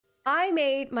I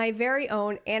made my very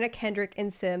own Anna Kendrick in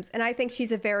Sims, and I think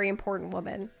she's a very important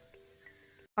woman.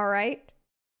 All right?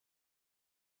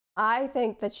 I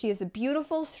think that she is a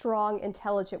beautiful, strong,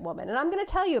 intelligent woman, and I'm going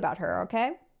to tell you about her,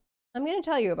 okay? I'm going to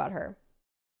tell you about her.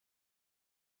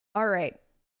 All right.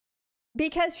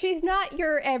 Because she's not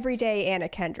your everyday Anna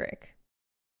Kendrick.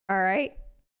 All right?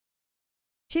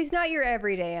 She's not your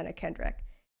everyday Anna Kendrick.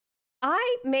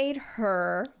 I made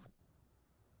her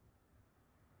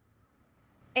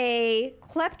a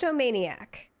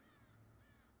kleptomaniac.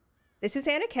 This is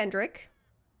Anna Kendrick.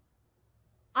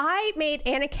 I made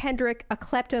Anna Kendrick a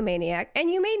kleptomaniac, and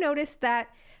you may notice that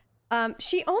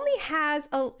she only has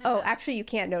a... Oh, actually, you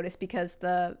can't notice because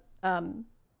the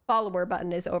follower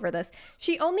button is over this.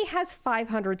 She only has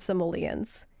 500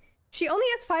 simoleons. She only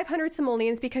has 500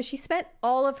 simoleons because she spent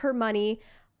all of her money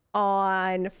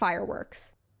on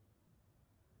fireworks.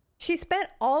 She spent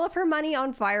all of her money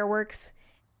on fireworks,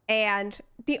 and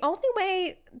the only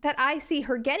way that I see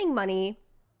her getting money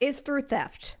is through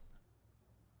theft.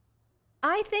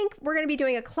 I think we're going to be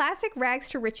doing a classic rags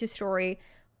to riches story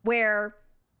where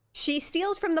she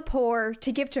steals from the poor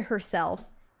to give to herself.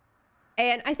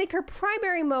 And I think her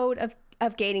primary mode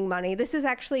of gaining money, this is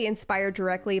actually inspired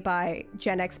directly by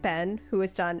Gen X Ben, who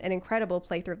has done an incredible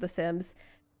playthrough of The Sims,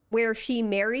 where she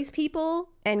marries people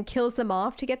and kills them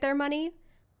off to get their money.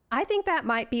 I think that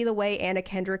might be the way Anna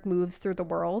Kendrick moves through the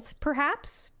world.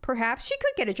 Perhaps she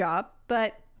could get a job,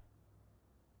 but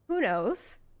who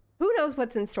knows? Who knows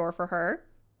what's in store for her?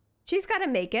 She's got to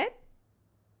make it.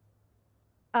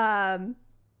 We're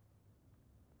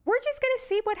just going to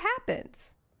see what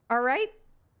happens. All right?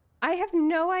 I have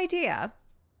no idea.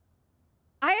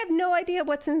 I have no idea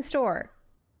what's in store.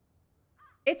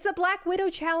 It's the Black Widow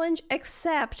challenge,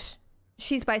 except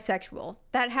she's bisexual.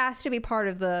 That has to be part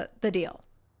of the deal.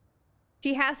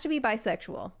 She has to be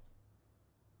bisexual.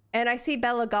 And I see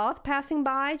Bella Goth passing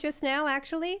by just now,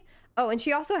 actually. Oh, and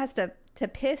she also has to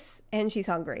piss, and she's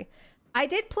hungry. I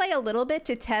did play a little bit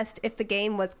to test if the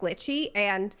game was glitchy,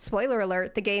 and spoiler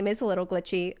alert, the game is a little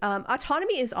glitchy.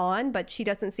 Autonomy is on, but she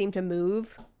doesn't seem to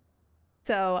move.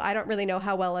 So I don't really know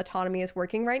how well autonomy is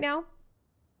working right now.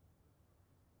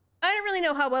 I don't really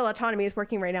know how well autonomy is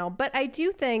working right now, but I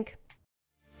do think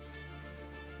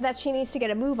that she needs to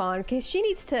get a move on, because she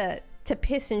needs to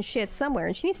piss and shit somewhere,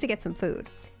 and she needs to get some food.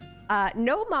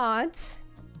 No mods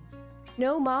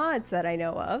that I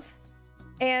know of.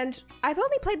 And I've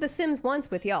only played The Sims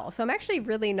once with y'all, so I'm actually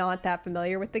really not that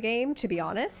familiar with the game, to be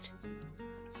honest.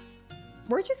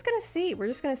 We're just gonna see. We're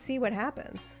just gonna see what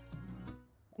happens.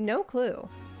 No clue.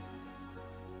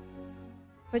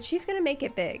 But she's gonna make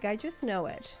it big. I just know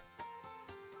it.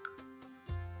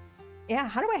 Yeah,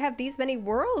 how do I have these many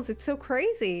worlds? It's so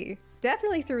crazy.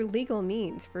 Definitely through legal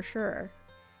means, for sure.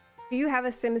 Do you have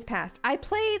a Sims past? I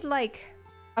played like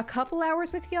a couple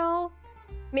hours with y'all.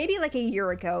 Maybe like a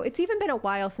year ago. It's even been a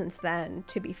while since then,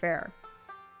 to be fair.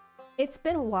 It's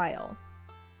been a while.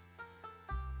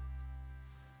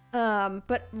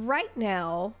 But right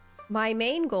now, my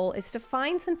main goal is to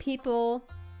find some people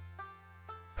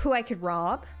who I could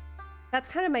rob. That's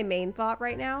kind of my main thought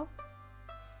right now.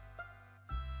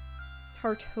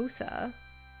 Tartosa.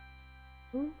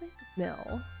 Fluid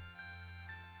Mill.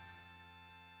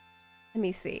 Let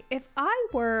me see. If I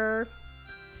were...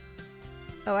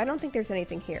 Oh, I don't think there's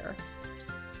anything here.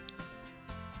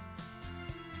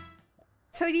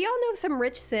 So do y'all know some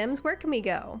rich Sims? Where can we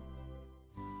go?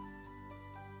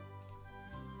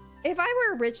 If I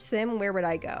were a rich Sim, where would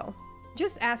I go?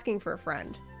 Just asking for a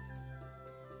friend.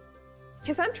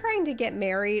 Because I'm trying to get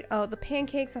married. Oh, the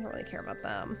pancakes, I don't really care about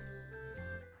them.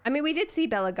 I mean, we did see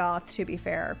Bella Goth, to be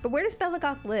fair. But where does Bella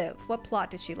Goth live? What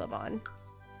plot does she live on?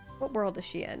 What world is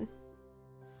she in?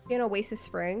 In Oasis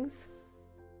Springs?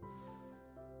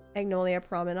 Magnolia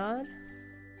Promenade?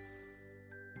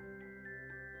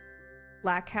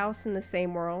 Black House in the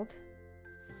same world?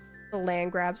 The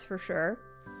land grabs for sure.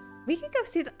 We could go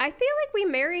see I feel like we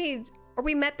married or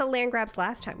we met the land grabs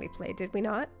last time we played, did we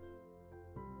not?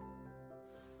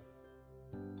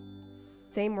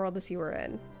 Same world as you were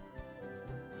in.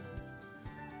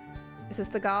 Is this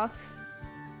the Goths?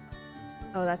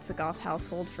 Oh, that's the Goth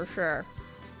household for sure.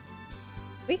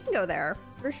 We can go there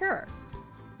for sure.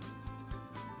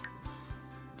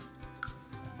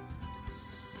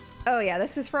 Oh yeah,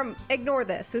 this is from, ignore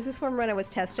this. This is from when I was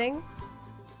testing.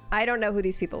 I don't know who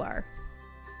these people are.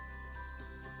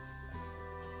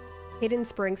 Hidden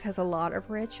Springs has a lot of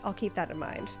rich. I'll keep that in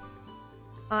mind.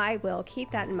 I will keep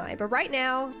that in mind. But right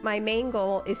now, my main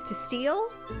goal is to steal,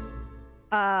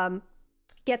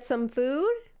 get some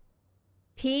food,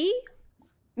 pee,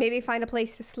 maybe find a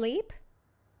place to sleep,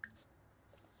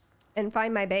 and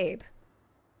find my babe.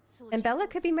 And Bella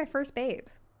could be my first babe.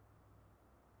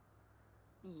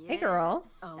 Hey, girl.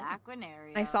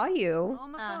 I saw you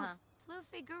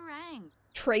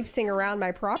traipsing around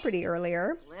my property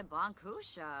earlier.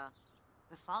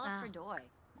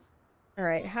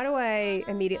 Alright, how do I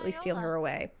immediately steal her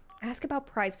away? Ask about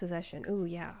prized possession. Ooh,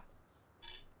 yeah.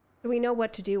 Do we know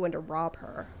what to do when to rob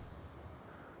her?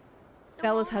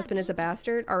 Bella's husband is a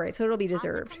bastard? Alright, so it'll be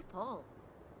deserved.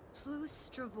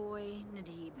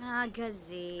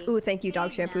 Ooh, thank you,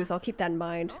 dog shampoos. I'll keep that in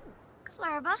mind.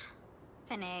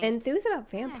 Enthuse about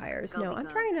vampires. No, I'm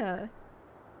trying to...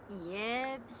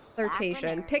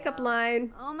 Flirtation. Pickup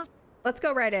line. Let's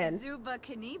go right in.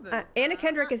 Anna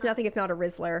Kendrick is nothing if not a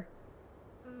Rizzler.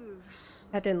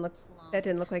 That didn't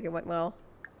look like it went well.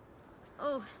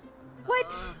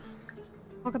 What?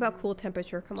 Talk about cool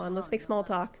temperature. Come on, let's make small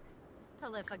talk.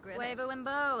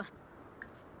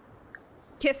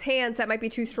 Kiss hands. That might be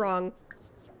too strong.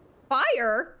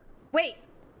 Fire? Wait.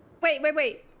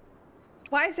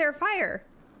 Why is there a fire?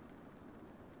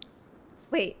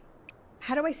 Wait.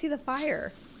 How do I see the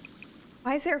fire?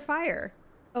 Why is there a fire?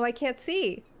 Oh, I can't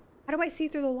see. How do I see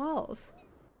through the walls?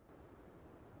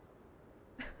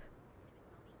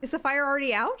 Is the fire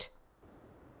already out?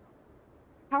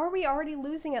 How are we already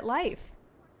losing at life?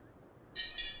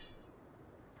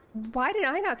 Why did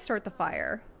I not start the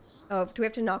fire? Oh, do we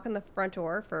have to knock on the front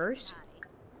door first?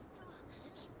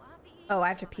 Oh, I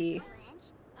have to pee.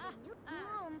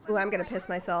 Ooh, I'm gonna piss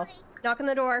myself. Knock on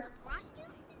the door.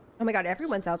 Oh my god,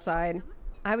 everyone's outside.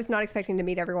 I was not expecting to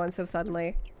meet everyone so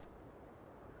suddenly.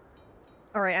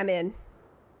 Alright, I'm in.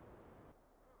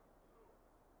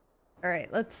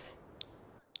 Alright, let's...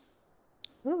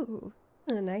 Ooh,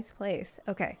 a nice place.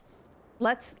 Okay.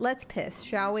 Let's piss,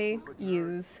 shall we?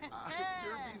 Use.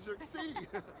 Oh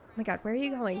my god, where are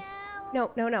you going? No.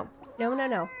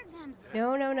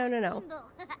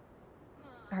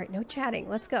 Alright, no chatting.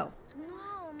 Let's go.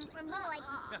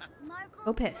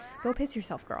 Go piss. Go piss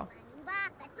yourself, girl.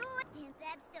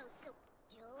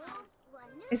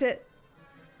 Is it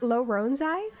Lo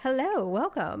Ronzai? Hello,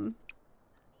 welcome.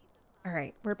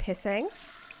 Alright, we're pissing.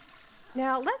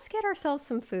 Now, let's get ourselves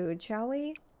some food, shall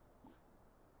we?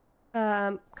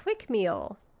 Quick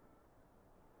meal.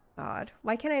 God,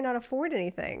 why can I not afford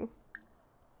anything?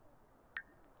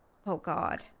 Oh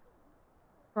god.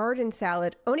 Garden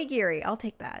salad. Onigiri, I'll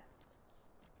take that.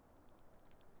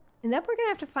 And then we're gonna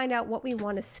have to find out what we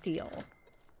want to steal.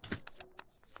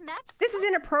 This is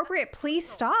inappropriate. Please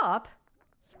stop.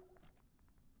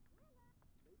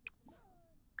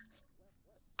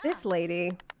 This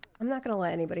lady. I'm not gonna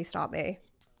let anybody stop me.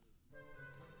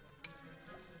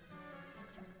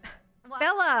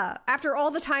 Bella! After all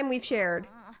the time we've shared.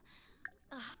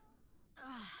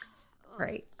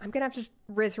 Right. I'm gonna have to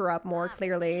rizz her up more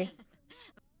clearly.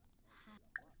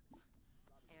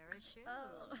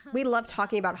 We love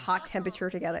talking about hot temperature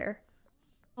together.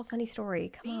 Oh, funny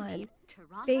story. Come on.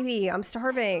 Baby, I'm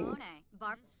starving.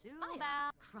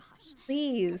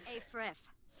 Please.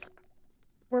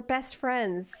 We're best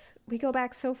friends. We go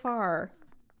back so far.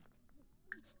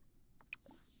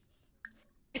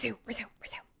 Resume.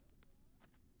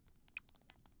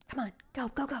 Come on. Go.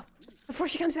 Before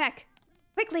she comes back.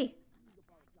 Quickly.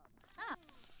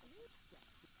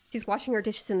 She's washing her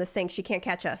dishes in the sink. She can't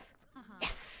catch us.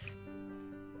 Yes.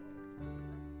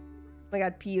 Oh my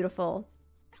god, beautiful.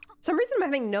 For some reason I'm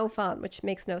having no fun, which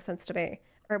makes no sense to me.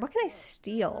 All right, what can I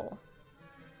steal?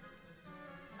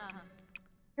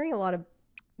 Hearing a lot of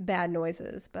bad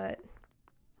noises, but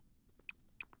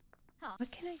what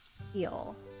can I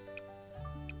steal?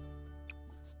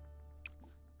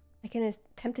 I can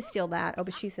attempt to steal that. Oh,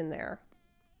 but she's in there.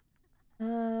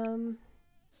 Oh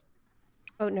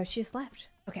no, she just left.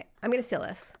 Okay, I'm gonna steal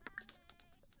this.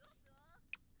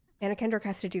 Anna Kendrick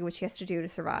has to do what she has to do to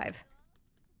survive.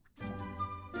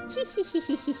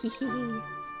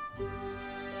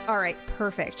 Alright,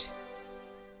 perfect.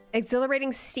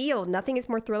 Exhilarating steal. Nothing is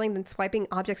more thrilling than swiping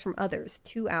objects from others.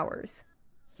 2 hours.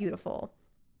 Beautiful.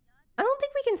 I don't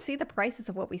think we can see the prices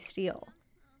of what we steal.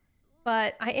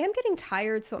 But I am getting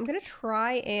tired, so I'm gonna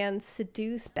try and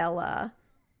seduce Bella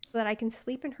so that I can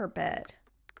sleep in her bed.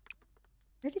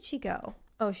 Where did she go?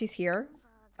 Oh, she's here?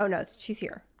 Oh no, she's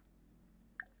here.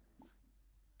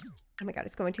 Oh my god,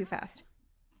 it's going too fast.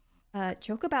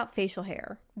 Joke about facial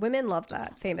hair. Women love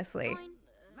that, famously.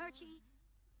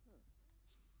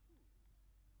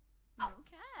 Oh.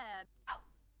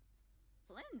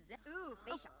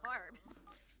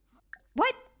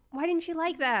 What? Why didn't she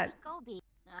like that?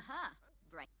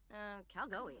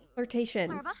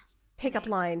 Flirtation. Pickup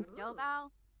line.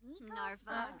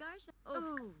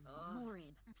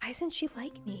 Why doesn't she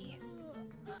like me?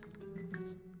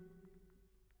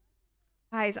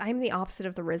 Guys, I'm the opposite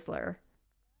of the Rizzler.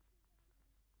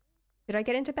 Did I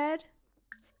get into bed?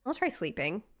 I'll try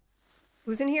sleeping.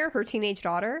 Who's in here? Her teenage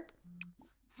daughter?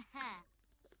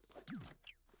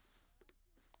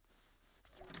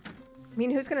 I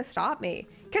mean, who's gonna stop me?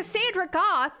 Cassandra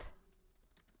Goth!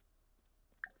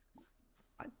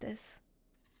 What, this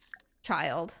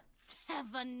child.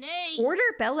 Order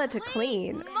Bella to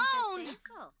clean.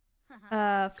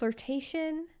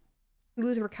 Flirtation.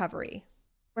 Smooth recovery.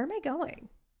 Where am I going?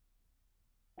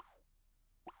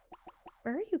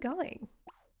 Where are you going?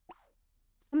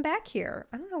 I'm back here.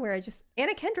 I don't know where I just...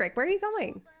 Anna Kendrick, where are you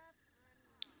going?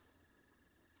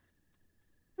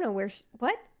 I don't know where she...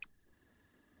 What?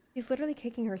 She's literally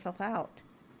kicking herself out.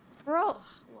 Girl.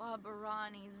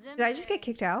 Did I just get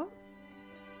kicked out?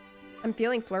 I'm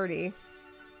feeling flirty.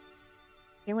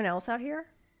 Anyone else out here?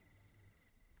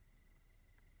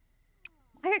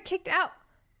 I got kicked out.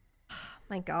 Oh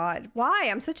my god. Why?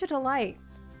 I'm such a delight.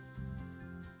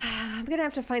 I'm gonna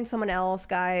have to find someone else,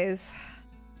 guys.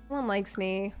 No one likes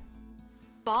me.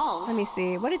 Balls. Let me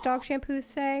see. What did dog shampoos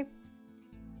say?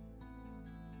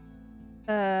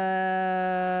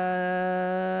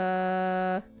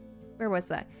 Where was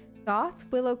that? Goths,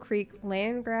 Willow Creek,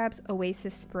 Land Grabs,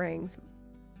 Oasis Springs.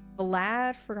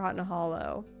 Vlad, Forgotten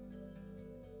Hollow.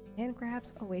 Land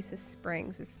Grabs, Oasis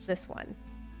Springs is this one.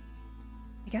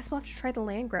 I guess we'll have to try the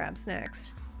land grabs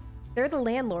next. They're the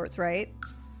landlords, right?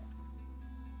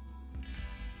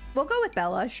 We'll go with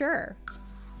Bella, sure.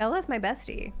 Bella's my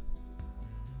bestie.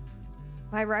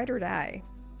 My ride or die.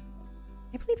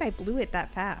 I can't believe I blew it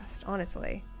that fast,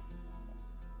 honestly.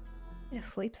 I'm gonna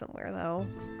sleep somewhere, though.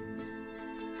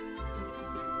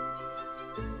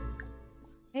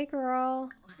 Hey, girl.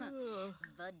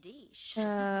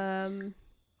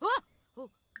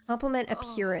 Compliment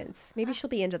appearance. Maybe she'll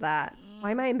be into that.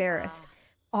 Why am I embarrassed?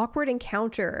 Awkward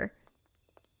encounter.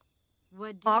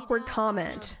 Awkward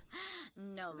comment.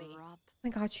 No. Oh my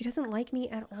god, she doesn't like me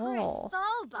at all.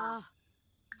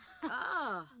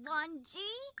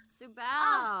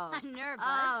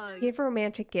 Give a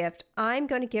romantic gift. I'm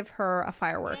going to give her a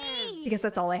firework because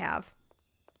that's all I have.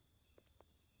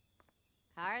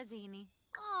 Carzini.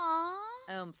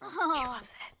 She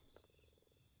loves it.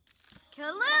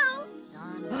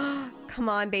 Hello. Come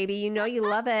on, baby. You know you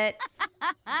love it.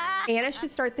 Anna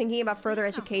should start thinking about further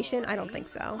education. I don't think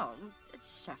so.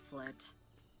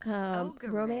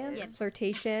 Romance, yes.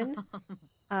 Flirtation,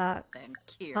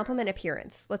 compliment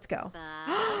appearance. Let's go.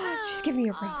 She's giving me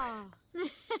a rose.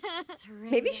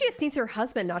 Maybe she just needs her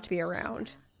husband not to be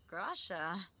around.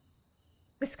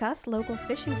 Discuss local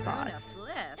fishing spots.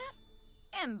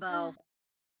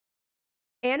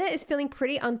 Anna is feeling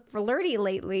pretty unflirty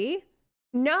lately.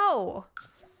 No!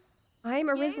 I'm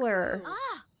a Rizzler.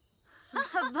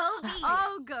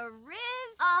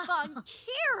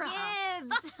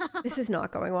 This is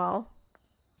not going well.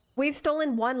 We've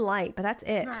stolen one light, but that's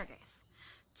it.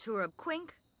 Turab Quink,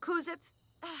 Kuzip,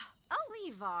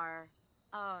 Olivar,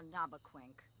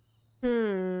 Nabaquink.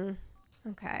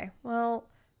 Okay, well,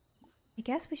 I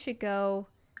guess we should go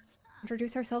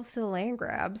introduce ourselves to the land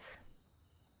grabs.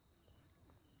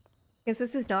 Because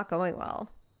this is not going well.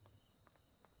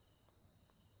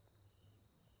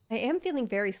 I am feeling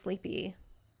very sleepy.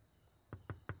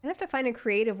 I have to find a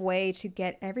creative way to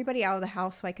get everybody out of the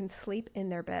house so I can sleep in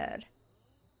their bed.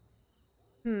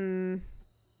 I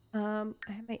have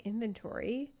my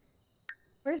inventory.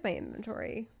 Where's my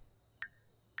inventory?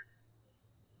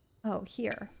 Oh,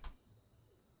 here.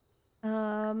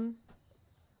 Oh,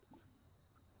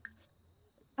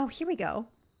 here we go.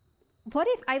 What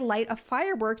if I light a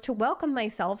firework to welcome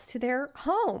myself to their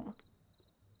home?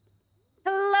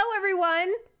 Hello,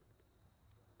 everyone.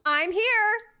 I'm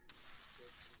here.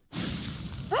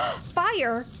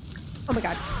 Fire. Oh my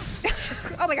god.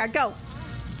 Oh my god, go.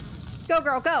 Go,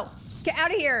 girl, go. Get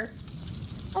out of here.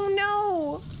 Oh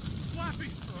no.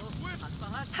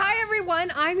 Hi,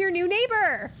 everyone. I'm your new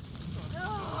neighbor.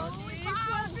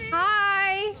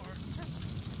 Hi.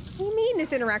 What do you mean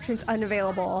this interaction's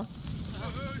unavailable?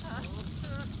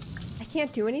 I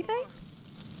can't do anything?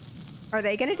 Are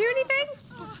they gonna do anything?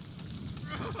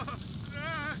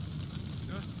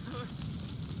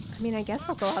 I mean, I guess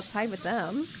I'll go outside with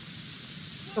them.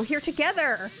 We're here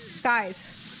together.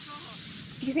 Guys,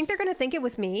 do you think they're gonna think it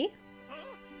was me?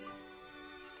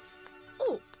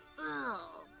 Do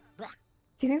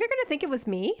you think they're gonna think it was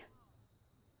me?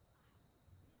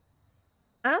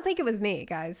 I don't think it was me,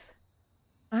 guys.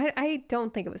 I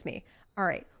don't think it was me. All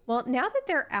right. Well, now that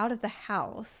they're out of the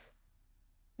house,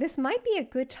 this might be a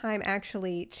good time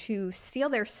actually to steal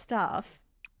their stuff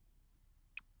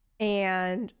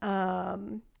and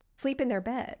sleep in their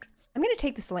bed. I'm going to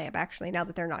take this lamp actually now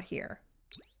that they're not here.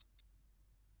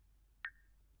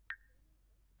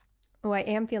 Oh, I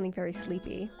am feeling very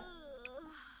sleepy.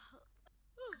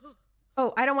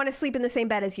 Oh, I don't want to sleep in the same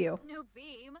bed as you. No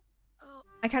beam. Oh.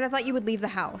 I kind of thought you would leave the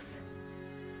house.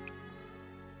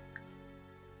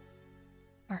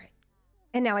 All right.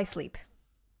 And now I sleep.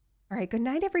 All right, good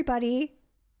night, everybody.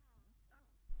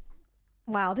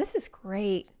 Wow, this is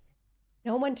great.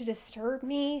 No one to disturb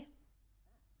me.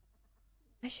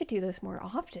 I should do this more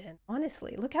often,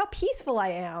 honestly. Look how peaceful I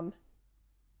am.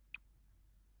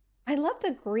 I love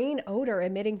the green odor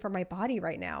emitting from my body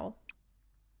right now.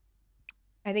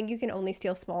 I think you can only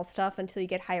steal small stuff until you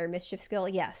get higher mischief skill.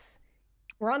 Yes.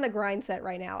 We're on the grind set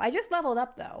right now. I just leveled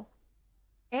up, though.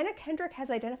 Anna Kendrick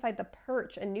has identified the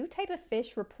perch, a new type of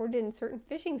fish reported in certain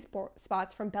fishing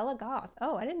spots from Bella Goth.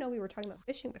 Oh, I didn't know we were talking about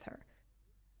fishing with her.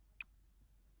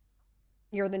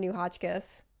 You're the new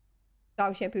Hotchkiss.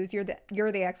 Dog shampoos,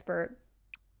 you're the expert.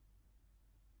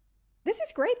 This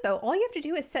is great, though. All you have to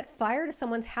do is set fire to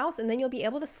someone's house, and then you'll be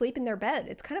able to sleep in their bed.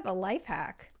 It's kind of a life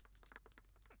hack.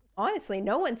 Honestly,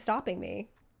 no one's stopping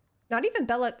me. Not even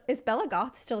Bella. Is Bella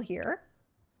Goth still here?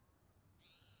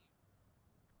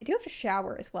 I do have to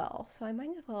shower as well, so I might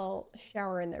as well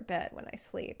shower in their bed when I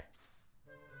sleep.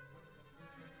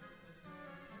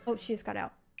 Oh, she just got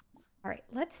out. All right,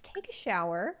 let's take a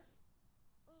shower.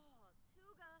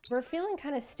 We're feeling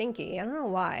kind of stinky. I don't know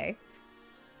why.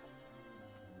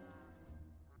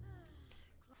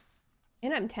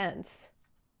 And I'm tense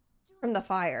from the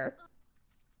fire.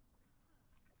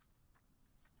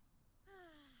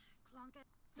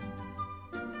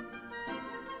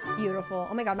 Beautiful.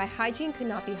 Oh my god, my hygiene could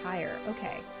not be higher.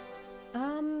 Okay.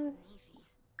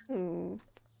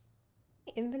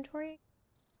 Inventory?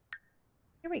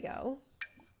 Here we go.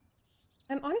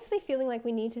 I'm honestly feeling like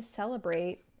we need to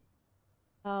celebrate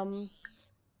how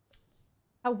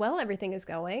well everything is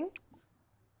going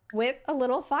with a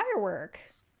little firework.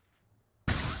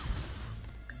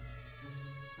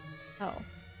 Oh,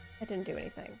 that didn't do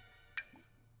anything.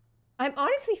 I'm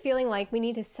honestly feeling like we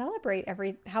need to celebrate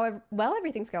how well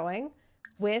everything's going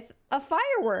with a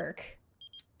firework.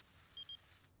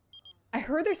 I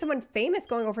heard there's someone famous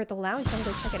going over at the lounge. I'm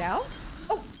gonna go check it out.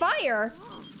 Oh, fire!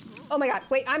 Oh my god,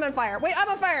 wait, I'm on fire. Wait, I'm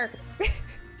on fire!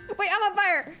 Wait, I'm on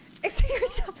fire! Extinguish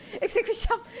yourself! Extinguish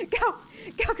yourself! Go!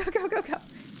 Go, go, go, go, go!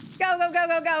 Go, go, go,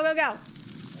 go, go, go, go!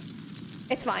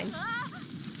 It's fine.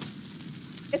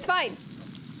 It's fine.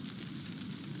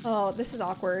 Oh, this is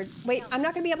awkward. Wait, I'm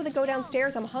not gonna be able to go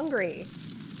downstairs. I'm hungry.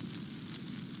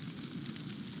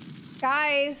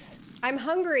 Guys, I'm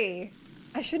hungry.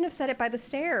 I shouldn't have set it by the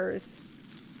stairs.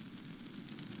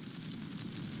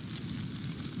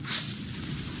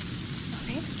 Oh,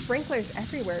 they have sprinklers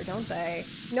everywhere, don't they?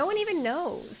 No one even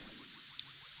knows.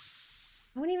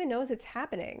 No one even knows it's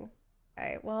happening.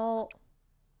 Okay, well...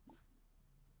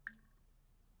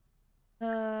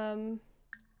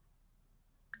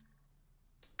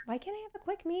 Why can't I have a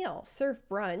quick meal? Serve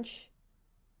brunch.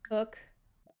 Cook.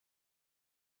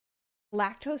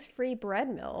 Lactose-free bread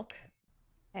milk.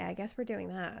 Okay, I guess we're doing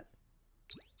that.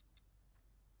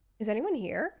 Is anyone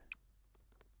here?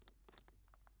 I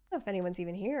don't know if anyone's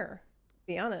even here,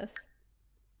 to be honest.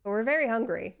 But we're very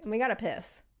hungry, and we gotta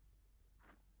piss.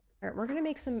 Alright, we're gonna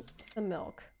make some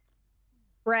milk.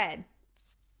 Bread.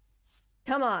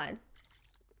 Come on.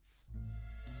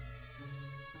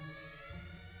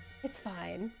 It's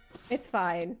fine. It's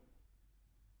fine.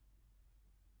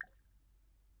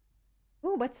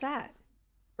 Ooh, what's that?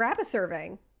 Grab a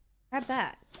serving. Grab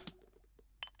that.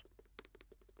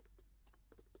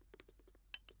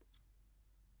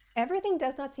 Everything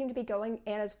does not seem to be going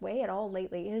Anna's way at all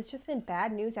lately. It has just been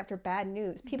bad news after bad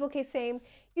news. People keep saying,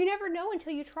 you never know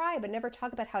until you try, but never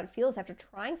talk about how it feels after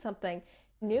trying something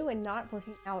new and not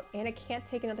working out. Anna can't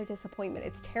take another disappointment.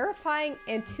 It's terrifying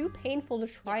and too painful to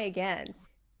try again.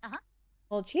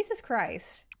 Well, Jesus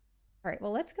Christ. All right,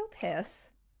 well, let's go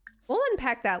piss. We'll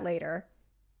unpack that later.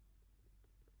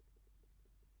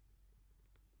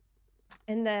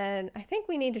 And then I think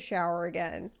we need to shower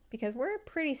again because we're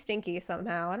pretty stinky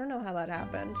somehow. I don't know how that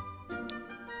happened.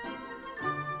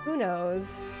 Who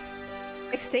knows?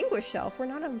 Extinguish self. We're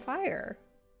not on fire.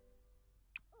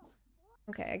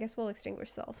 Okay, I guess we'll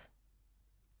extinguish self.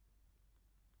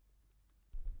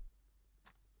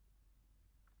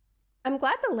 I'm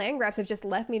glad the land grabs have just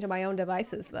left me to my own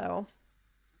devices, though.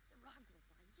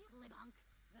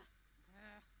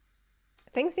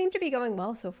 Things seem to be going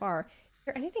well so far. Is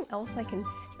there anything else I can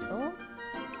steal?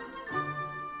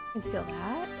 I can steal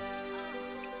that.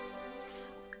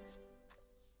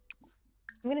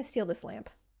 I'm gonna steal this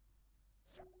lamp.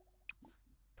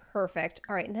 Perfect.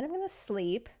 All right, and then I'm gonna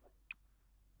sleep.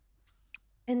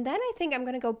 And then I think I'm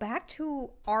gonna go back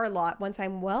to our lot once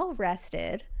I'm well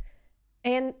rested.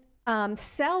 And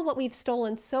sell what we've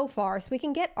stolen so far so we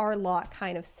can get our lot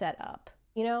kind of set up,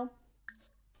 you know?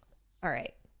 All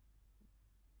right.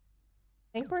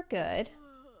 I think we're good.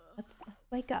 Let's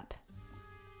wake up.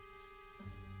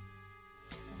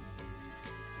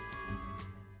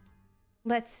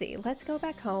 Let's see. Let's go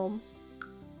back home.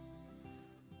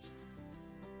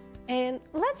 And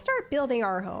let's start building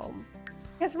our home.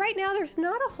 Because right now there's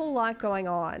not a whole lot going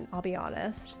on, I'll be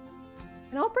honest.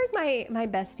 And I'll bring my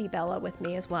bestie Bella with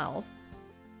me as well.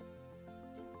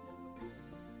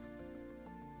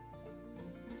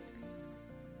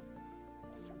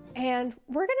 And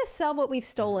we're gonna sell what we've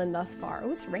stolen thus far.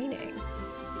 Oh, it's raining.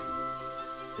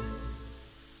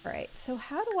 All right, so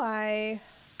how do I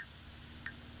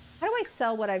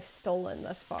sell what I've stolen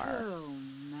thus far? Oh,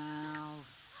 no.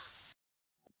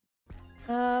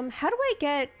 How do I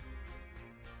get...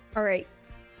 All right,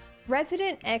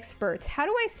 resident experts. How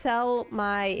do I sell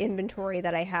my inventory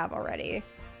that I have already?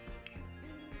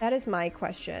 That is my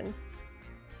question.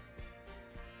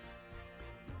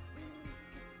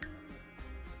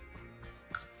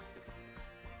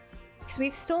 Because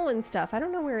we've stolen stuff. I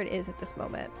don't know where it is at this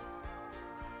moment.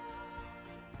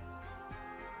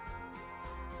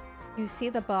 You see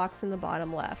the box in the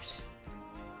bottom left.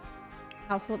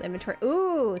 Household inventory.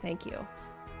 Ooh, thank you.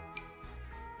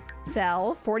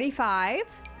 Sell 45.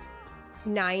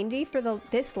 90 for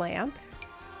this lamp.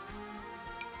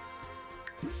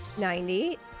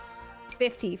 90.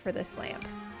 50 for this lamp.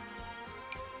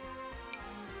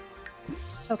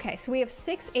 Okay, so we have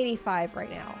 685 right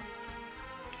now.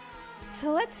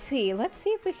 So let's see. Let's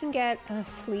see if we can get a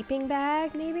sleeping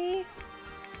bag, maybe.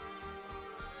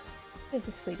 What is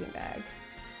a sleeping bag?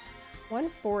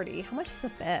 140. How much is a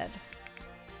bed?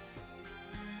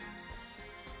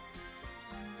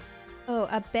 Oh,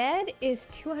 a bed is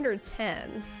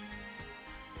 210.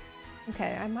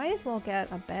 Okay, I might as well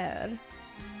get a bed.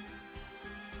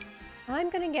 I'm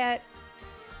gonna get...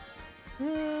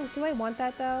 do I want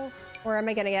that though? Or am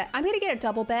I gonna get... I'm gonna get a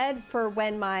double bed for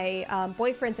when my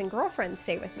boyfriends and girlfriends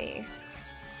stay with me.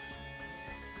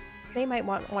 They might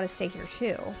want to stay here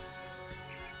too.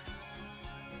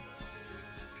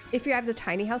 If you have the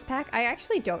tiny house pack, I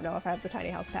actually don't know if I have the tiny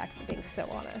house pack, if I'm being so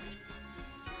honest.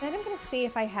 Then I'm gonna see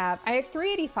if I have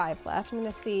 385 left. I'm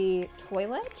gonna see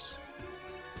toilet.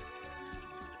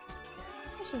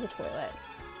 How much is a toilet?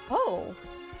 Oh,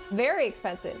 very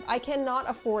expensive. I cannot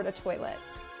afford a toilet.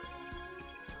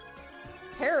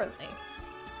 Apparently.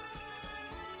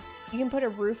 You can put a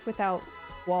roof without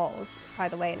walls, by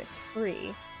the way, and it's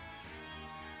free.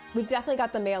 We've definitely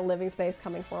got the male living space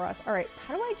coming for us. All right,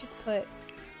 how do I just put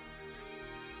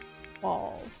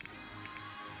walls?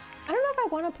 I don't know if I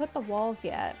want to put the walls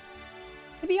yet.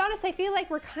 To be honest, I feel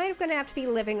like we're kind of going to have to be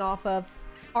living off of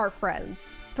our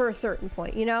friends for a certain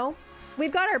point, you know?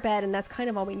 We've got our bed, and that's kind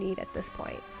of all we need at this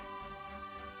point.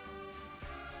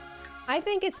 I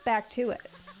think it's back to it.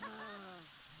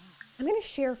 I'm going to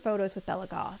share photos with Bella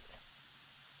Goth.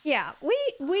 Yeah,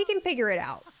 we can figure it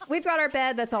out. We've got our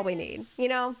bed, that's all we need, you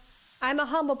know? I'm a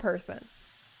humble person.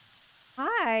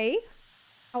 Hi,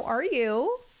 how are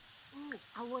you? Ooh,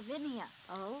 Awavinia.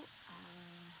 Oh,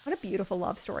 What a beautiful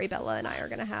love story Bella and I are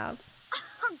gonna have.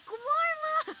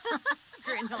 Gwarma!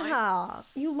 Ah,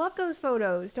 you love those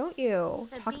photos, don't you?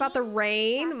 Talk about the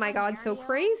rain. My God, so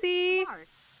crazy.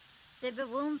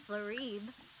 Sibawum Florib.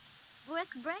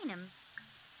 West Brainham.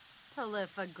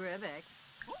 Polyphagribix.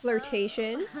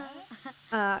 Flirtation.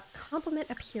 Compliment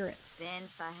appearance. Bin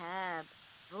Faheb.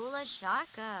 Vula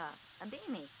Shaka.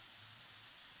 Abimi.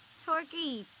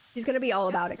 Torky. She's gonna be all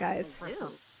about it, guys.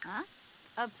 Huh?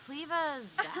 A Pleva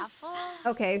Zaffle?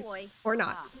 Okay, or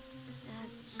not.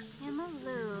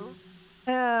 Himaloo.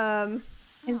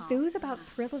 Enthuse about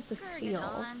Thrill of the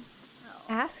Steel.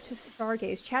 Ask to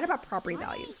stargaze. Chat about property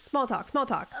values. Small talk, small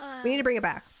talk. We need to bring it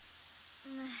back.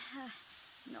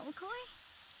 No koi?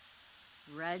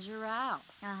 Regerau.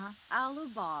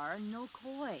 Alubar, no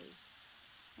koi.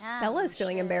 Bella's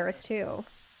feeling embarrassed too.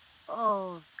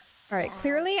 Oh. All right,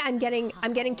 clearly I'm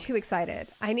getting too excited.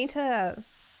 I need to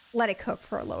let it cook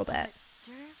for a little bit.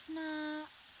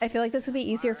 I feel like this would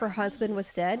be easier if her husband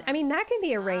was dead. I mean, that can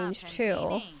be arranged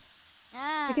too.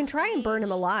 You can try and burn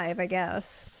him alive, I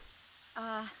guess.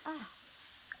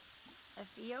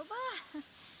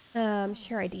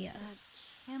 Share ideas.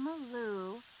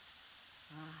 Himaloo.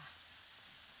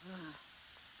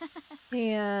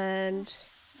 And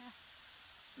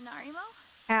Narimo?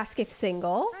 ask if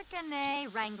single.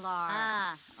 Fricane Wrangler.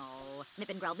 Oh. Nip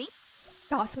and Grelby?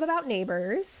 Gossip about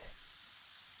neighbors.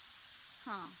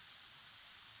 Huh.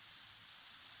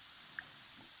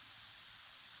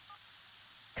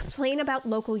 Complain about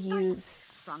local youths.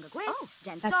 Fronga quiz.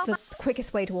 Jen That's the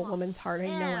quickest way to a woman's heart. I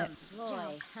know it.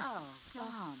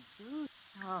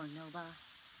 Oh, Nova.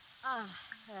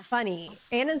 Funny.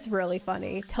 Anna's really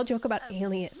funny. Tell joke about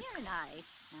aliens. Miranai.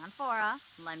 Nanfora.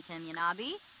 Lemtim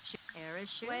Yanabi.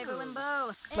 Erishu.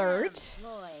 Wimbo. Flirt.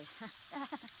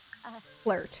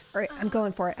 Flirt. All right, I'm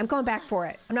going for it. I'm going back for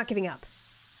it. I'm not giving up.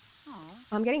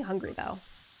 I'm getting hungry, though.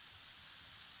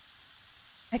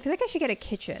 I feel like I should get a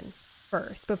kitchen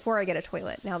first before I get a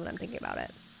toilet, now that I'm thinking about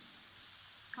it.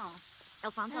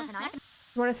 Alfonso and I.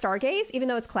 You want to stargaze, even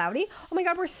though it's cloudy? Oh my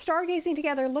god, we're stargazing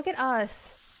together. Look at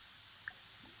us.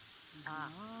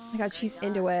 Oh my god, she's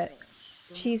into it.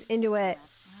 She's into it.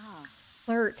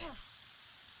 Flirt.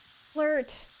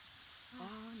 Flirt.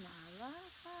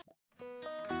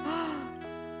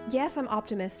 Yes, I'm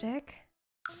optimistic.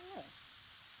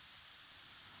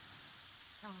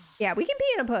 Yeah, we can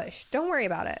pee in a bush. Don't worry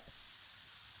about it.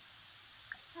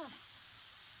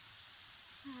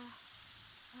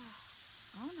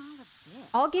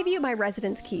 I'll give you my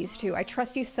residence keys too. I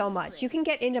trust you so much. You can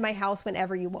get into my house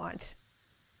whenever you want.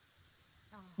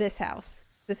 This house,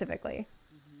 specifically.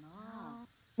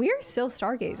 We are still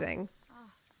stargazing.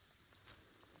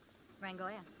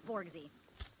 Rangoya. Borgsy.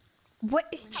 What?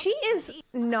 She is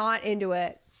not into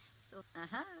it.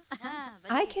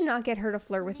 I cannot get her to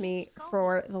flirt with me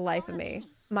for the life of me.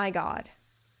 My god.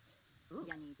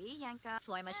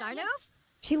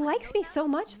 She likes me so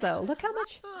much, though. Look how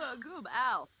much...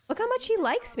 Look how much she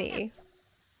likes me.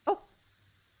 Oh.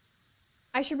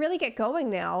 I should really get going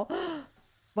now.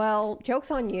 Well,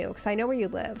 joke's on you, because I know where you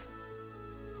live.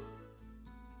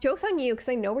 Joke's on you, because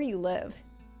I know where you live.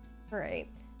 All right.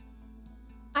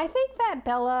 I think that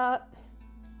Bella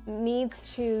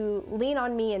needs to lean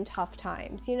on me in tough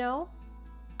times, you know?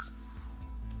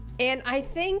 And I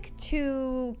think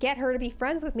to get her to be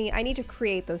friends with me, I need to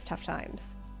create those tough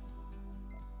times.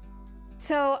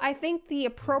 So I think the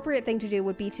appropriate thing to do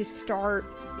would be to start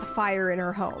a fire in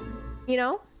her home, you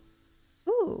know?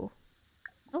 Ooh.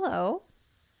 Hello.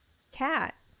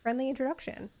 Cat. Friendly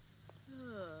introduction.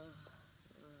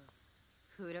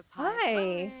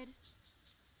 Hi.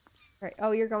 All right.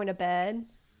 Oh, you're going to bed?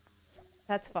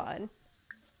 That's fun.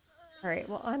 All right.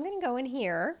 Well, I'm going to go in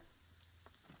here.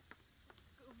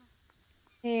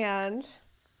 And...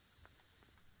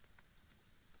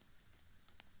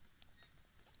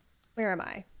 where am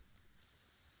I?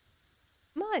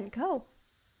 Come on, go.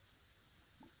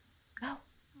 Go.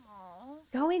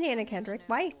 Go in, Anna Kendrick.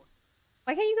 Why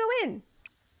can't you go in?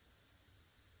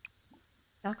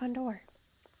 Knock on door.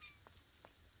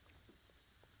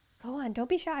 Go on, don't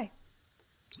be shy.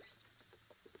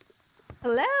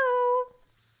 Hello?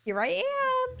 Here I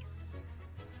am.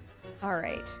 All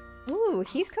right. Ooh,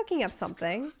 he's cooking up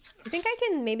something. Do you think I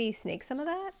can maybe snake some of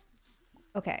that?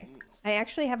 Okay. I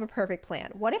actually have a perfect plan.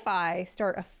 What if I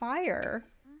start a fire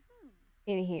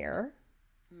in here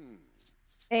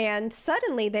and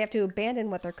suddenly they have to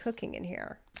abandon what they're cooking in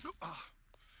here?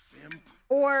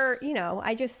 Or, you know,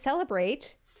 I just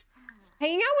celebrate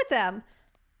hanging out with them.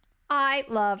 I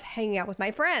love hanging out with my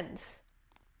friends.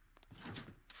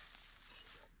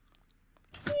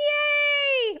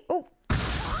 Yay! Oh.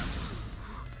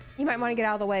 You might want to get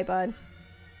out of the way, bud.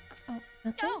 Oh,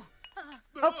 nothing?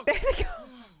 Oh, there they go.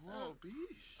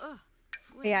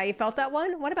 Yeah, you felt that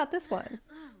one? What about this one?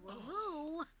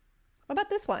 What about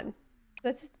this one?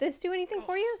 Does this do anything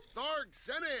for you?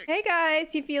 Hey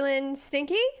guys, you feeling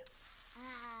stinky?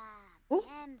 Ooh,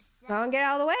 go and get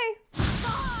out of the way.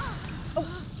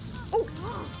 Oh, oh,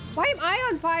 why am I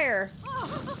on fire?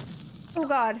 Oh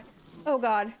god, oh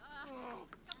god.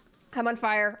 I'm on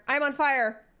fire, I'm on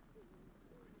fire.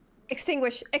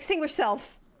 Extinguish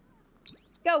self.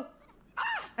 Go.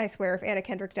 I swear if Anna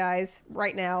Kendrick dies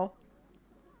right now.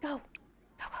 Go.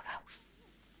 Go, go, go.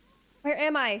 Where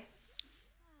am I?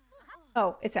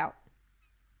 Oh, it's out.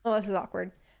 Oh, this is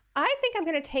awkward. I think I'm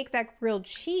going to take that grilled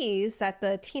cheese that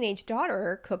the teenage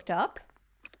daughter cooked up.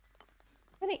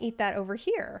 I'm going to eat that over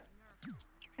here.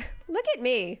 Look at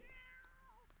me.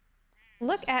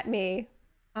 Look at me.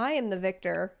 I am the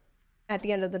victor at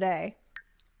the end of the day.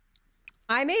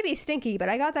 I may be stinky, but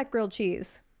I got that grilled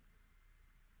cheese.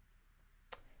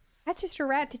 That's just a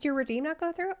rat. Did your redeem not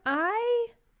go through?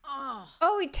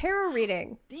 Oh, tarot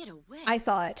reading. I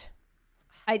saw it.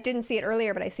 I didn't see it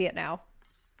earlier, but I see it now.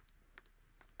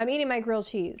 I'm eating my grilled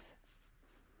cheese.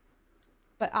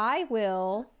 But I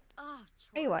will...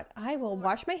 tell you what. I will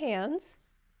wash my hands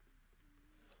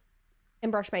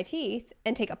and brush my teeth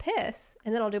and take a piss,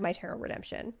 and then I'll do my tarot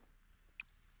redemption.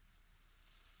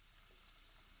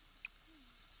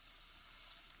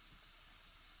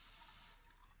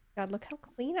 God, look how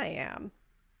clean I am.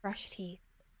 Brush teeth.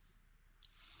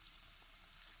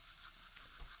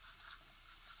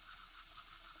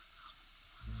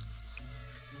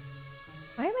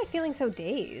 Why am I feeling so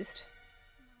dazed?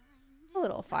 A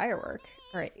little firework.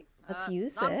 All right, let's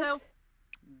use Zonzo. this.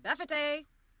 Befete.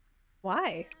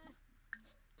 Why?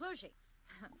 Plushi.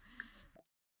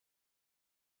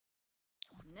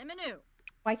 Niminu.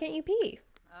 Why can't you pee?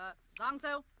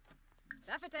 Zongzo.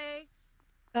 Befete.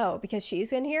 Oh, because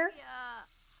she's in here? Yeah.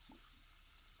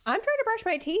 I'm trying to brush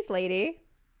my teeth, lady.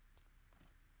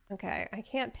 Okay, I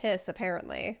can't piss,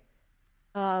 apparently.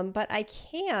 But I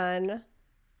can...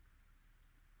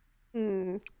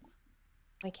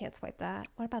 I can't swipe that.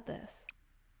 What about this?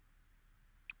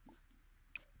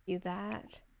 Do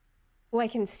that. Oh, I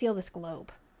can steal this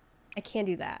globe. I can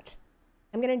do that.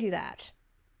 I'm gonna do that.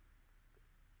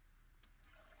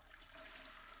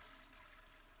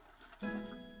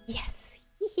 Yes!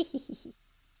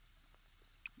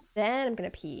 Then I'm gonna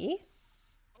pee.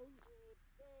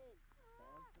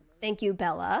 Thank you,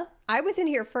 Bella. I was in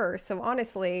here first, so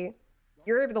honestly,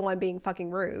 you're the one being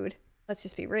fucking rude. Let's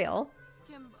just be real.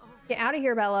 Get out of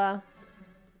here, Bella.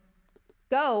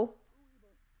 Go.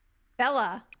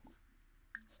 Bella.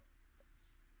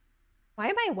 Why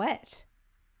am I wet?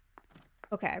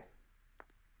 Okay.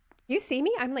 You see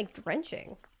me? I'm like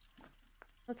drenching.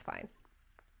 That's fine.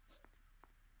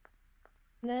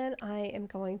 And then I am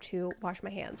going to wash my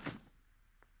hands.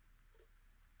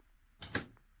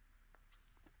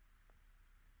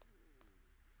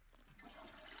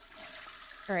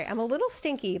 All right, I'm a little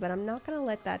stinky, but I'm not gonna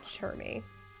let that deter me.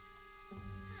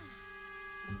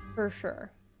 For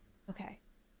sure. Okay.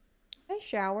 Can I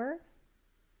shower?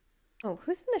 Oh,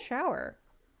 who's in the shower?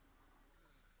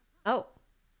 Oh.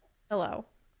 Hello.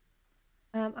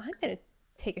 I'm gonna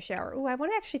take a shower. Oh, I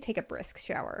want to actually take a brisk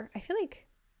shower. I feel like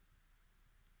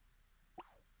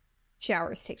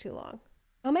showers take too long.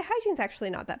 Oh, my hygiene's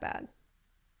actually not that bad.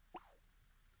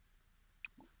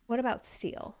 What about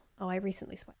steel? Oh, I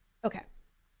recently sweat. Okay.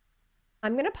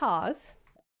 I'm gonna pause.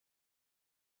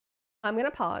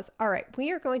 All right,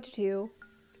 we are going to do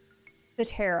the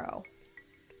tarot.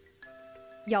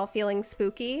 Y'all feeling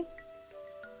spooky?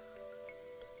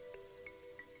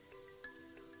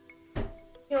 You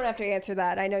don't have to answer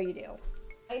that. I know you do.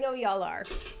 I know y'all are.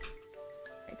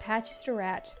 All right, Patches to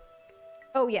Rat.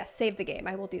 Oh yes, save the game.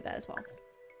 I will do that as well.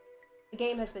 The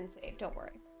game has been saved. Don't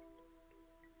worry.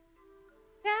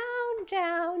 Down,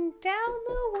 down, down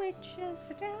the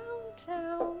witches,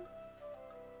 downtown.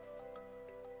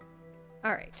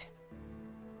 All right.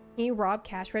 Can you rob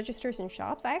cash registers in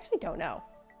shops? I actually don't know.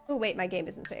 Oh, wait, my game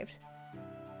isn't saved.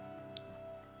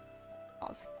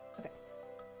 Pause. Okay.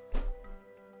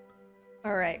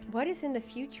 All right, what is in the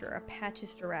future of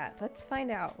Patches to Rat? Let's find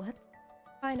out. Let's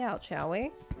find out, shall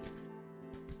we?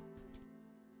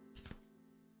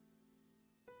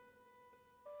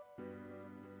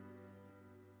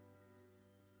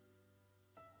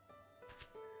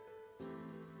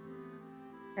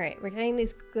 All right, we're getting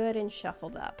these good and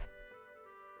shuffled up.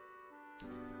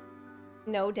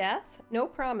 No death, no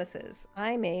promises.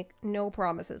 I make no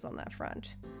promises on that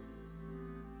front.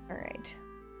 All right,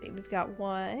 see, we've got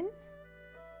 1,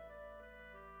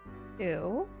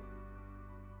 2,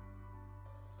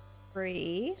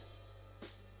 3.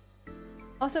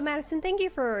 Also, Madison, thank you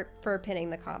for pinning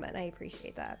the comment. I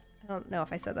appreciate that. I don't know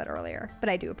if I said that earlier, but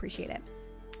I do appreciate it.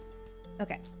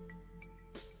 Okay,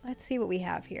 let's see what we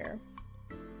have here.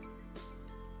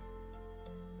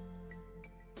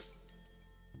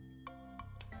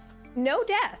 No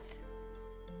death.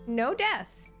 No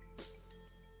death.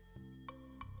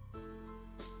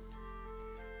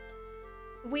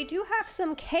 We do have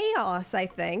some chaos, I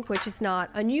think, which is not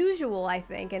unusual, I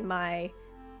think, in my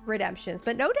redemptions,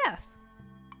 but no death.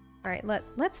 All right,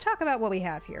 let's talk about what we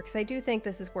have here, because I do think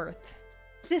this is worth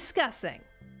discussing.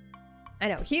 I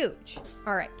know, huge.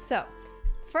 All right, so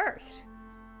first,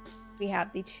 we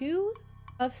have the 2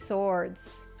 of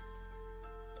Swords.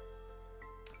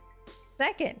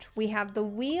 Second, we have the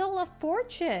Wheel of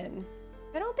Fortune.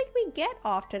 I don't think we get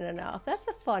often enough. That's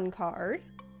a fun card.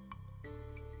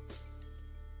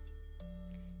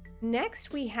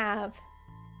 Next, we have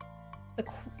the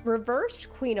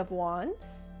reversed Queen of Wands.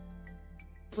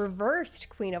 Reversed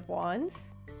Queen of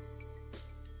Wands.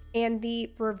 And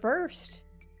the reversed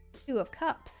 2 of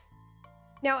Cups.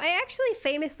 Now, I actually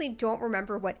famously don't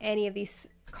remember what any of these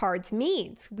cards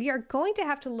means. We are going to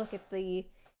have to look at the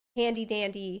handy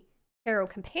dandy tarot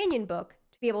companion book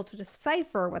to be able to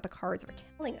decipher what the cards are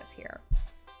telling us here.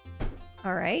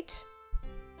 All right.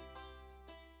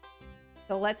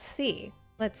 So let's see.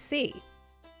 Let's see.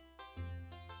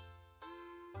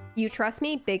 You trust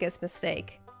me? Biggest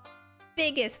mistake.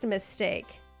 Biggest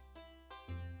mistake.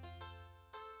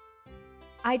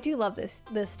 I do love this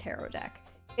tarot deck.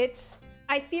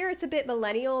 I fear it's a bit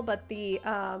millennial, but the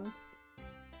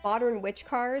modern witch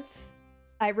cards,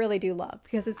 I really do love,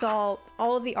 because it's all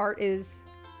of the art is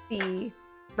the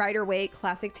Rider-Waite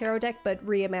classic tarot deck, but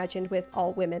reimagined with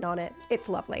all women on it. It's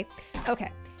lovely.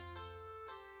 Okay.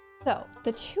 So,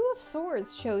 the Two of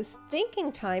Swords shows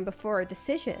thinking time before a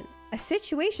decision. A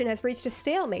situation has reached a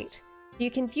stalemate. You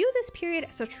can view this period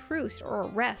as a truce or a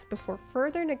rest before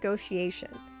further negotiation.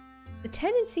 The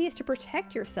tendency is to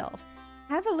protect yourself,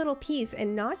 have a little peace,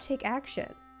 and not take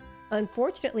action.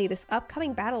 Unfortunately, this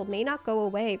upcoming battle may not go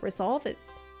away. Resolve it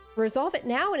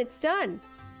now and it's done.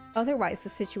 Otherwise, the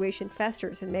situation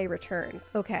festers and may return.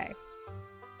 Okay.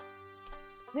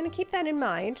 I'm going to keep that in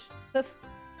mind. The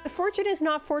fortune is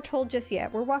not foretold just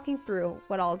yet. We're walking through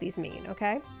what all of these mean,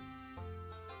 okay?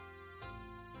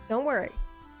 Don't worry.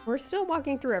 We're still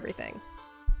walking through everything.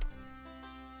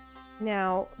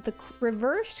 Now, the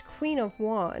reversed Queen of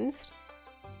Wands.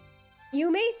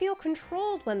 You may feel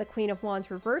controlled when the Queen of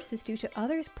Wands reverses due to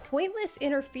others' pointless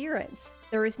interference.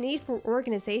 There is need for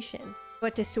organization,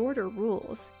 but disorder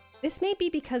rules. This may be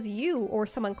because you or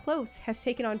someone close has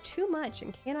taken on too much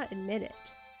and cannot admit it.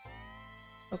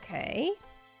 Okay.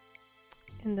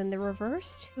 And then the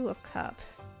reverse Two of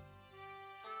Cups.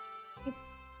 Let me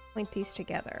point these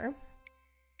together.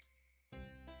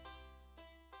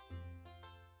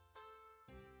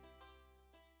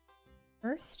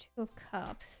 Reverse Two of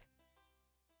Cups.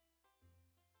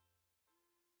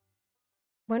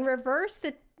 When reversed,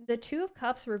 the Two of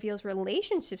Cups reveals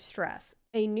relationship stress.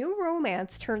 A new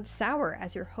romance turns sour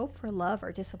as your hope for love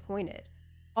are disappointed.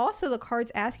 Also, the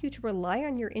cards ask you to rely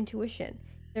on your intuition.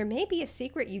 There may be a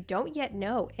secret you don't yet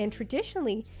know, and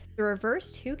traditionally, the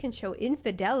reverse two can show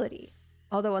infidelity.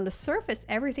 Although on the surface,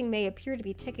 everything may appear to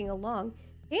be ticking along,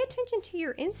 pay attention to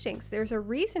your instincts. There's a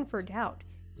reason for doubt,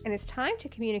 and it's time to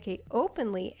communicate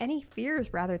openly any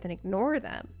fears rather than ignore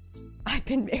them. I've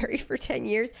been married for 10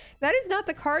 years. That is not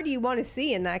the card you want to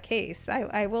see in that case,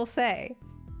 I will say.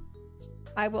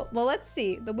 Well, let's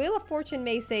see. The Wheel of Fortune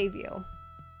may save you.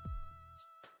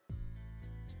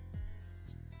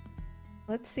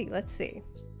 Let's see.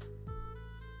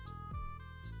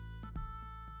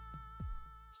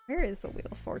 Where is the Wheel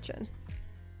of Fortune?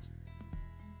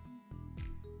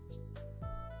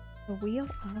 The Wheel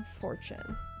of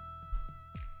Fortune.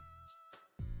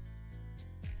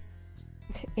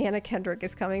 Anna Kendrick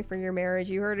is coming for your marriage.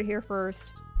 You heard it here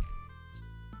first.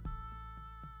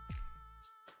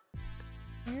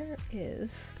 Where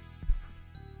is...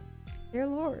 Dear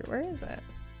Lord, where is it?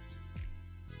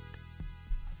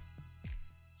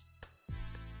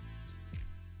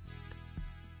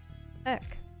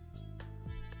 Heck.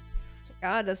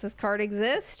 God, does this card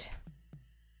exist?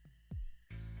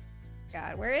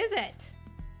 God, where is it?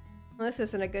 Well, this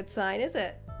isn't a good sign, is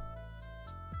it?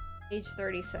 Page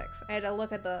 36. I had to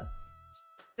look at the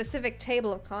specific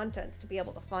table of contents to be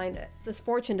able to find it. This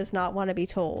fortune does not want to be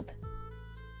told.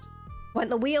 When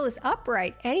the wheel is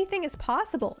upright, anything is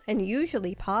possible and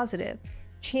usually positive.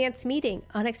 Chance meeting,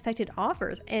 unexpected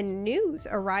offers, and news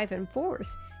arrive in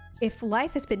force. If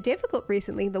life has been difficult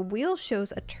recently, the wheel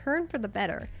shows a turn for the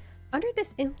better. Under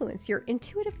this influence, your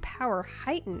intuitive power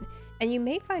heighten, and you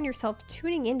may find yourself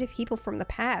tuning into people from the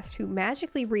past who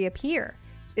magically reappear.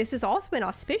 This is also an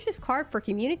auspicious card for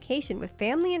communication with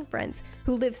family and friends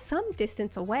who live some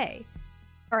distance away.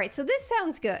 All right, so this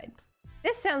sounds good.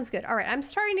 This sounds good. All right, I'm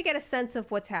starting to get a sense of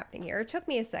what's happening here. It took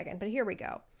me a second, but here we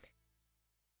go.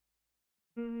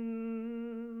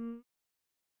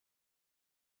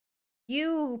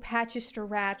 You, Patchester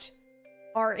Rat,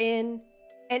 are in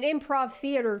an improv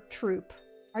theater troupe,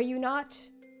 are you not?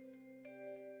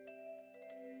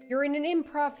 You're in an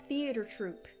improv theater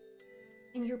troupe,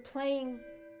 and you're playing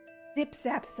Zip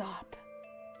Zap Zop.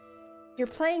 You're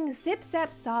playing Zip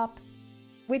Zap Zop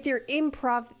with your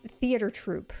improv theater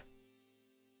troupe.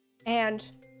 And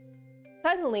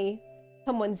suddenly,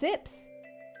 someone zips,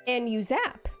 and you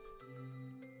zap.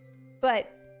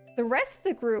 But the rest of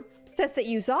the group says that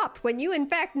you zopped when you in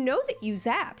fact know that you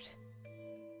zapped.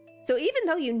 So even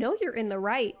though you know you're in the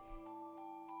right,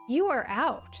 you are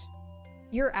out.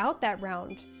 You're out that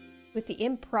round with the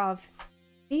improv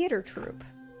theater troupe.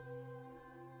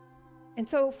 And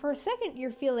so for a second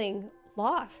you're feeling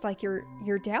lost, like you're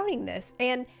doubting this.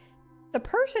 And the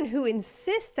person who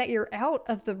insists that you're out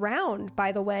of the round,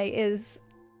 by the way, is,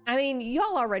 I mean,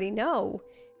 y'all already know.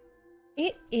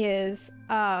 It is,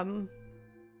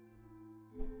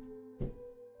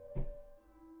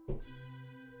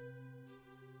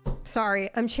 sorry,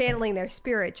 I'm channeling their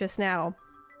spirit just now.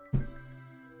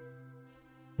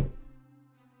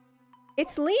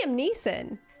 It's Liam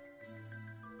Neeson.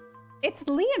 It's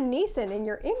Liam Neeson in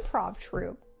your improv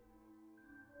troupe.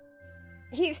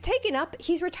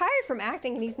 he's retired from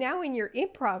acting and he's now in your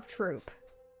improv troupe.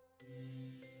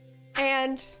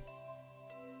 And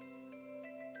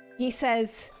he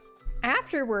says,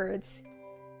 afterwards,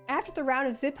 after the round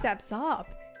of Zip Zap Zop,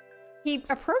 he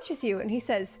approaches you and he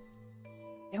says,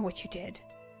 "Know what you did?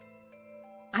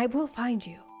 I will find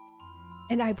you,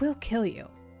 and I will kill you."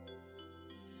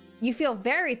 You feel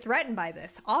very threatened by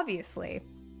this, obviously.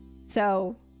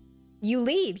 So you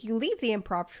leave the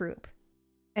improv troupe,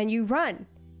 and you run.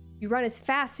 You run as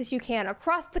fast as you can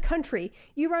across the country.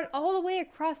 You run all the way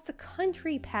across the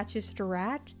country, Patches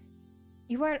Rat.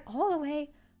 You run all the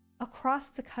way across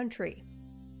the country.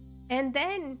 And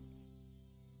then,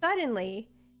 suddenly,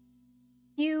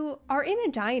 you are in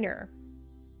a diner.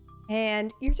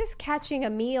 And you're just catching a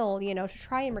meal, you know, to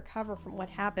try and recover from what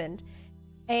happened.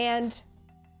 And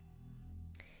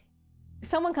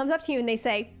someone comes up to you and they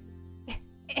say,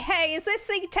 "Hey, is this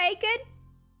seat taken?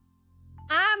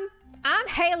 I'm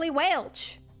Haley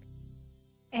Welch."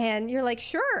 And you're like,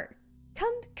 "Sure,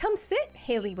 come sit,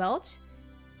 Haley Welch."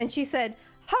 And she said,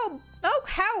 "Oh,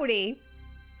 howdy,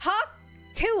 hot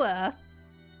Tua,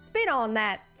 spit on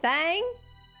that thing."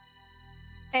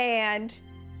 And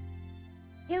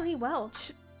Haley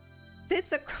Welch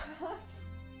sits across.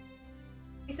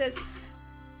 He says,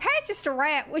 "Patches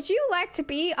Rat, would you like to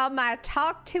be on my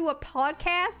Talk to a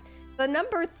podcast, the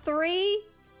 #3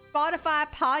 Spotify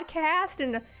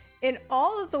podcast in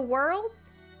all of the world?"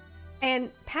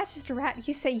 And Patches Rat,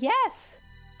 you say, "Yes,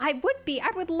 I would be. I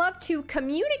would love to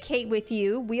communicate with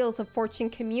you, Wheels of Fortune,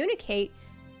 communicate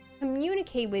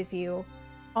with you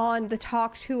on the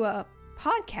Talk to a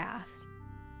podcast."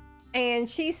 And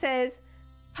she says,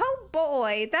 "Oh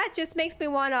boy, that just makes me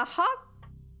want to hop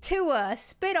to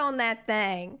spit on that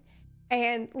thing."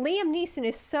 And Liam Neeson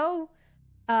is so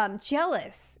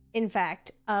jealous, in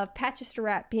fact, of Patches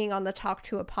Rat being on the Talk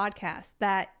to a podcast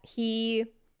that he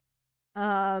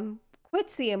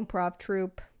quits the improv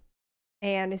troupe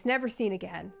and is never seen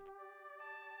again.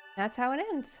 That's how it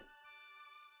ends.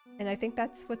 And I think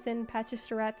that's what's in Patches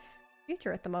Rat's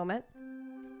future at the moment.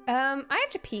 I have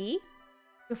to pee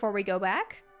before we go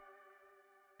back.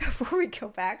 Before we go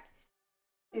back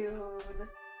to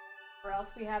where else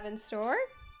we have in store.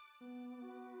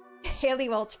 Haley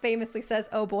Welch famously says,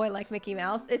 "Oh boy," like Mickey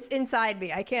Mouse. It's inside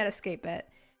me. I can't escape it.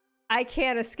 I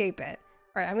can't escape it.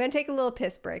 All right, I'm going to take a little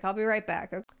piss break. I'll be right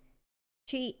back.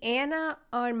 She Anna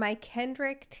on my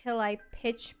Kendrick till I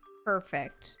pitch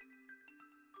perfect.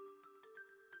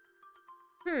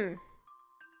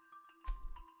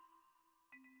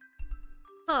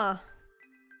 Huh.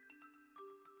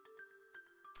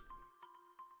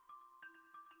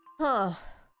 Huh.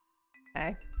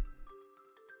 Okay.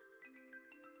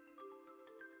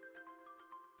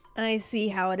 I see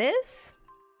how it is.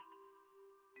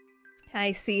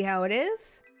 I see how it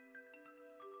is.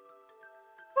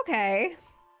 Okay.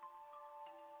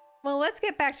 Well, let's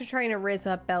get back to trying to rizz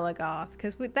up Bella Goth,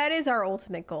 because that is our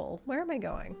ultimate goal. Where am I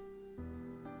going?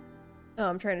 Oh,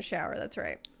 I'm trying to shower. That's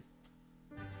right.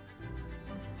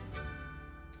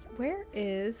 Where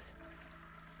is...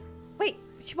 Wait,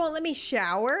 she won't let me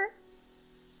shower?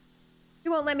 She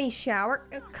won't let me shower?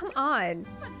 Come on.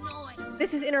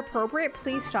 This is inappropriate.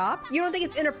 Please stop. You don't think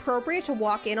it's inappropriate to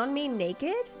walk in on me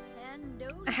naked?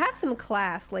 Have some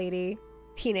class, lady.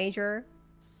 Teenager.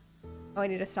 Oh, I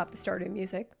need to stop the Stardew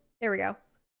music. There we go.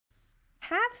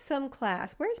 Have some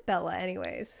class. Where's Bella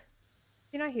anyways?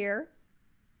 You're not here?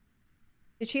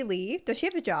 Did she leave? Does she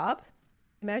have a job?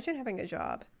 Imagine having a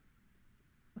job.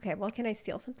 Okay, well, can I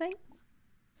steal something?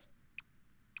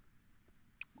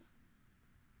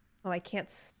 Oh, I can't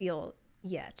steal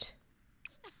yet.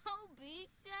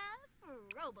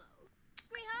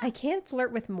 I can't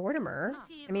flirt with Mortimer.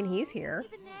 I mean, he's here.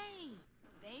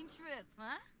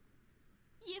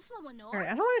 Alright, I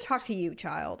don't want to talk to you,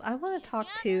 child. I want to talk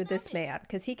to this man,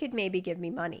 because he could maybe give me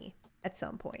money at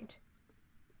some point.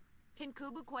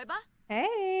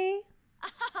 Hey!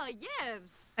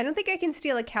 I don't think I can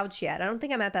steal a couch yet. I don't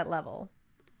think I'm at that level.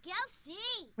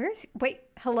 Where's... Wait,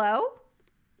 hello?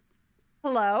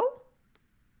 Hello?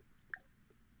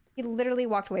 He literally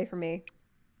walked away from me.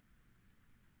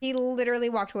 He literally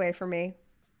walked away from me.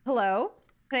 Hello?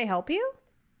 Can I help you?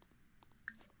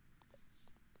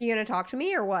 You gonna talk to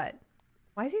me or what?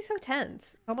 Why is he so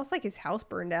tense? Almost like his house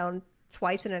burned down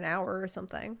twice in an hour or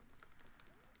something.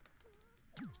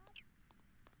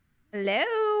 Hello?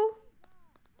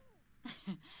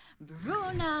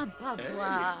 Bruna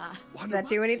Babwa. Does that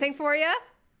do anything for you?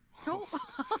 Oh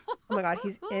my god,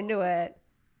 he's into it.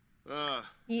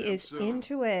 He is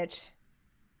into it.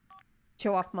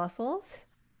 Show off muscles.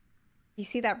 You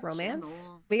see that romance?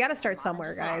 We gotta start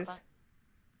somewhere, guys.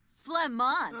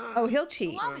 Flemon. Oh, he'll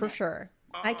cheat Love for it. sure.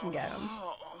 I can get him.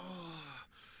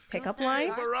 Pickup Go line?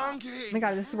 say Oh Barski. my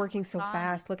god, this is working so Sorry.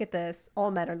 fast. Look at this.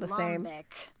 All men are the same. Lumbik.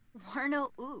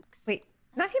 Warno ooks. Wait,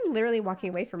 not him literally walking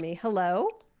away from me. Hello?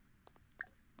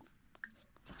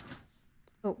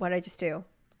 Oh, what'd I just do?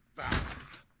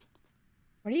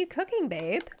 What are you cooking,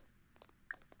 babe?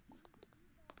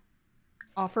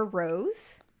 Offer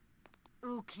rose?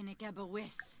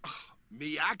 Ookinigabawis.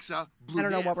 Miaxa I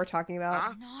don't know what we're talking about.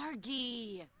 Huh?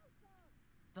 Nargi.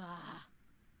 Bah.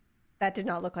 That did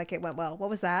not look like it went well. What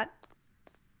was that?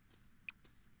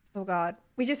 Oh god.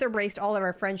 We just erased all of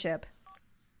our friendship.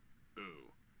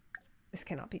 Ooh. This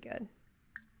cannot be good.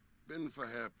 Bin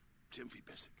verheb Timothy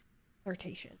Bissick.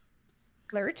 Flirtation.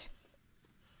 Flirt?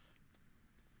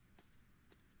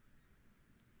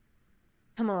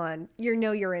 Come on. You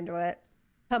know you're into it.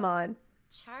 Come on.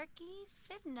 Charky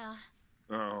Fibna.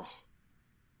 Oh.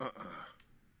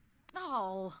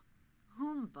 Oh.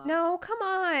 Humba. No, come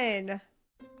on.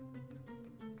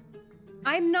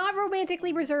 I'm not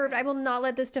romantically reserved. I will not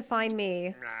let this define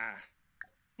me. Nah.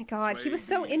 My god, he was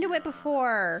so into it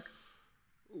before.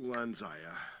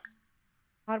 Lanzaya.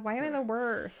 God, why am I the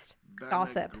worst?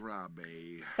 Gossip.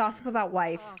 Banagrabe. Gossip about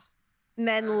wife. Oh.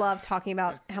 Men love talking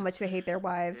about how much they hate their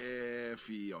wives.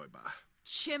 Efioiba.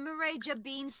 Chimere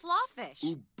Jabeen Slawfish.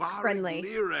 Ubarik Friendly.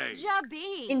 Lire.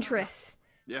 Jabeen. Interests.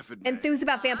 Yefid Enthused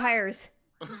about vampires.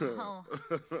 Oh.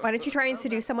 Why don't you try and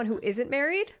seduce someone who isn't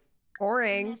married?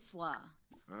 Boring. Nifwa.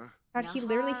 Huh? God, he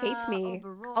literally hates me.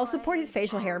 I'll support his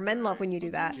facial hair. Men love when you do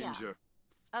that. Yeah. Kinja.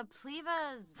 A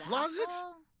pleva Closet?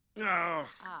 zaffle? Oh.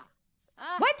 Ah.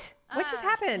 What? What just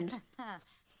happened?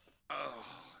 Oh.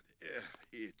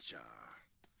 Itcha.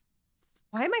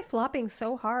 Why am I flopping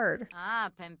so hard?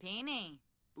 Pimpini.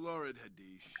 Florid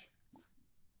Hadish.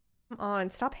 Come on,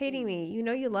 stop hating me. You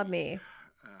know you love me.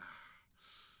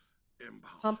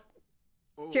 Impulse.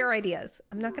 Share ideas.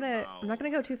 I'm not gonna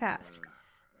go too fast.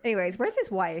 Anyways, where's his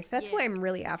wife? That's who I'm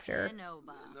really after.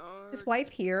 Genoba. His wife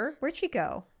here? Where'd she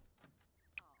go?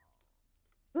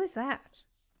 Who is that?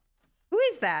 Who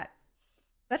is that?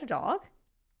 Is that a dog?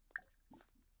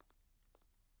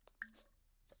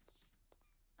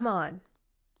 Come on.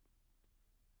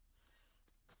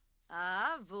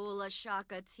 Vula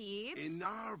Shaka Teebs.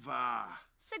 Inarva.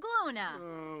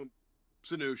 Sigluna.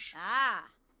 Sanoosh. Ah.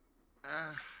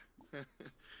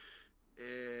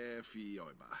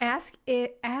 Efioiba.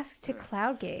 Ask to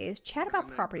cloud gaze. Chat about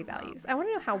property values. I want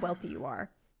to know how wealthy you are.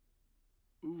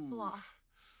 Ooh. Bluff.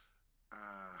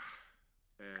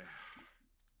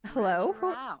 Hello? Who?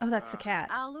 Wow. Oh, that's the cat.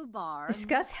 Alubar.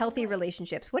 Discuss healthy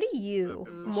relationships. What do you,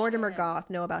 Mortimer Goth,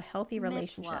 know about healthy Mifwa.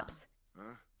 relationships?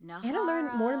 Huh? Anna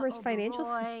learned Mortimer's Nahara financial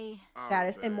Oberoi.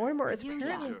 status, and Mortimer is You,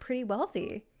 apparently yeah. pretty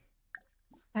wealthy.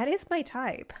 That is my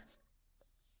type.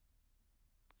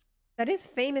 That is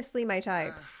famously my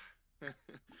type.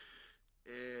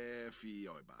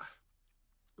 Efioiba.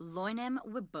 Loinem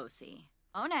Wibosi.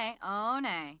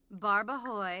 One.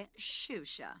 Barbahoy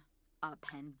Shusha. A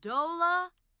Pendola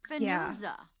Yeah.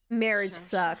 Fenuza. Marriage Shusha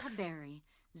sucks. Haberi,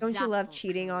 Don't you love Zaffle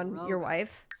cheating on your Karoga,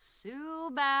 wife?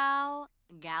 Subao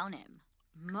Gaunim.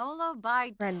 Molo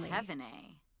by Friendly.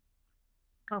 Tevene.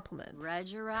 Compliments.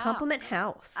 Regera. Compliment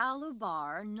house.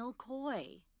 Alubar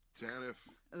Nilkoi. Tanif.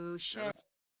 Ushe.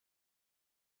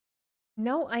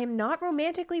 No, I am not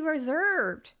romantically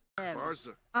reserved.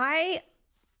 Sparsa. I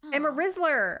am a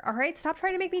Rizzler. All right, stop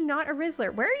trying to make me not a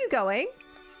Rizzler. Where are you going?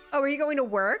 Oh, are you going to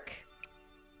work?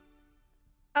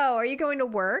 Oh, are you going to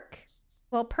work?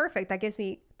 Well, perfect. That gives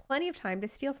me plenty of time to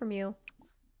steal from you.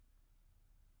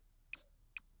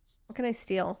 What can I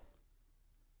steal?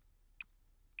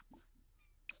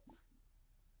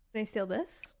 Can I steal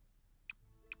this?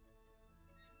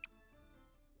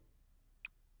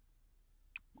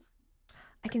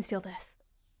 I can steal this.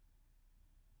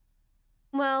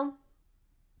 Well,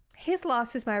 his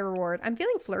loss is my reward. I'm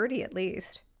feeling flirty at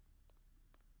least.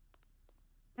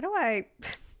 How do I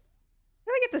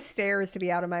get the stairs to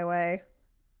be out of my way?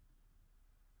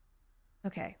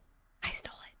 Okay. I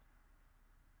stole it.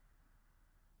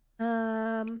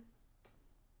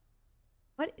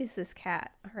 What is this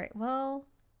cat? All right, well,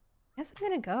 I guess I'm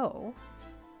gonna go.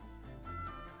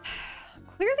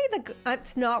 Clearly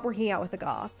it's not working out with the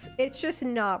goths. It's just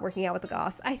not working out with the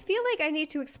goths. I feel like I need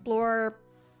to explore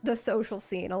the social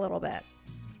scene a little bit.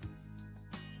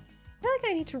 I feel like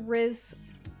I need to rizz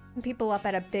people up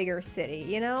at a bigger city,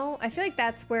 you know? I feel like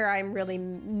that's where I'm really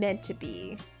meant to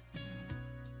be.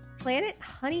 Planet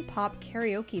Honey Pop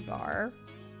Karaoke Bar.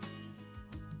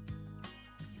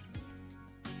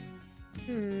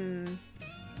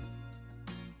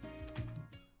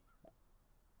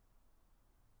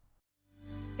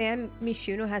 Sam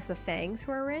Mishuno has the Fangs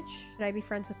who are rich. Should I be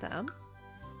friends with them?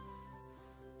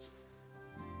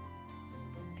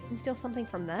 I can steal something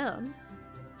from them.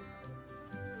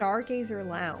 Stargazer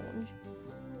Lounge.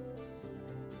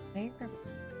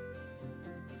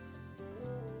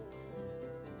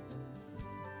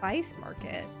 Spice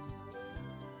Market.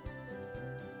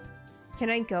 Can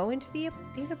I go into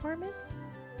these apartments?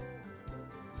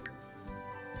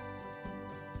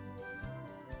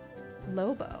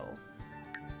 Lobo.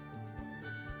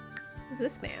 Who's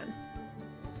this man?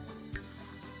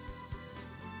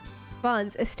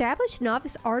 Funds. Established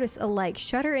novice artists alike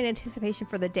shudder in anticipation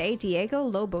for the day Diego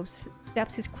Lobo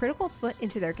steps his critical foot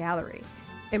into their gallery.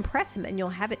 Impress him and you'll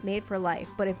have it made for life,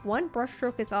 but if one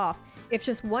brushstroke is off, if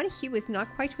just one hue is not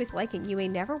quite to his liking, you may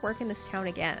never work in this town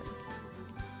again.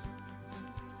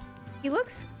 He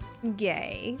looks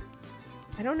gay.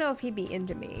 I don't know if he'd be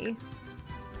into me.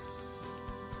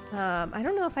 I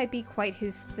don't know if I'd be quite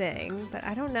his thing, but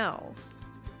I don't know.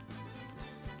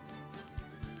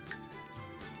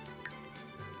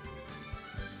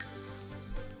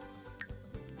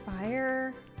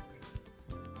 Fire.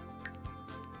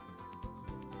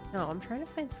 No, I'm trying to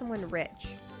find someone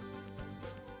rich.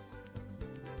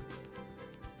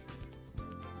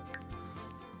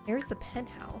 There's the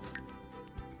penthouse.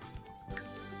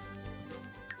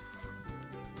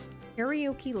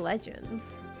 Karaoke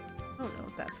Legends. I don't know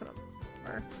if that's what I'm looking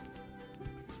for.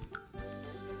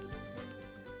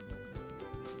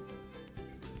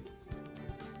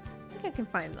 I think I can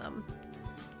find them.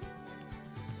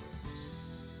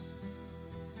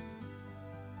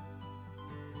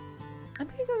 I'm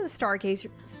gonna go to the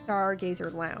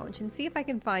Stargazer Lounge and see if I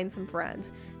can find some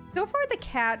friends. So far, the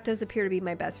cat does appear to be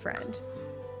my best friend.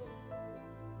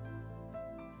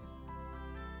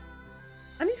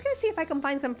 I'm just gonna see if I can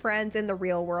find some friends in the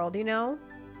real world, you know?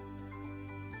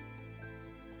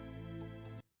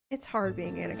 It's hard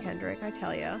being Anna Kendrick, I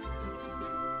tell ya.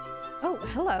 Oh,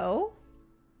 hello.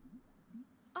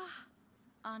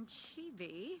 Aunt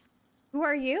Chibi. Who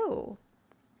are you?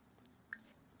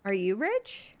 Are you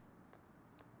rich?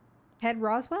 Ted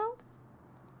Roswell?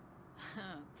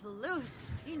 Plus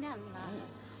Pinella.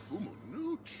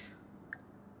 Fumonooch.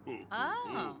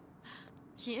 Oh.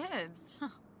 Gibbs. Oh,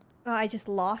 I just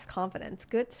lost confidence.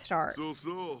 Good start.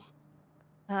 So.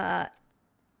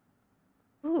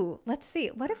 Ooh, let's see.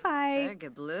 What if I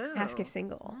Blue. ask if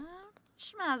single?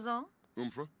 Schmazzle.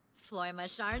 Umfra. Floy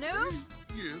Masharnu.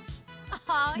 Gibbs.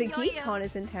 Oh, The GeekCon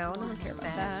is in town. I don't care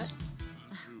about that.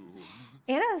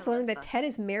 Anna has learned that Ted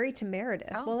is married to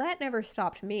Meredith. Oh. Well, that never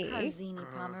stopped me. Carzini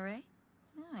Pomeray.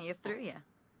 Oh, you threw ya.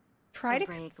 Try to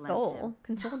break left console. him.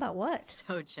 Console about what?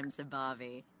 So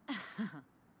Chimsabavi.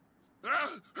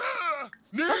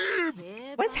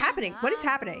 Neeb! What is happening? What is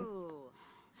happening?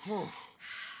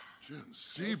 Jen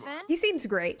Seba. He seems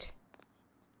great.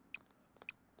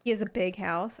 He has a big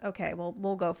house. Okay, well,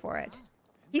 we'll go for it.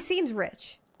 He seems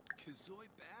rich.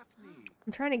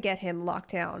 I'm trying to get him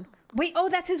locked down. Wait, oh,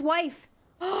 that's his wife.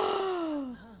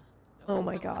 Oh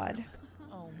my god.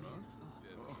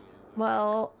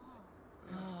 Well,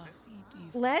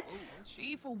 let's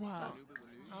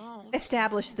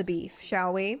establish the beef,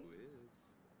 shall we?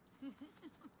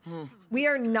 We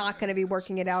are not going to be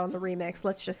working it out on the remix,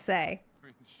 let's just say.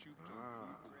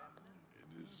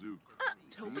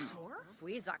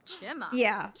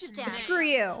 Yeah, screw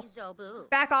you.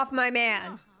 Back off my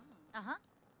man.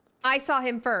 I saw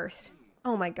him first.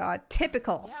 Oh my god,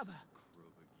 typical.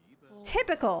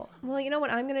 Typical. Well, you know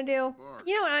what I'm gonna do?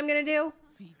 You know what I'm gonna do?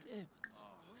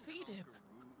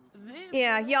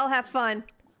 Yeah, y'all have fun.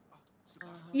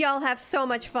 Y'all have so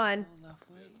much fun.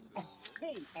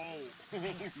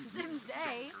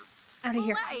 Zimzay. Out of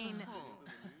here. Lane.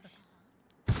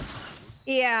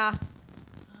 Yeah.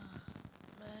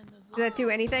 Did that do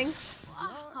anything?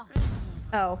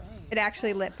 Oh, it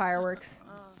actually lit fireworks.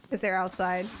 Because they're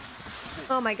outside.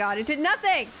 Oh my god, it did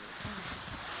nothing!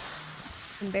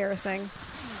 Embarrassing.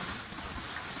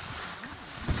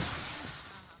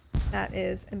 That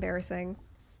is embarrassing.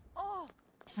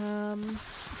 There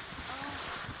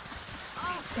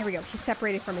we go. He's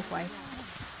separated from his wife.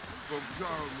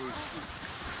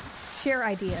 Share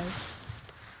ideas.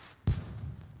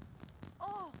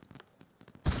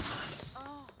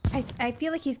 I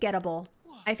feel like he's gettable.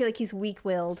 I feel like he's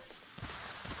weak-willed.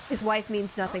 His wife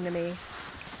means nothing to me.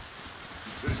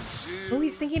 Oh,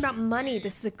 he's thinking about money.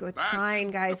 This is a good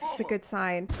sign, guys. This is a good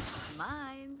sign.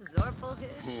 Mine, Zorpelhish.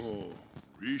 Oh,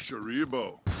 Risha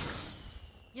Rebo.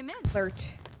 You missed.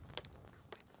 Flirt.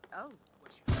 Oh.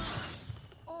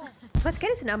 Let's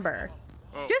get his number.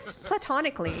 Just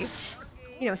platonically.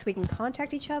 You know, so we can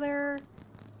contact each other.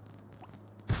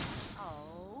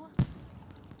 Oh.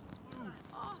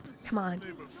 Come on.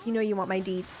 You know you want my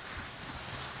deets.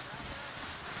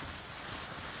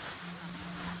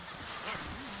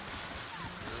 Yes.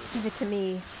 Give it to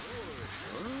me.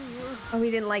 Oh,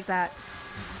 he didn't like that.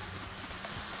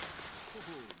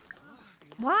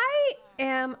 Why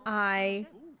am I...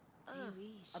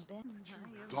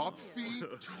 Top feet,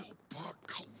 Topa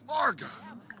Kalarga.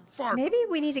 Far Maybe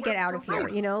we need to get out of here,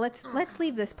 you know? Let's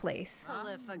leave this place.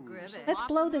 Let's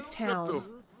blow this town.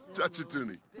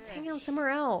 Tachatuni. Let's hang out somewhere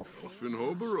else.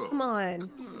 Finhobero. Come on.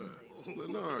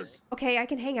 Lenarg. Okay, I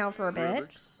can hang out for a bit.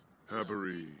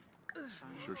 Habari.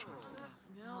 Sure.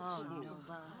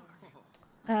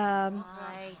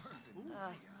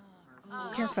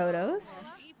 Care photos.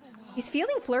 He's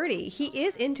feeling flirty. He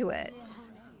is into it.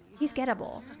 He's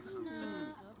gettable.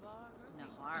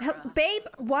 Babe,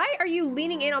 why are you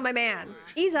leaning in on my man?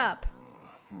 Ease up.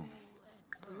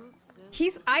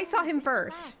 I saw him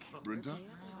first. Brenda?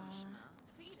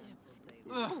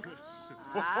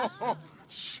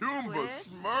 Shumba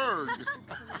Smurg.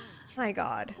 My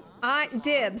God.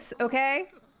 Dibs,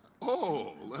 okay?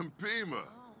 Oh, Lampima.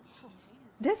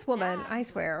 This woman, I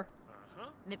swear.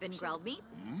 Mippin grilled meat.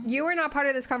 You are not part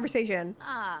of this conversation.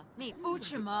 Meat.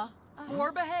 Uchima.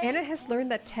 Morbehay. Anna has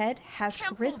learned that Ted has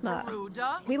charisma.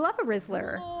 We love a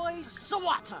Rizzler. Boy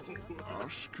Sawata.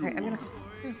 Alright, I'm gonna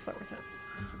flirt with him.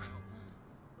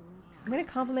 I'm gonna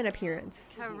compliment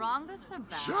appearance. Karanga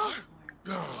Sabah.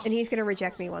 And he's gonna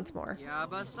reject me once more.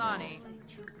 Yabasani.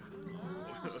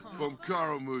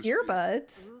 Bumkaramush.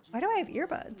 Earbuds? Why do I have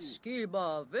earbuds?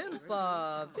 Skiba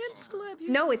Vimpa. Vinskleb.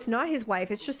 No, it's not his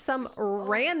wife. It's just some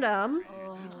random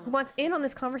who wants in on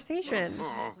this conversation.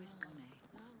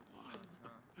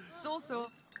 So.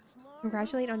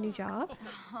 Congratulate on new job.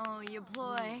 Oh, you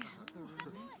ploy.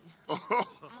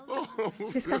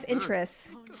 Discuss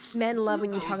interests. Men love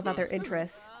when you talk about their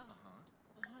interests.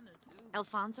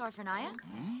 Alfonso Arfanaya?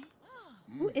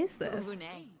 Who is this?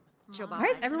 Ubune. Why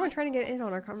is everyone trying to get in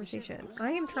on our conversation?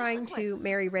 I am trying to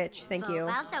marry rich, thank you.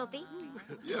 Soapy.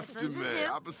 Yeftime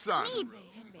Abasan.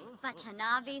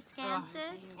 Watanabe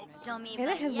Scansis. Domi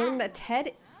Anna has learned that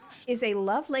Ted is a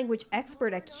love language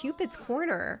expert at Cupid's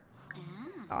Corner.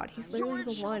 God, he's literally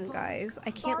the one, guys.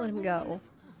 I can't let him go.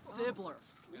 Sibler.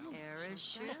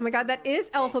 Oh my God, that is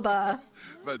Elphaba.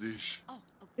 Badish.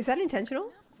 Is that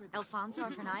intentional? Alfonso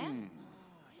Arfanaya?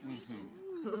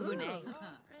 Ubune.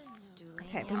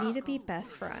 Okay, we need to be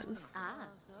best friends.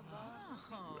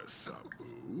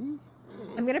 Sabu.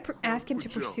 I'm gonna ask him to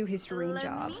pursue his dream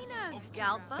job. Lemina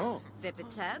Galpa. Oh.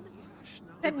 Vipiteb. Is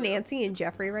that Nancy and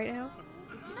Jeffrey right now?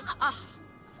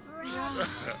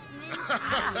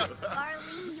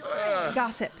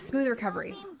 Gossip, smooth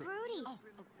recovery.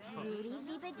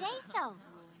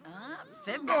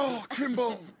 Fib. Oh,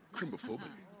 Kimbo. Kimbophobic.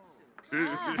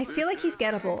 I feel like he's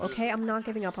gettable, okay? I'm not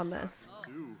giving up on this.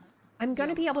 I'm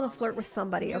gonna be able to flirt with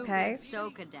somebody, okay?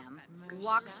 Sokadem.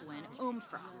 Waxwin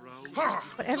Umfra.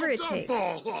 Whatever it takes.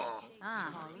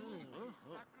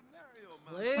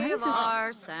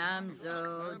 Levar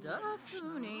Samzo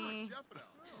Dafuni.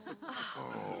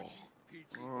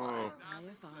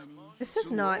 This does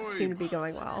not seem to be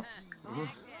going well.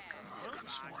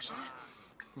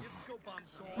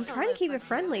 I'm trying to keep it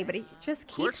friendly, but he just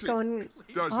keeps going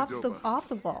off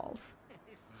the walls.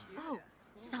 Oh,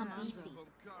 Sambisi.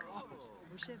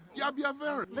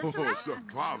 Yabyaveri. Oh,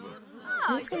 Sapava.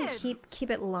 I'm just gonna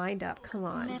keep it lined up. Come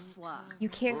on. Mifwa. You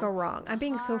can't go wrong. I'm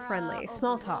being so friendly.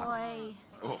 Small talk. Boy.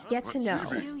 Get to know.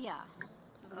 Yuya.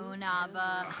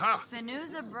 Unaba.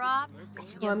 Fenuza Brop.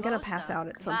 Well, I'm gonna pass out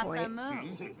at some point.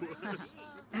 Basamu.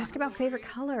 Ask about favorite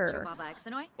color. Baba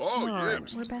Exanoy. Oh, Come on,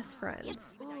 yes. we're best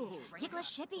friends. Ooh, Higla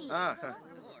Shippy.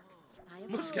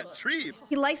 Muscat tree.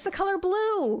 He likes the color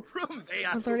blue. From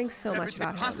We're learning so much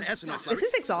about him. This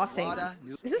is exhausting.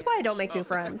 This is why I don't make new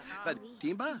friends. But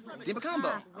Dimba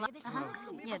combo.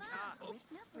 Yips.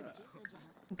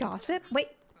 Gossip? Wait.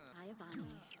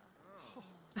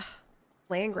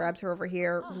 Land grabs are over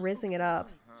here, rizzing it up.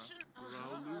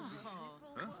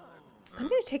 I'm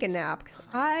gonna take a nap because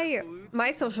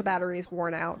my social battery is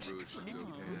worn out.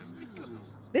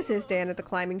 This is Dan at the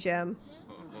climbing gym.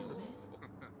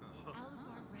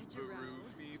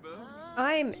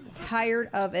 I'm tired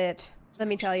of it, let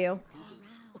me tell you.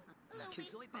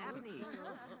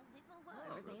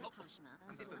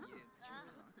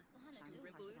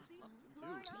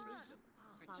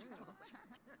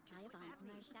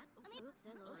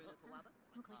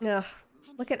 Ugh,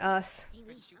 look at us.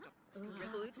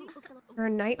 We're a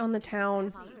night on the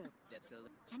town.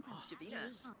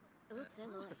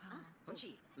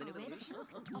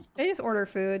 I just order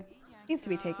food. Seems to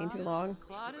be taking too long.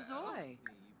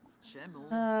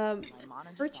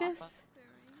 Purchase?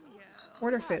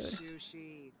 Order food.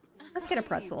 Sushi. Let's get a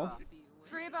pretzel.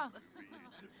 Friba.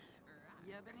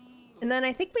 And then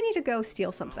I think we need to go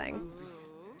steal something.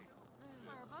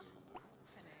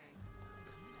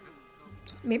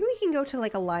 Maybe we can go to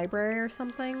like a library or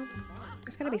something.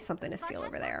 There's gotta be something to steal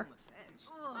over there.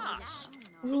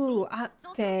 Ooh,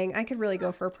 dang. I could really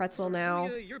go for a pretzel now.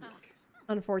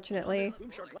 Unfortunately.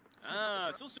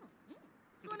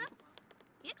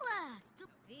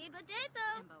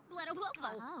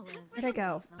 Where'd I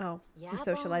go? Oh, I'm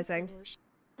socializing.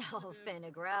 Oh,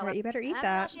 Alright, you better eat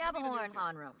that.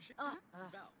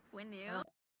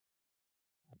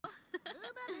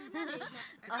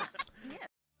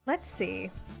 Let's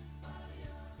see.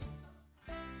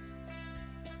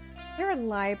 Is there a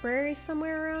library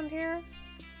somewhere around here?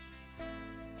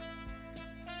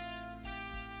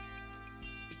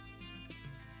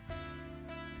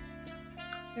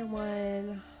 There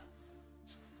one.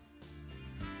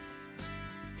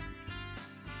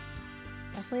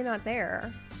 Definitely not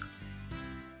there.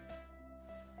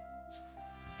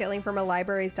 Stealing from a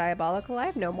library is diabolical. I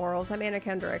have no morals. I'm Anna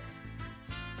Kendrick.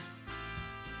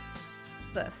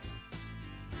 This.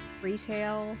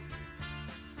 Retail.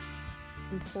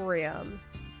 Emporium.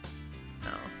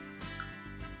 No.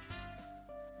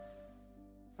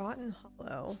 Rotten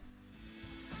Hollow.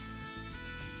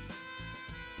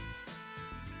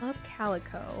 Club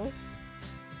Calico.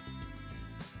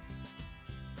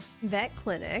 Vet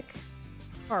Clinic.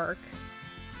 Park.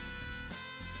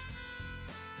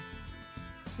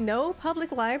 No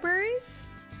public libraries?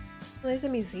 Well, there's a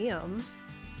museum.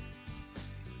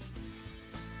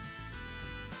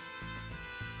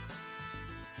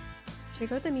 Should I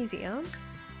go to the museum?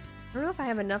 I don't know if I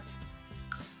have enough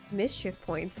mischief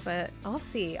points, but I'll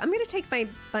see. I'm gonna take my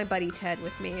buddy Ted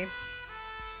with me.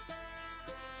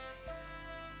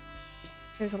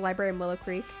 There's a library in Willow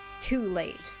Creek. Too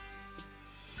late.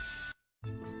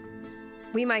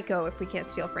 We might go if we can't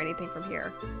steal for anything from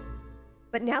here.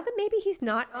 But now that maybe he's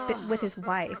not with his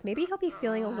wife, maybe he'll be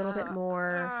feeling a little bit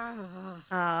more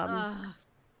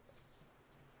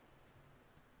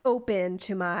open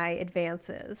to my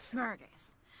advances.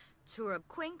 Smurgus. Turab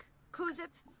Quink. Kuzip.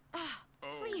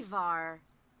 Cleavar.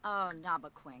 Oh,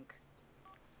 Nabaquink.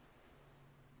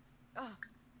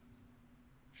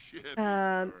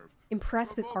 Shit.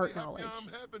 Impressed with art knowledge.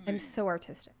 I'm so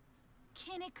artistic.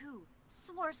 Kiniku.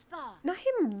 Swarspa. Not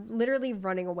him literally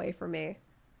running away from me.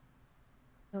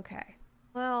 Okay.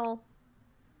 Well.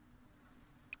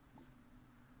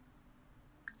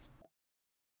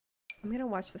 I'm gonna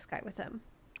watch this guy with him.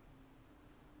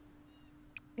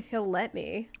 If he'll let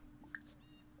me.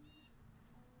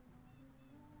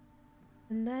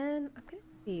 And then I'm gonna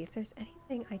see if there's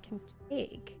anything I can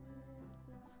take.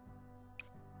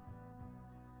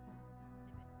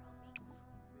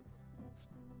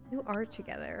 Do art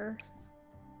together.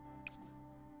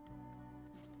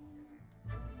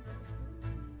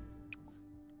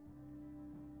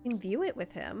 Can view it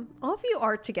with him. I'll view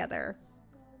art together.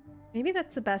 Maybe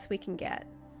that's the best we can get.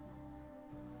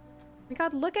 Oh my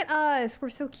god, look at us. We're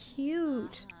so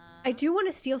cute. I do want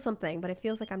to steal something, but it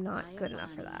feels like I'm not good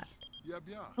enough for that.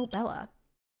 Oh, Bella.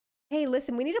 Hey,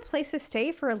 listen, we need a place to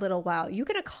stay for a little while. You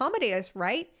can accommodate us,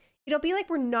 right? It'll be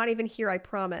like we're not even here, I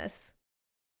promise.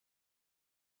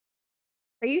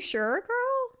 Are you sure,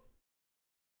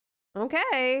 girl?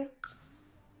 Okay.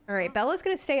 All right, Bella's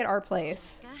gonna stay at our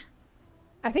place.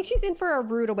 I think she's in for a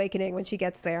rude awakening when she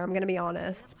gets there, I'm gonna be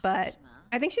honest, but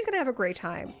I think she's gonna have a great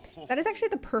time. That is actually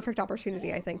the perfect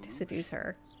opportunity, I think, to seduce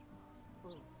her.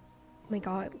 Oh my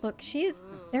god, look,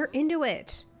 they're into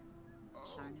it.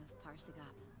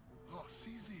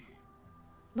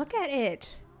 Look at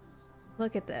it.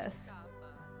 Look at this. Is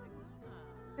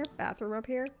there a bathroom up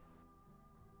here?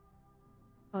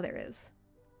 Oh, there is.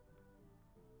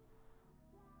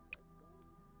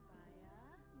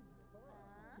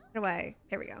 How do I?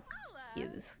 There we go.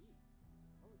 Use.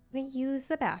 I'm gonna use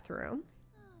the bathroom.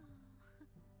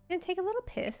 I'm gonna take a little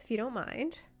piss if you don't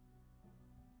mind.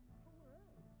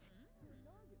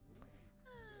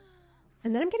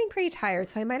 And then I'm getting pretty tired,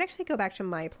 so I might actually go back to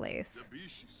my place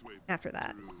after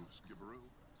that.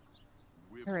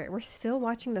 Alright, we're still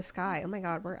watching the sky. Oh my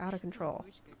god, we're out of control.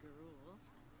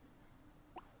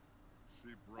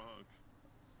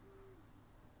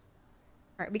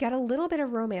 Alright, we got a little bit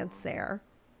of romance there.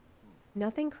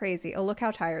 Nothing crazy. Oh, look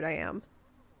how tired I am.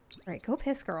 Alright, go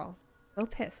piss, girl. Go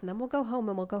piss, and then we'll go home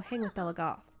and we'll go hang with Bella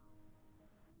Goth.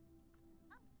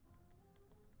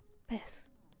 Piss.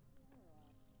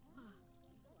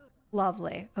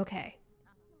 Lovely. Okay.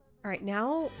 Alright,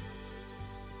 now...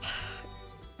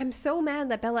 I'm so mad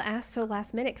that Bella asked so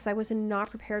last minute because I was not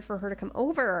prepared for her to come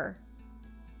over.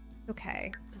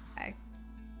 Okay. Okay.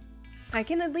 I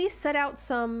can at least set out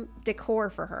some decor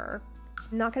for her.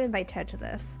 I'm not gonna invite Ted to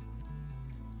this.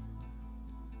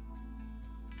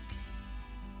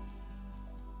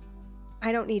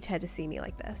 I don't need Ted to see me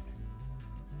like this.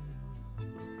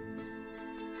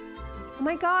 Oh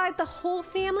my god, the whole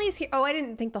family's here. Oh, I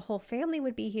didn't think the whole family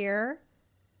would be here.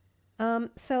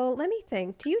 So let me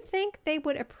think. Do you think they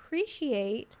would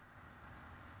appreciate...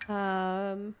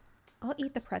 I'll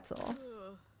eat the pretzel.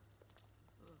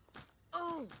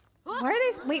 Oh, Why are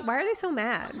they... Wait, why are they so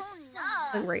mad?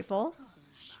 Ungrateful.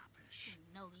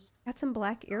 Got some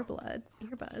black earbuds.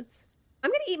 I'm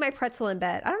gonna eat my pretzel in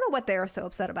bed. I don't know what they are so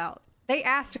upset about. They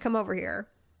asked to come over here.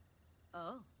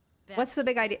 oh. What's the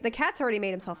big idea? The cat's already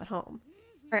made himself at home.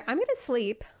 All right, I'm gonna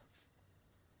sleep. I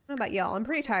don't know about y'all. I'm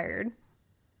pretty tired.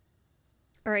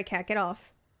 All right, cat, get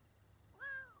off.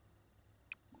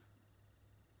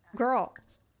 Girl.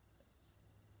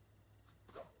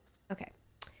 Okay.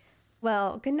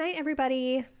 Well, good night,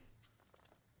 everybody.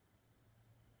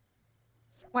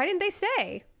 Why didn't they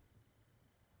stay?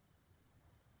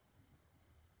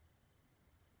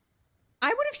 I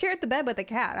would have shared the bed with the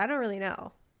cat. I don't really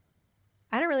know.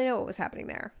 I don't really know what was happening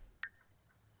there.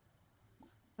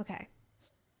 Okay.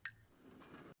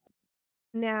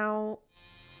 Now,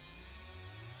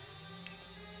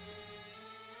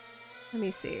 let me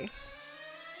see.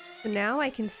 So now I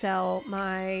can sell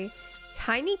my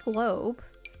tiny globe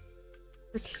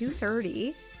for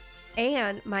 $230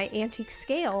 and my antique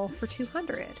scale for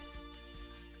 $200.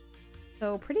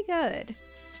 So pretty good.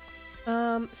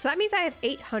 So that means I have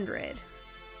 $800.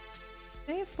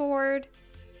 Can I afford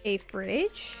a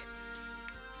fridge?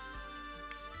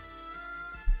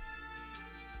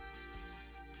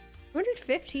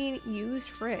 $215 used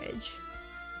fridge.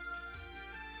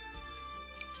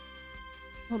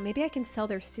 Oh, maybe I can sell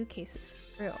their suitcases.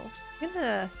 True. I'm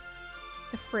gonna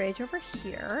the fridge over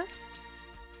here.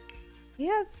 We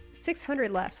have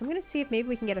 600 left, so I'm gonna see if maybe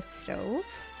we can get a stove.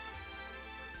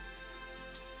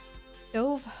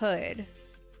 Stove hood.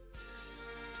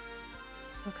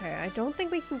 Okay, I don't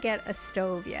think we can get a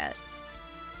stove yet.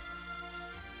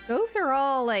 Stoves are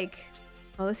all like...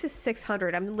 Oh, this is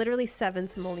 600. I'm literally 7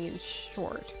 simoleons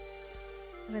short.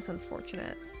 That is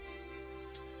unfortunate.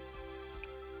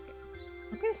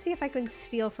 I'm gonna see if I can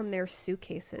steal from their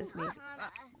suitcases, maybe.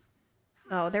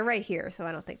 Oh, they're right here, so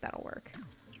I don't think that'll work.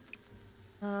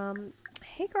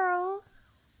 Hey girl.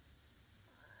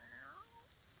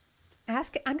 I'm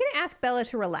gonna ask Bella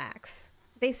to relax.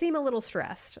 They seem a little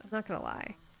stressed, I'm not gonna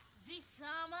lie.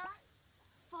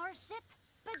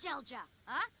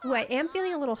 Ooh, I am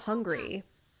feeling a little hungry.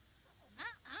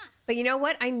 But you know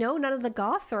what? I know none of the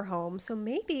goths are home, so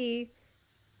maybe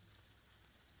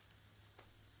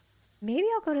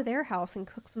I'll go to their house and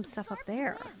cook some stuff up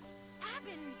there.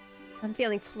 I'm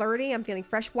feeling flirty, I'm feeling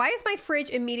fresh. Why is my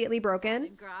fridge immediately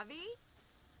broken?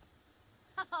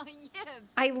 Oh, yes.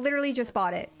 I literally just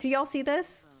bought it. Do y'all see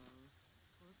this?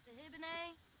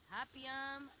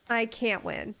 I can't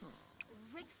win.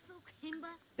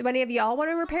 Do any of y'all want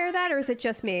to repair that, or is it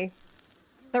just me?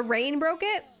 The rain broke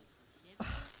it? Ugh.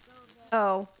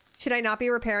 Oh, should I not be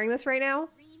repairing this right now?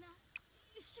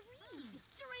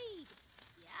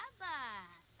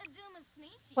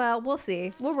 Well, we'll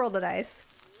see. We'll roll the dice.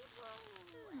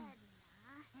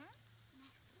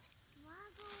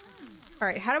 All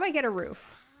right, how do I get a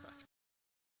roof?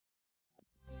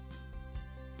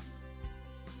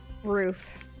 Roof.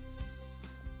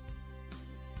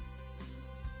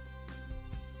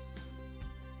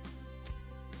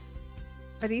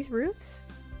 Are these roofs?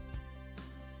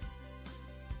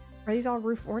 Are these all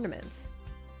roof ornaments?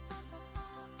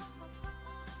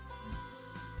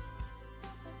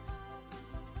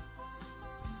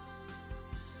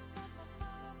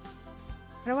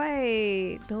 How do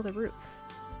I build a roof?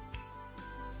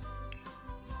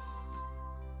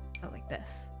 Oh, like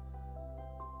this.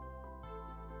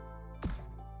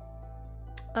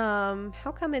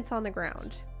 How come it's on the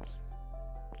ground?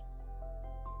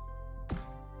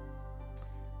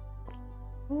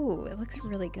 Ooh, it looks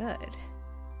really good.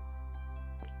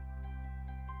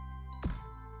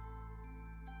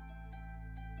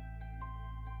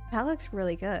 That looks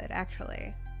really good,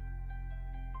 actually.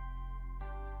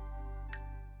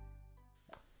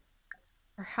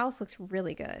 Our house looks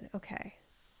really good. Okay.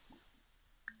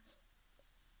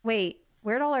 Wait,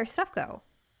 where'd all our stuff go?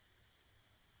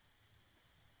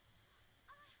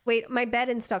 Wait, my bed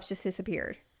and stuff just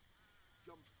disappeared.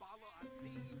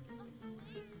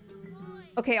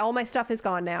 Okay, all my stuff is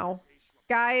gone now.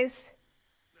 Guys.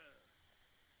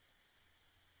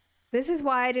 This is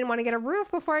why I didn't want to get a roof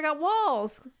before I got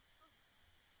walls.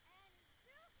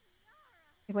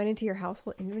 It went into your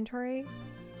household inventory.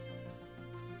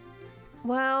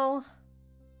 Well,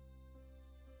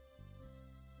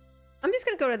 I'm just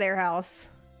gonna go to their house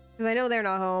because I know they're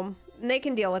not home and they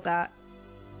can deal with that.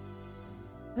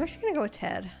 I'm actually gonna go with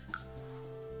Ted.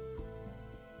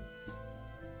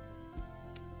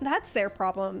 That's their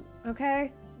problem,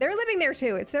 okay? They're living there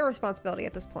too. It's their responsibility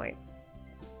at this point.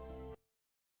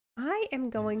 I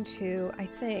am going to, I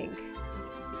think,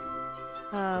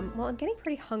 well, I'm getting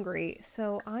pretty hungry,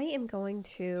 so I am going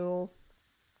to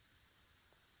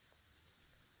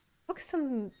cook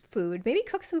some food. Maybe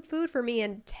cook some food for me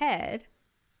and Ted.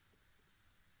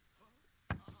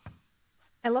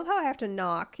 I love how I have to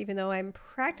knock, even though I'm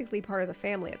practically part of the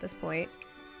family at this point.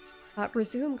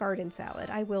 Resume garden salad.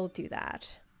 I will do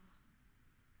that.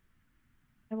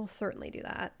 I will certainly do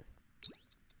that. Is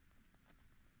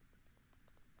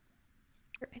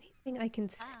there anything I can...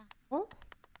 Oh,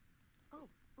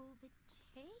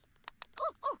 Ubate?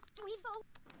 Oh, Dweevo!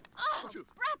 Oh,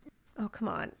 Brat! Oh, come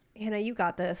on. Hannah, you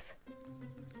got this.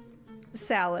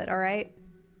 Salad, all right?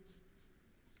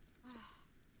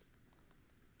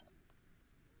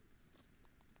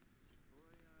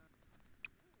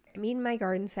 I'm eating my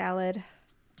garden salad.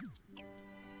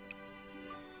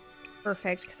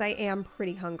 Perfect, because I am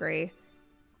pretty hungry.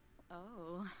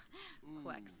 Oh,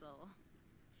 Quexel.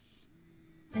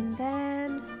 And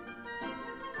then...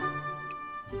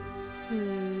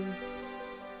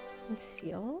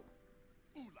 Conceal?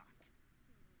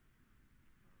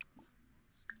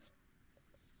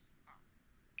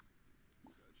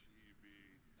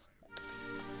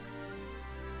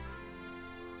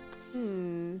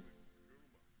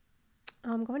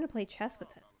 I'm going to play chess with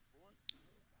it.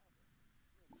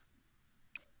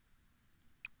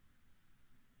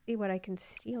 See what I can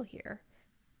steal here.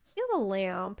 Steal the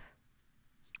lamp.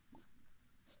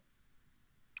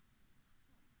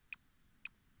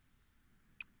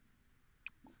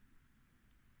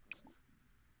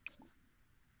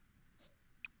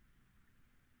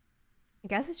 I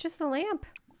guess it's just the lamp.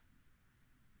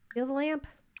 Steal the lamp.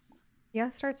 Yeah,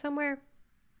 start somewhere.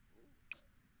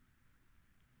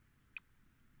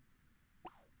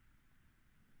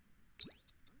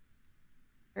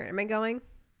 Where am I going?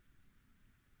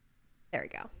 There we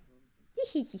go.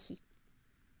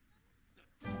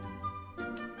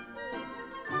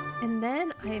 And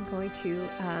then I am going to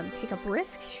take a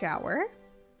brisk shower.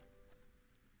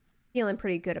 Feeling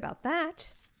pretty good about that.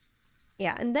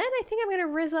 Yeah, and then I think I'm going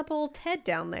to rizz up old Ted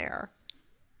down there.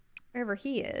 Wherever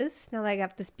he is. Now that I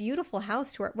got this beautiful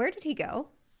house tour. Where did he go?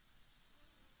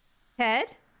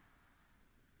 Ted?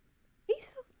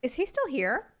 Is he still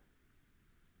here?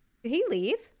 Did he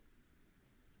leave?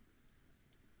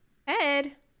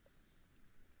 Ted?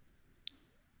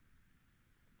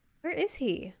 Where is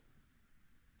he?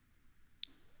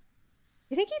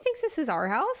 You think he thinks this is our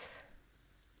house?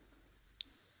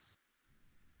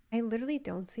 I literally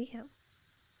don't see him.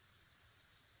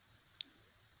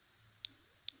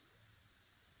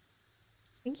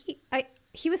 I think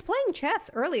he was playing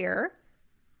chess earlier.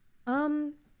 Where's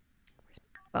my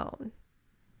phone?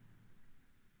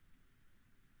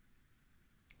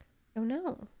 Don't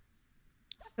know.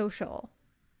 Social.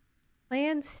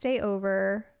 Plan, stay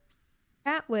over.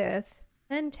 Chat with.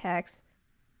 Send text.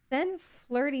 Send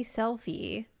flirty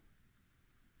selfie.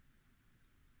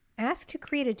 Ask to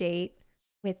create a date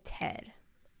with Ted.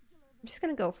 I'm just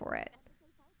gonna go for it. I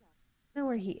don't know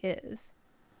where he is.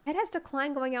 Ted has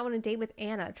declined going out on a date with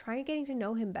Anna. Try getting to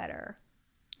know him better.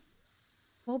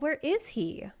 Well, where is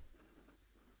he?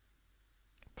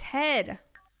 Ted.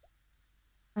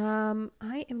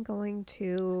 I am going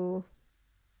to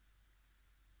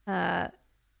send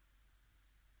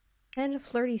a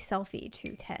flirty selfie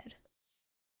to Ted.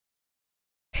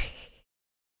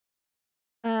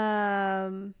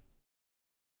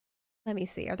 Let me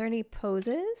see. Are there any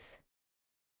poses?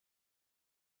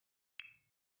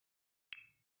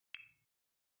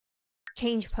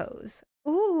 Change pose.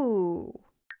 Ooh.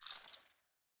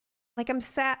 Like I'm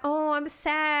sad. Oh, I'm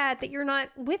sad that you're not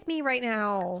with me right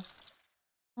now.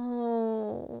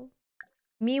 Oh.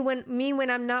 Me when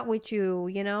I'm not with you,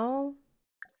 you know?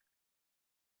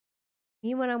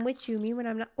 Me when I'm with you, me when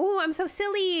I'm not. Oh, I'm so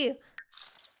silly.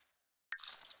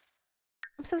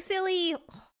 I'm so silly.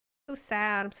 Oh, so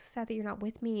sad. I'm so sad that you're not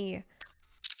with me.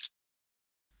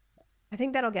 I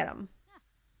think that'll get him.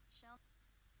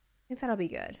 I think that'll be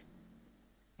good.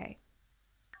 Okay.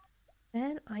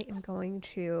 Then I am going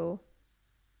to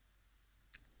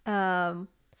Harvest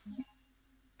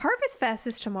Fest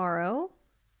is tomorrow.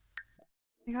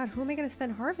 Oh my god, who am I going to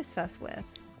spend Harvest Fest with?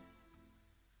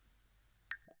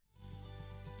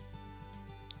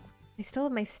 I still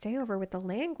have my stay over with the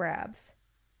land grabs.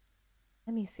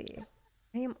 Let me see.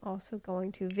 I am also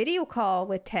going to video call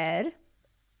with Ted.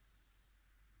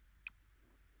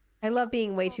 I love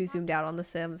being way too zoomed out on The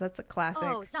Sims. That's a classic.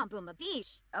 Oh, Sambuma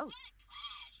Beach. Oh.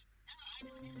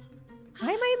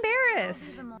 Why am I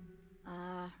embarrassed?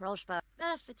 Rollspa.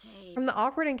 Buffetate. From the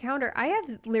awkward encounter, I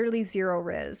have literally 0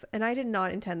 Riz, and I did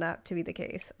not intend that to be the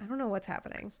case. I don't know what's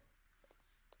happening.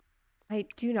 I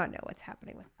do not know what's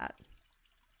happening with that.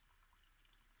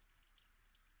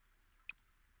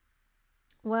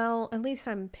 Well, at least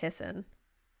I'm pissing.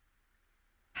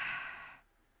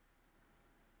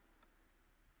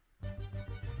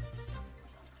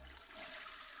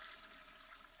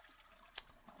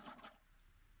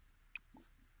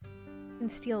 Can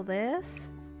steal this.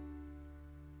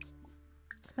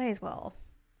 Might as well.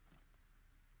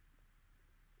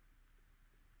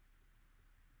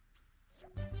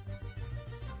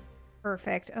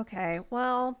 Perfect. Okay.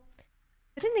 Well,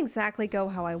 it didn't exactly go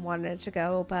how I wanted it to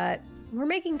go, but we're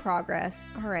making progress.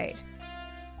 All right.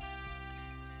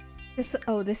 This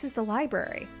is the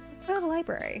library. Let's go to the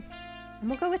library. And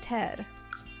we'll go with Ted.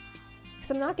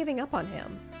 Because I'm not giving up on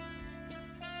him.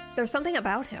 There's something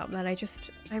about him that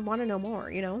I want to know more,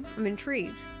 you know? I'm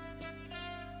intrigued.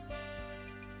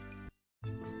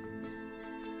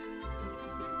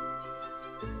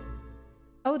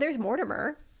 Oh, there's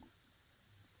Mortimer.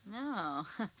 No.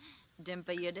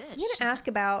 Dimpa you dish. I'm gonna ask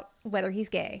about whether he's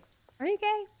gay. Are you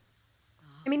gay?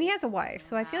 I mean, he has a wife,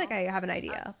 so I feel like I have an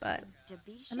idea, but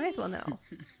I might as well know.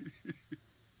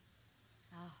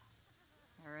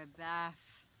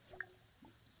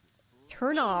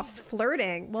 Turn-offs,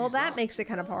 flirting. Well, that makes it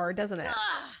kind of hard, doesn't it?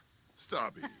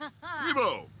 Stop it.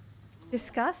 Rebo!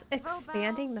 Discuss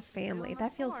expanding the family.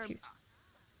 That feels too...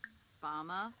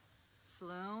 Spama.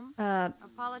 Flume.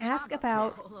 Ask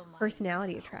about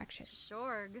personality attraction.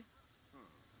 Shorg.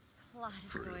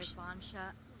 Cladasoy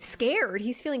Bonsha. Scared.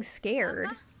 He's feeling scared.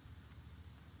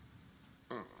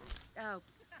 Oh.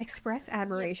 Express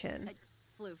admiration.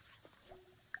 Floof.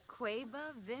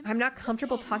 Quava Vim. I'm not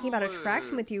comfortable talking about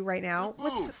attraction with you right now.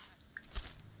 What's... Let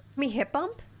me hip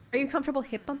bump? Are you comfortable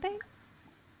hip bumping?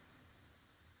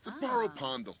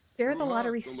 Pondo. Share the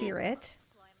lottery spirit.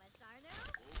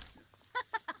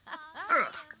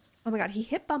 Oh my god, he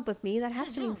hip bumped with me. That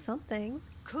has to mean something.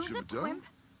 Kuza Quimp.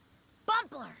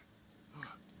 Bumpler.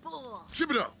 Bull.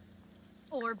 Chibito.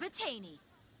 Orbitaney.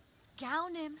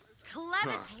 Gownim.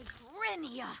 Clemente.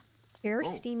 Grinia. Share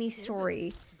steamy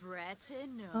story.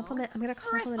 Bretino. Compliment. I'm gonna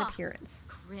compliment appearance.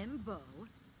 Crimbo.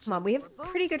 Come on, we have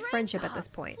pretty good friendship at this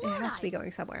point. It has to be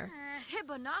going somewhere.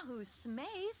 Tibanahu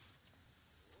Smace.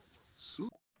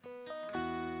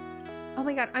 Oh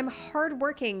my god, I'm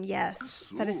hardworking.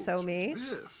 Yes, that is so me.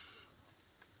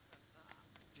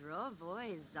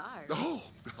 Drovoy Zar. Oh,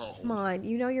 no. Come on,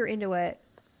 you know you're into it.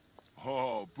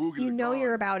 Oh, boogie. You know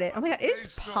you're about it. Oh my god,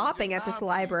 it's popping at this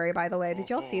library, by the way.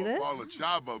 Did y'all see this?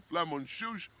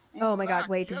 Oh my god,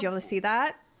 wait, did y'all see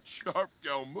that?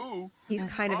 He's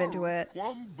kind of into it.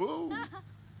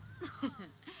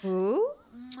 Who?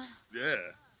 Yeah.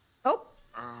 Oh.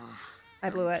 I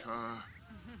blew it.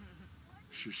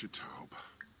 Shishitaub.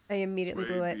 I immediately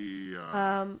blew it.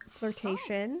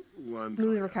 Flirtation.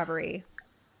 Smooth recovery.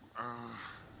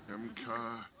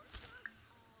 Mka.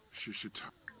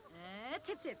 Shishitaub.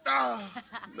 Tip.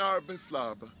 Narben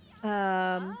flaba.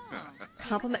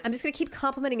 Compliment. I'm just gonna keep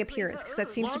complimenting appearance because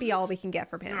that seems to be all we can get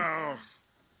from him.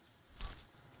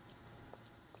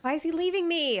 Why is he leaving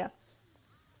me?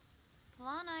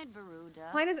 Planide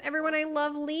Veruda. Why does everyone I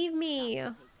love leave me?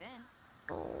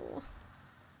 Oh,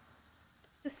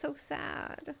 this is so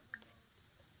sad.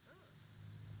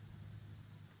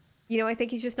 You know, I think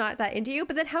he's just not that into you.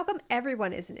 But then, how come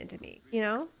everyone isn't into me? You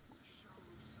know?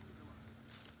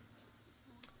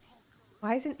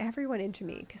 Why isn't everyone into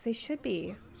me? Because they should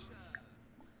be.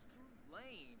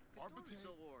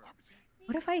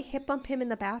 What if I hip bump him in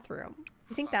the bathroom?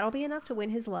 You think that'll be enough to win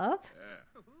his love?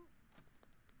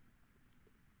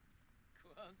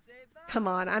 Come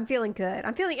on, I'm feeling good.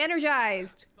 I'm feeling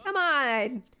energized. Come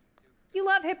on. You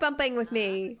love hip bumping with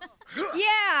me.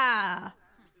 Yeah.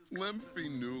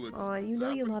 Oh, you know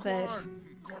you love it.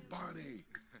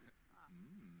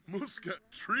 Muscat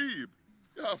Treeb.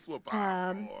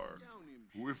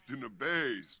 Whiffed in the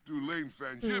base. Do lane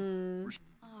fanship.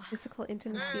 Physical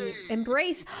intimacy.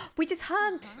 Embrace. We just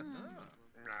hugged.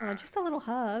 Oh, just a little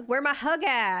hug. Where my hug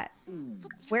at?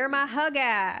 Where my hug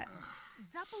at?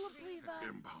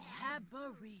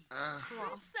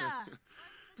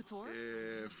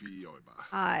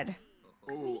 Odd.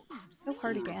 Oh, So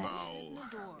hard to get.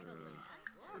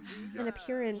 An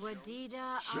appearance. Why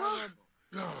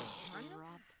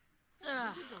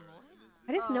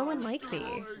does no one like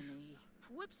me?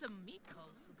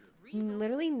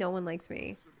 Literally no one likes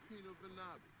me.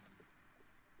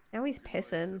 Now he's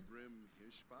pissing.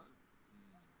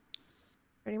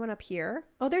 Anyone up here?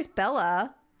 Oh, there's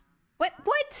Bella. What?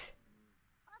 What?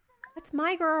 That's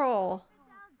my girl.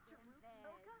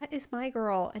 That is my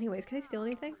girl. Anyways, can I steal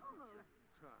anything?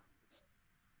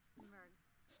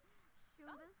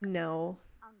 No.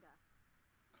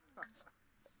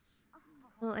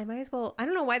 Well, I might as well. I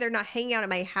don't know why they're not hanging out at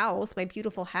my house, my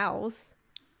beautiful house.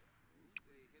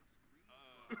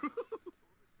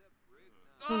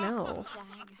 Oh no.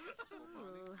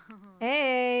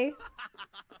 Hey.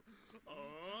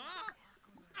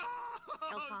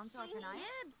 Alfonso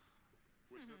Fernayebs.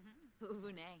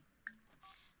 Uvune.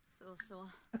 So.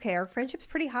 Okay, our friendship's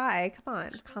pretty high. Come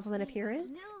on. Compliment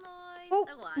appearance. Oh,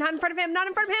 not in front of him. Not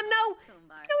in front of him. No.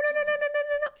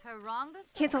 No.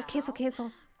 Cancel.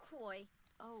 Koi.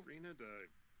 Oh.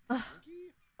 Ugh.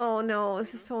 Oh no,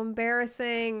 this is so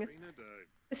embarrassing.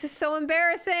 This is so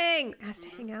embarrassing. Has to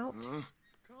hang out.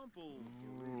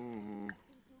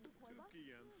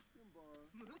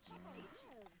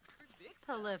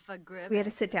 We had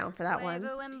to sit down for that one.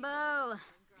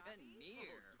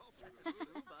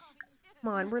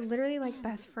 Come on, we're literally like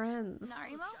best friends.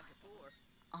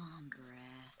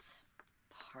 Ombres.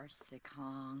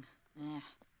 Parsikong.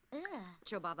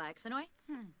 Chobaba Exanoy.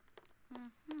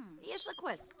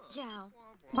 Yeshlaquis. Jow.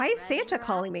 Why is Santa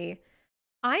calling me?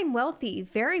 I'm wealthy,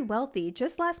 very wealthy.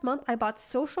 Just last month, I bought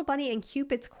Social Bunny and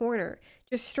Cupid's Corner.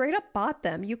 Just straight up bought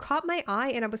them. You caught my eye,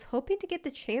 and I was hoping to get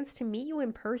the chance to meet you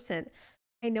in person.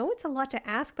 I know it's a lot to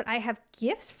ask, but I have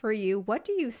gifts for you. What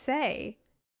do you say?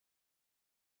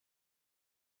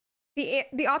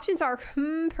 The options are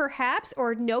perhaps,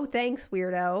 or no thanks,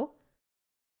 weirdo.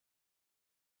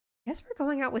 Guess we're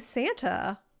going out with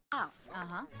Santa.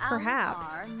 Perhaps.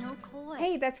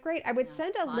 Hey, that's great. I would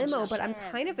send a limo, but I'm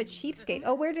kind of a cheapskate.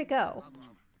 Oh, where'd it go?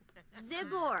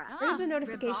 Zibora. Where's the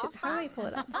notification? How do I pull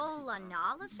it up?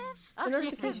 The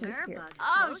notification is here.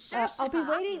 Oh, sure. I'll be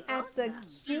waiting at the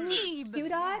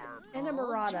Q-Dot and a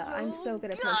Murata. I'm so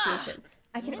good at pronunciation.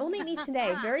 I can only meet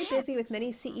today. Very busy with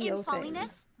many CEO things.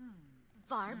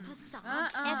 Q-Dot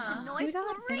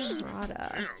and a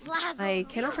Murata. I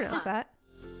cannot pronounce that.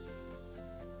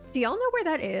 Do y'all know where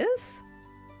that is?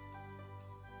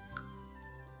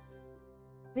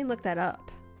 Let me look that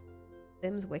up.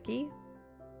 Sims Wiki.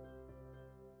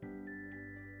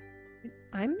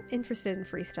 I'm interested in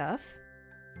free stuff.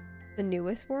 The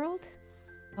newest world?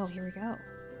 Oh, here we go.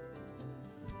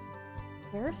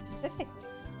 Where specifically?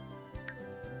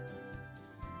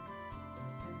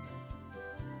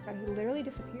 God, he literally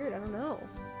disappeared. I don't know.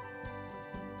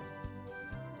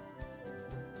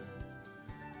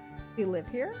 Does he live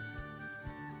here?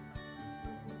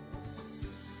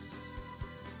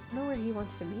 I don't know where he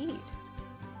wants to meet.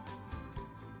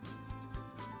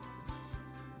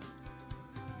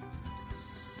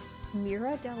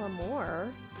 Mira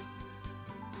Delamore.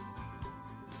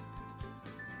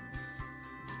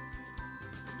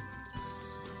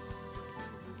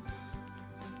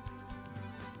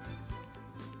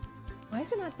 Why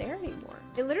is it not there anymore?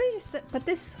 It literally just said, but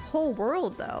this whole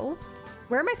world though,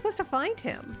 where am I supposed to find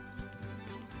him?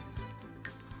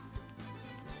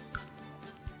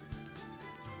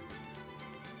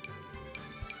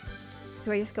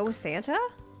 Do I just go with Santa? I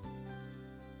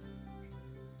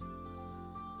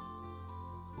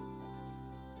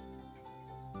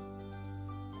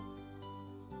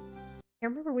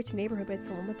can't remember which neighborhood, but it's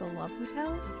the one with the Love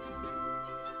Hotel.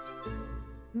 I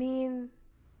mean,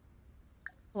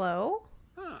 hello?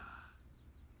 Can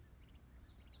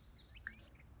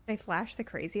I flash the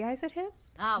crazy eyes at him?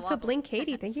 Also, Blink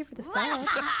Katie, thank you for the sub.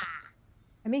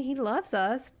 I mean, he loves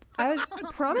us. I was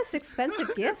promised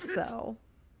expensive gifts, though.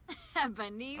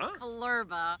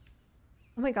 Flurba.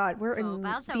 Oh my god, we're in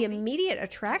the immediate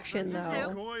attraction,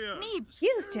 though. He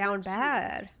is down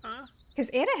bad. Because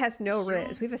Anna has no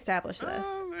riz. We've established this.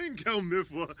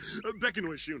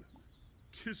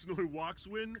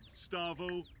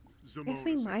 Guess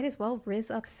we might as well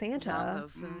riz up Santa.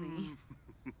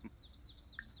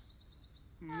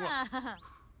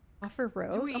 Offer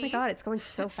rose? Oh my god, it's going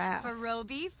so fast.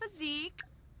 Farobi physique.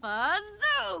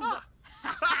 Fazoob.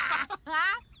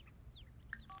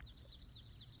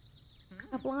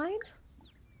 Upline?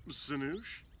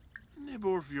 Sanoosh?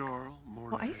 Nibor Vjarl,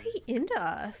 Why is he into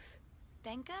us?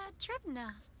 Benka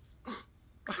Tribna.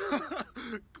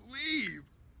 Glebe!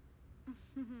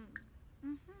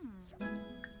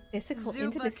 Physical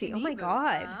intimacy. Oh my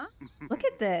god. Look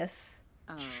at this.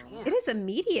 It is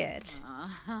immediate.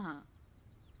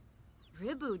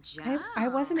 I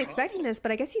wasn't expecting this,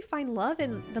 but I guess you find love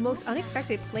in the most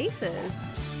unexpected places.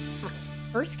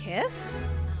 First kiss?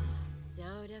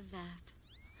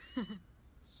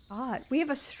 God, we have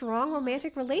a strong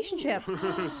romantic relationship.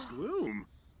 Skloom.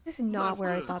 This is not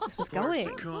where I thought this was going.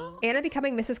 Farcical. Anna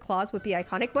becoming Mrs. Claus would be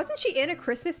iconic. Wasn't she in a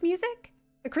Christmas music?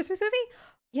 A Christmas movie?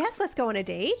 Yes, let's go on a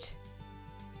date.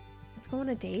 Let's go on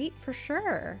a date for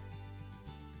sure.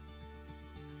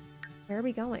 Where are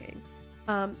we going?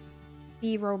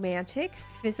 Be romantic,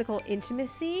 physical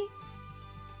intimacy.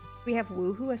 We have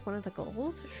woohoo as one of the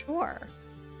goals. Sure.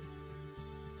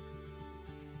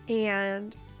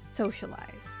 And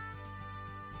socialize.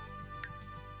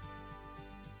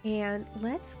 And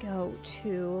let's go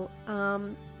to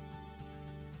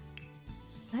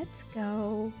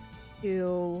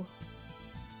the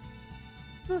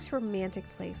most romantic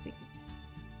place we can.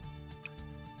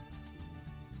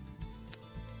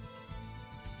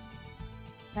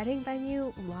 Wedding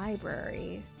venue,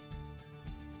 library.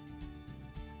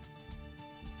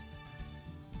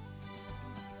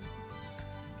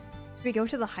 Should we go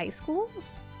to the high school?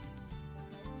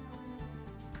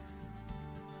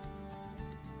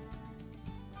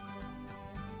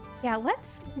 Yeah,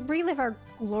 let's relive our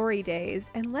glory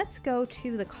days and let's go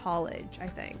to the college, I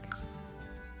think.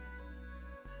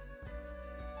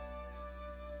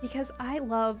 Because I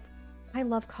love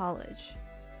college.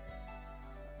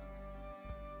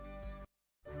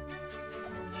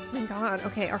 Oh my god.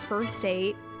 Okay, our first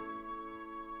date.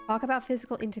 Talk about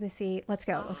physical intimacy. Let's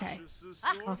go. Okay.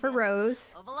 Offer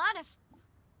rose. Ovalanif.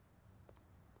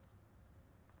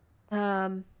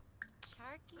 Um,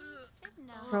 Charky.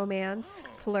 Fibno. romance,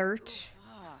 flirt.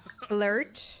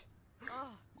 Flirt.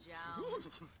 Oh,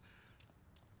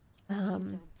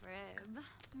 Jown. Brib.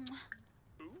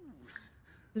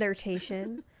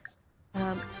 Flirtation.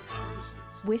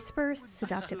 Whispers,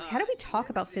 seductive. How do we talk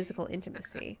about physical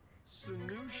intimacy?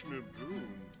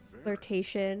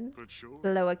 Flirtation.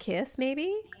 Blow a kiss,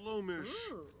 maybe?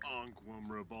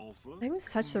 I'm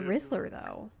such a Rizzler,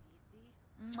 though.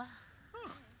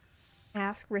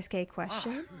 Ask risque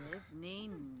question. Livni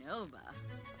Nova.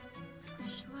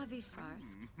 Schwabi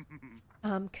Fars.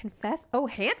 Confess. Oh,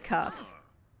 handcuffs.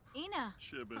 Ina.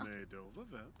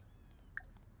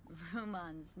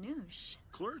 Roman's Noosh.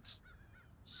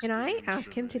 Can I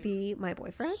ask him to be my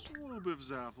boyfriend?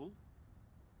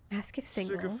 Ask if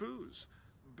single. Sigafus.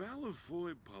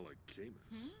 Balavoy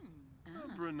Palakamus.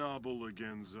 Brenabo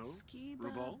Lagenzo.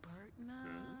 Rabal.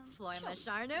 Floima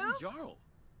Sharnu. Jarl.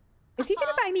 Is he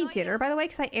gonna buy me dinner, by the way?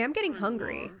 Because I am getting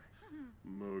hungry.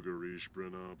 Mogarish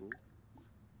Brenabo.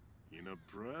 Ina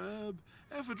Preb.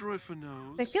 Ephedroy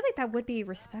Fanos. I feel like that would be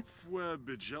respectful. Fwe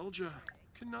Bijelja.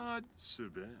 Kanad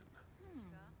Siben.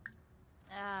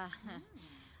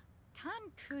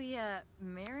 Kankuya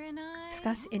Marinai.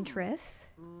 Discuss interests.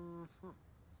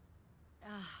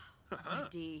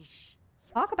 Dish.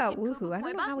 Talk about woohoo. I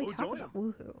don't know how we talk about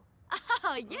woohoo.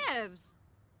 Oh, Yibs.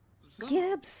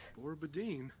 Gibbs. Or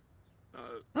Badine.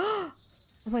 Oh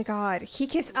my god. He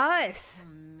kissed us.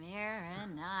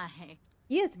 Marinai.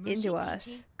 He is into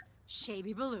us.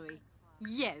 Shaby Balui.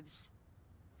 Yibs.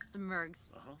 Smurgs.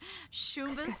 Shumba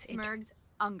Discuss Smurgs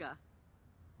Unga.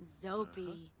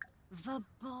 Zopi.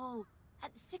 Vabo.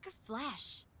 At Sick of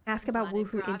Flash. Ask about Wanna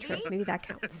woohoo grabby? interests. Maybe that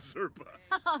counts. Zerpa.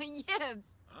 Oh, Yibs.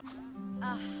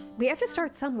 We have to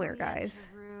start somewhere, guys.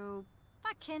 True.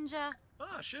 Bakinja.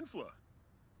 Shinfla.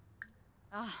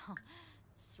 Oh,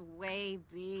 Sway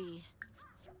B.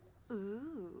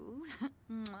 Ooh.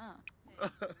 Mwah.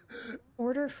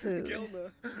 Order food.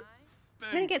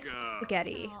 I'm gonna get some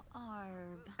spaghetti. Oh,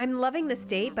 Arb. I'm loving this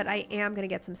date, but I am gonna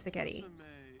get some spaghetti.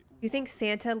 You think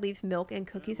Santa leaves milk and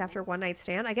cookies after a one-night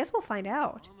stand? I guess we'll find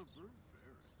out.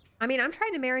 I mean, I'm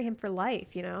trying to marry him for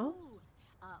life, you know?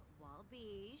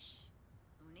 Walbish.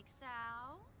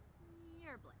 Unixow.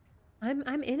 Yerblick.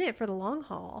 I'm in it for the long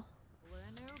haul.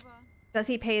 Lanuba. Does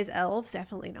he pay his elves?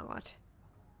 Definitely not.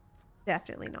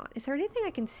 Definitely not. Is there anything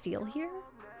I can steal here?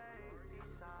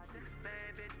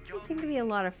 Doesn't seem to be a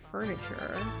lot of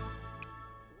furniture.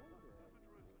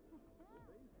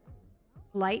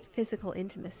 Light physical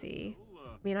intimacy.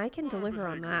 I mean, I can deliver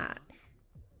on that.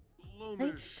 I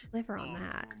can deliver on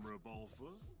that.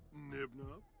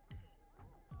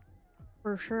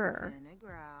 For sure.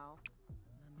 Benegrow.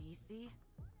 Lamisi.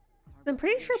 I'm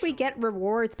pretty sure we get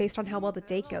rewards based on how well the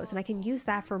date goes, and I can use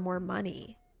that for more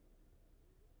money.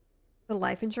 The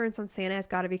life insurance on Santa has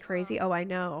got to be crazy. Oh, I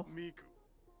know.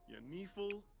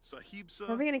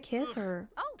 Are we gonna kiss or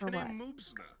what? I'm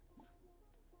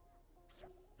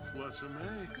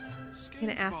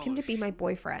gonna ask him to be my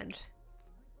boyfriend.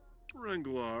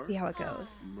 See how it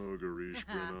goes.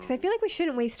 Because I feel like we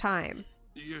shouldn't waste time.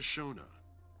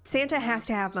 Santa has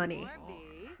to have money.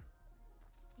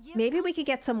 Maybe we could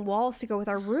get some walls to go with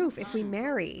our roof if we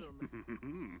marry.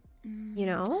 You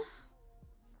know?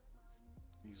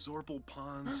 Zorpal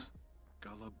Pons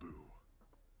Galaboo.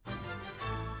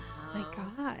 My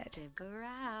God.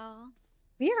 Tibarao.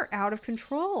 We are out of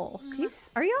control.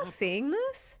 Are y'all seeing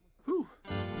this? Whew.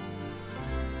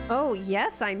 Oh,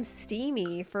 yes, I'm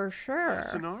steamy for sure.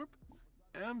 Sinarp?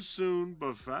 Am soon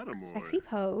Bafatamoy. Sexy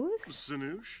pose.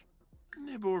 Sinoosh?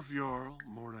 Nibor Fjarl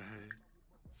Mordahe.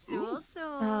 So.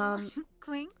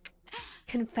 Quink.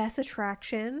 Confess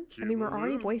attraction. I mean, we're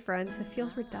already boyfriends. It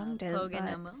feels redundant, but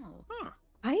Poganamo. Huh.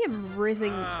 I am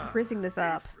rizzing this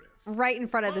up right in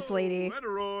front of this lady.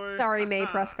 Weteroy. Sorry, May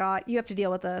Prescott. You have to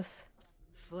deal with this.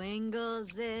 Fwingle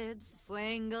zips,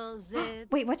 fwingle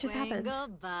zips. Wait, what just happened?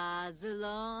 Fwingle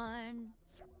bazalorn.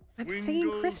 I'm singing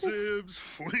Wingle Christmas. Zibs,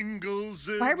 Wingle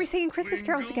Zibs, Why are we singing Christmas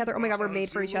carols together? Oh my God, we're made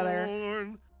for each other.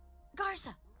 Bazalorn.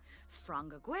 Garza.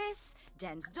 Franga gwis,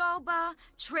 dens doba,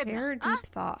 tribna. Share deep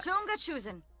thoughts. Tunga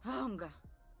chusen. Hunga.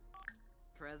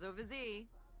 Prezo Vizi.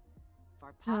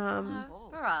 Barasa.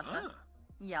 Ah.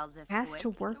 Yalzif. Has to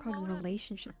work on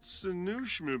relationships.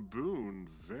 Sinoosh Miboon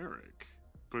Varric.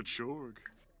 Pachorg.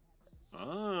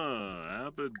 Ah,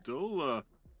 Abadola.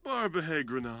 Barbahe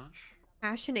Grenache.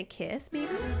 Passionate kiss,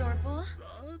 maybe? Zorpal.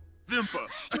 Vimpa.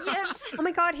 Yips. Oh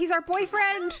my God, he's our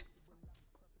boyfriend!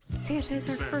 Santa is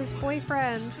our first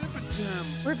boyfriend. Epitem.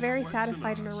 We're very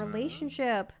satisfied in our Martinaza.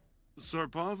 relationship.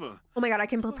 Sarpava. Oh my God, I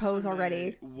can propose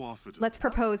already. Let's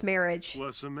propose marriage.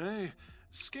 Blessame.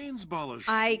 Skanes Balish.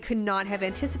 I could not have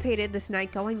anticipated this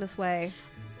night going this way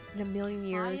in a million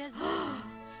years.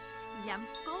 Yamfko.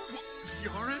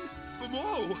 Yaren?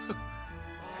 Bamo.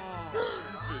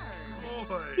 Oh,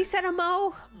 boy. He said a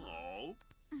mo. Oh.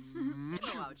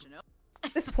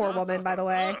 This poor woman, by the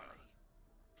way.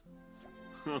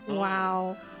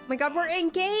 Wow. Oh my God, we're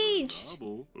engaged.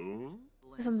 Double. Oh.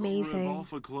 This is amazing.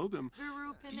 Alpha Clobim.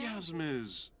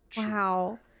 Yasmiz.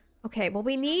 Wow. Okay, well,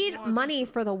 we need money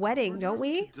for the wedding, don't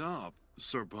we? Dop.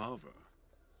 Sarpava.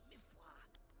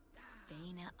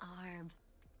 Bena Arb.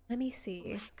 Let me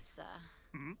see. Xa.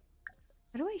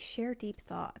 How do I share deep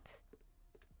thoughts?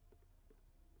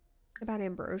 About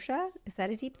Ambrosia? Is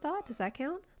that a deep thought? Does that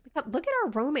count? Look at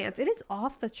our romance. It is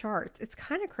off the charts. It's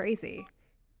kind of crazy.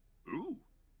 Ooh.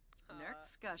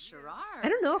 Nertska Sharar. I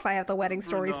don't know if I have the wedding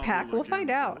stories pack. We'll find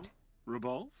out.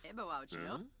 Rebolf.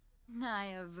 Ibawauchino.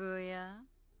 Naya Vuya.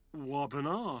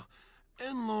 Wapana.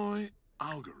 Enloy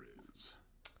Algariz.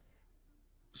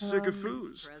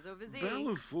 Sigafuz. Prezo Vizi.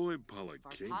 Balafoy Varpasa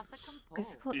Palacanis. Compo.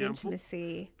 Physical Yamful?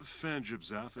 intimacy.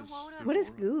 Fanjibzaphis. What is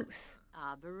goose?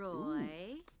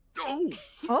 Aberoy. Oh!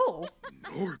 Oh,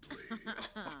 Norpley.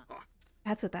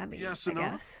 that's what that means, Yes I and no.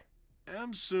 guess.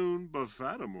 Amsoon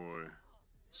Bafatamoy.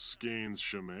 Skanes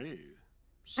Shamay.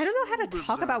 I don't know how to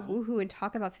talk about woohoo and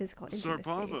talk about physical intimacy.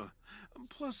 Sarpava.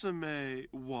 Plusame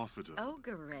Wafata.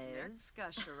 Ogariz.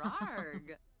 Nertska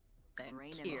Shararg.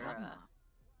 Kira.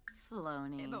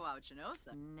 Flony.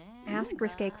 Ibawauchinosa. Ask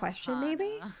risque question,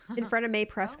 maybe? In front of May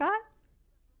Prescott?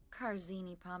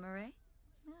 Karzini Pomeray.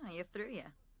 Oh, you threw ya.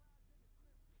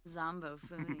 Zombo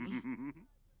Fooney.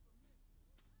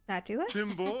 That do it?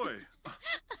 Tim Boy.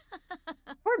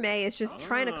 Poor May is just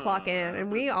trying to clock in,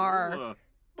 and we are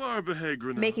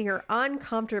Barbahe making her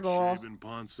uncomfortable. Shaben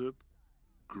Ponsip.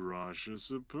 Grasha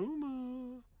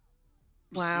Sapuma.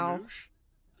 Wow.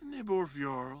 Nibor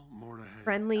Fjarl Mordahe.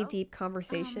 Friendly, deep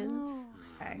conversations.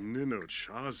 Okay. Nino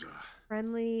Chaza.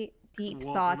 Friendly, deep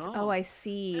Walking thoughts. on. Oh, I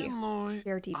see. Enloy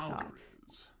They're deep thoughts.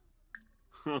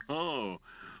 Algariz. Oh,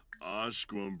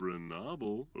 Ashquam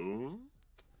Brenabel. Oh.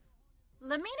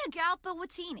 Lamina Galpa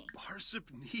Watini. Barsip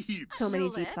Neebs. So many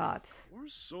deep Tulips. thoughts. Or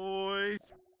soy.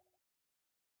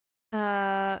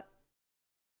 Anna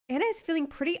is feeling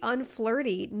pretty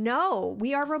unflirty. No,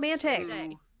 we are romantic.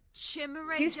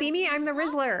 Chimere. You see me? I'm the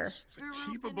Rizzler.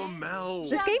 Fatiba Bamel.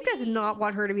 This game does not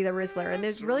want her to be the Rizzler, and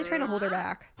they're really trying to hold her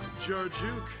back.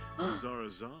 Jarjuk.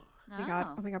 Zarazan. Oh my god,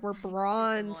 oh my god, we're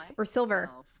bronze. Or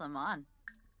silver. Oh, Flamon.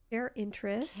 Fair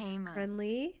interest. Camus.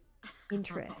 Friendly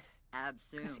interest.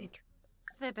 Absu. That's interest.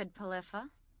 Thipid Polypha.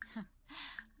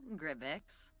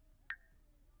 Gribbix.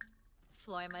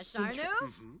 Floima Sharnu.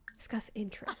 Mm-hmm. Discuss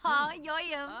interest. Oh,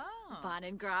 Yoyum. Oh. Bon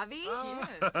and Gravi.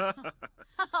 Yes.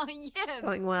 Oh, yeah.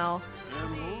 Going well.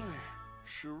 Enloy.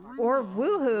 Sharifa Or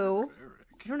woohoo.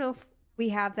 Varric. I don't know if we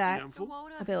have that Yamful.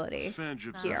 ability.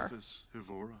 Fanjibzaphis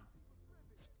Hivora.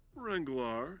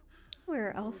 Renglar.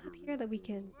 Where else up here that we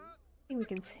can think we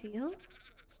can steal?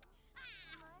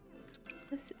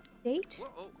 This date?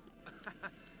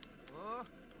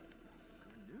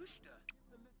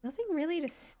 Nothing really to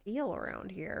steal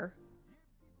around here.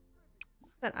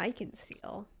 That I can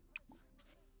steal.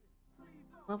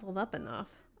 Leveled up enough.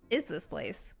 Is this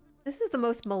place? This is the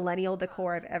most millennial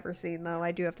decor I've ever seen, though,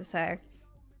 I do have to say.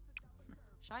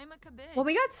 Shaima Kabid. Well,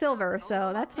 we got silver, so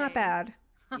that's not bad.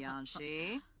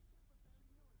 Yanshi.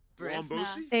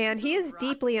 Wombosi? And he is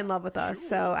deeply in love with us,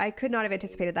 so I could not have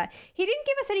anticipated that. He didn't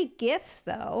give us any gifts,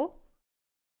 though.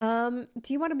 Do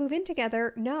you want to move in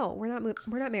together? No, we're not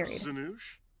married.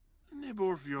 Sanoosh?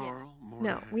 Nibor Vjarl?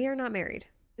 No, we are not married.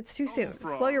 It's too soon.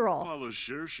 Fra- Slow your roll. Pala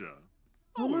Shirsha.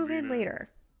 We'll move in Olavina. later.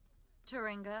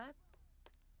 Turinga.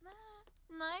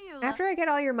 After I get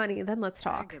all your money, then let's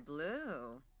talk.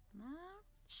 Blue.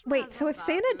 Wait, so if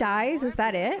Santa dies, is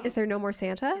that it? Is there no more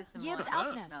Santa? Yibs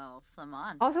Alfness. No,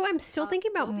 Flamon. Also, I'm still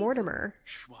thinking about Mortimer.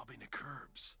 Schwabina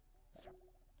Curbs.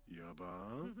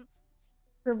 Yabba?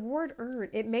 Reward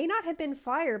earned. It may not have been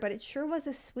fire, but it sure was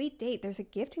a sweet date. There's a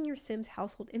gift in your Sims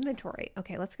household inventory.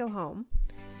 Okay, let's go home.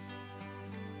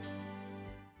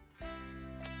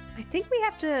 I think we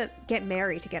have to get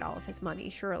married to get all of his money,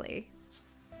 surely.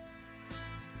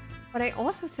 But I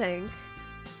also think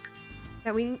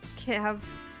that we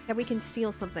can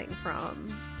steal something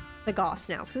from the Goths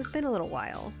now, because it's been a little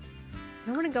while. I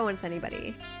don't want to go in with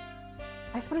anybody.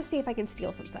 I just want to see if I can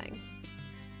steal something.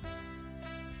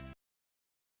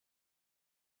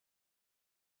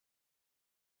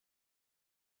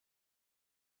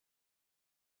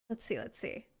 Let's see, let's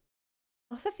see.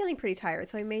 I'm also feeling pretty tired,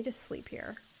 so I may just sleep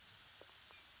here.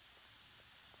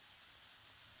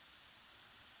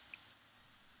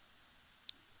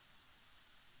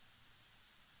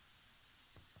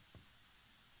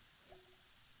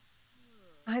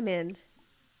 I'm in.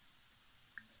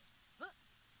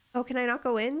 Oh, can I not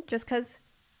go in just because?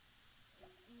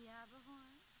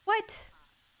 What?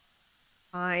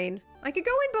 Fine. I could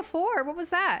go in before. What was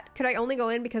that? Could I only go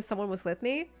in because someone was with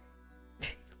me?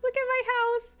 Look at my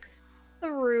house.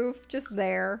 The roof, just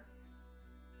there.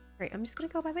 All right, I'm just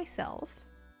gonna go by myself.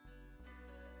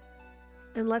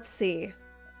 And let's see.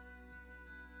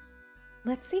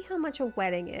 Let's see how much a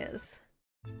wedding is.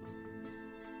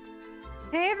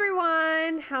 Hey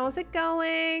everyone, how's it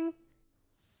going?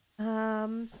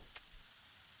 Well,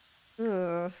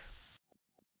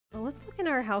 let's look in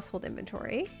our household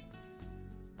inventory.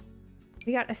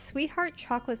 We got a sweetheart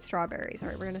chocolate strawberries. All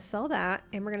right, we're gonna sell that,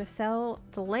 and we're gonna sell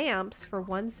the lamps for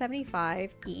 $175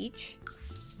 each.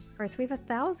 All right, so we have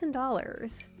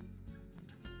 $1,000.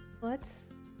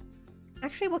 Let's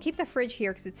actually, we'll keep the fridge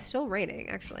here because it's still raining.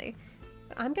 Actually,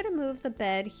 but I'm gonna move the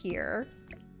bed here,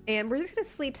 and we're just gonna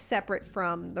sleep separate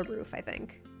from the roof, I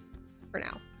think, for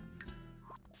now.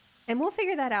 And we'll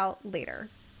figure that out later.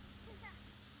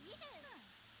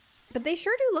 But they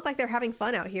sure do look like they're having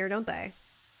fun out here, don't they?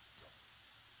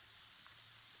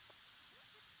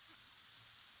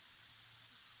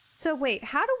 So wait,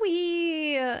 how do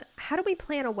we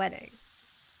plan a wedding?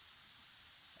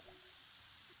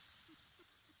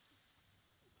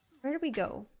 Where do we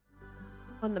go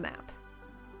on the map?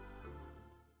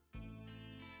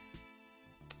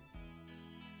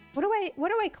 What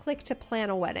do I click to plan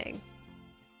a wedding?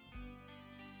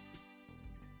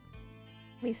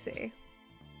 Let me see.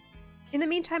 In the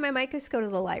meantime, I might just go to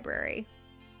the library.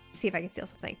 See if I can steal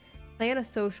something. Plan a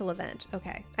social event.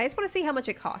 Okay. I just want to see how much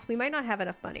it costs. We might not have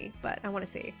enough money, but I want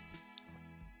to see.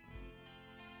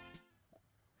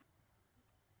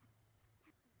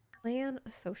 Plan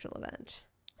a social event.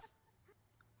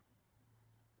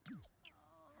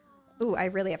 Ooh, I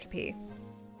really have to pee.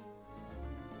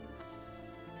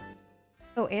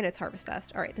 Oh, and it's Harvest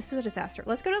Fest. All right, this is a disaster.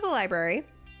 Let's go to the library.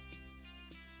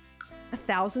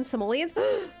 1,000 simoleons?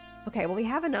 Okay, well, we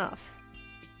have enough.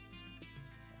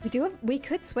 We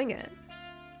could swing it.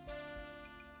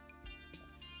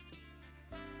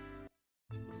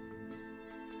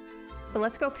 But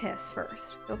let's go piss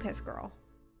first. Go piss, girl.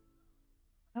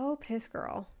 Go piss,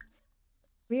 girl.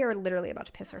 We are literally about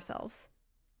to piss ourselves.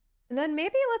 And then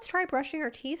maybe let's try brushing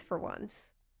our teeth for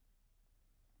once.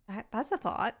 That's a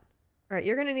thought. All right,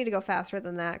 you're going to need to go faster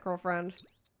than that, girlfriend.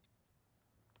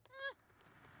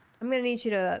 I'm going to need you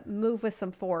to move with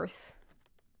some force.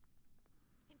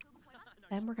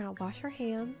 Then we're going to wash our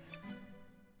hands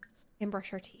and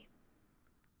brush our teeth.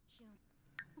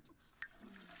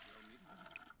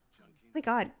 Oh my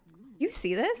god. You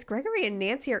see this? Gregory and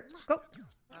Nancy are... Go.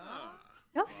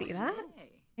 Y'all see that?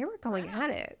 They were going at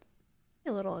it.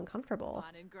 A little uncomfortable.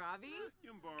 Bon and Gravy?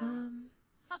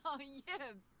 Oh,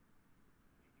 yibs.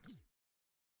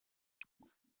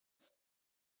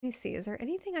 Let me see. Is there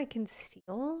anything I can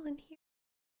steal in here?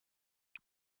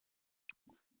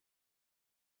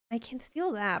 I can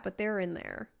steal that, but they're in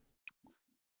there.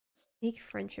 Make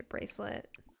friendship bracelet.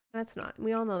 That's not...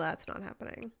 We all know that's not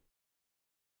happening.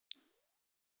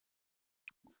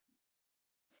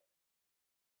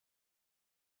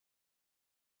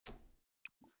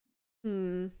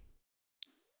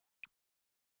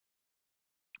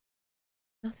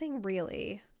 Nothing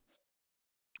really.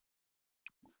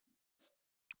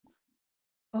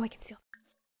 Oh, I can steal.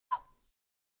 Oh,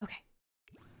 okay.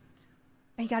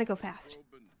 You gotta go fast.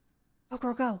 Go,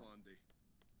 girl, go.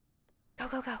 Go,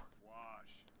 go, go.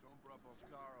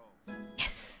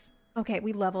 Yes. Okay,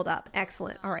 we leveled up.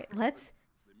 Excellent. All right, let's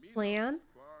plan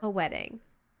a wedding.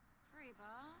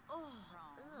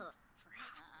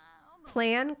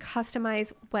 Plan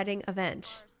customized wedding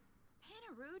event.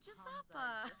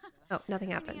 Oh,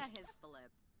 nothing happened.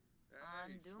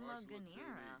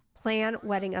 Plan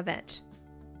wedding event.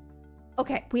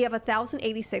 Okay, we have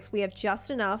 1,086. We have just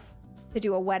enough to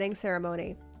do a wedding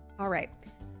ceremony. All right.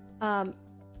 I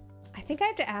think I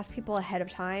have to ask people ahead of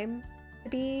time to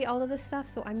be all of this stuff,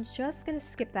 so I'm just gonna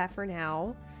skip that for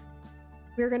now.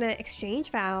 We're gonna exchange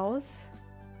vows.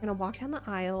 We're gonna walk down the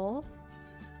aisle.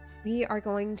 We are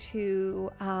going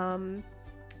to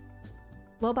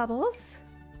blow bubbles.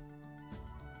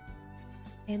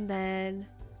 And then,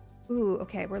 ooh,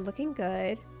 okay, we're looking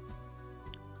good.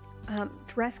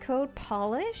 Dress code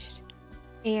polished.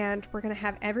 And we're gonna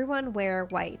have everyone wear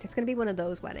white. It's gonna be one of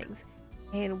those weddings.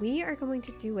 And we are going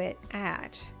to do it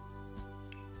at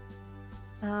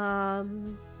where are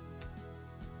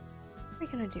we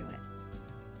gonna do it?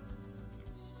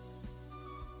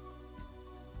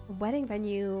 The wedding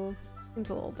venue seems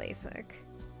a little basic.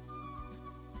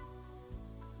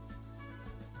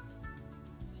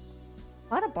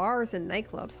 A lot of bars and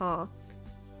nightclubs, huh?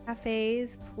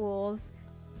 Cafes, pools.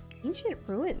 Ancient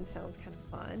ruins sounds kind of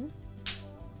fun.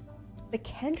 The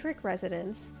Kendrick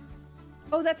residence.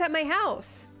 Oh, that's at my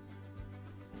house.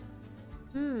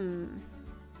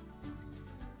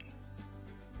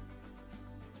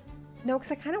 No,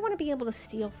 because I kind of want to be able to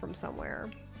steal from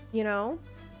somewhere, you know?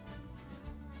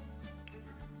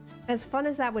 As fun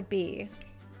as that would be.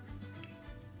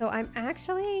 So I'm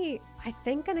actually, I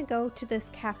think, gonna go to this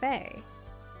cafe.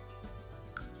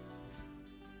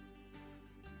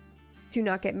 Do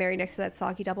not get married next to that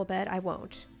soggy double bed. I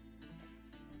won't.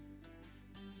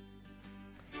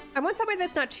 I want somewhere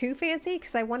that's not too fancy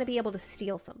because I want to be able to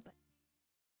steal something.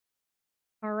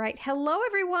 All right. Hello,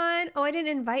 everyone. Oh, I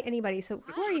didn't invite anybody. So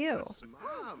who are you?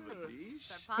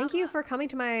 Thank you for coming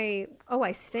to my... Oh,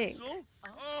 I stink.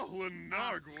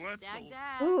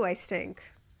 Ooh, I stink.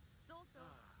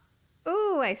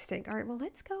 Ooh, I stink. All right. Well,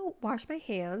 let's go wash my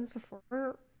hands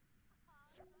before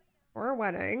our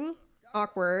wedding.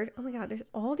 Awkward. Oh my God. There's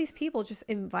all these people just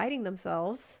inviting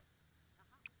themselves.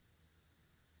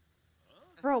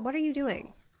 Girl, what are you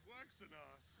doing?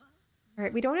 All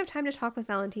right, we don't have time to talk with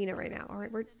Valentina right now. All right,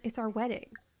 it's our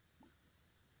wedding.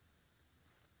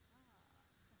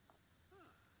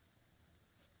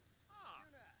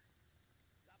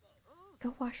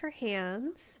 Go wash our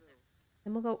hands.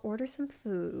 Then we'll go order some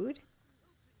food.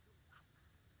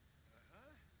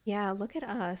 Yeah, look at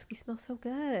us. We smell so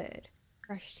good.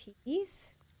 Brush teeth.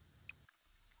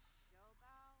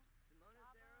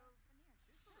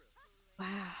 Wow.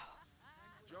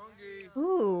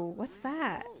 Ooh, what's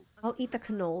that? I'll eat the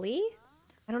cannoli.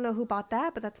 I don't know who bought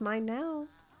that, but that's mine now.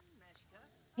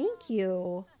 Thank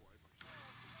you.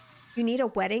 You need a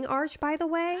wedding arch, by the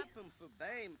way?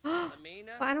 Well,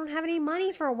 I don't have any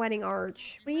money for a wedding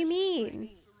arch. What do you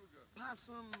mean?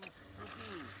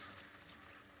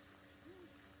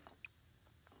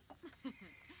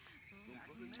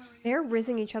 They're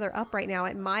rizzing each other up right now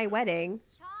at my wedding.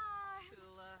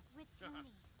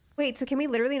 Wait, so can we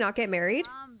literally not get married?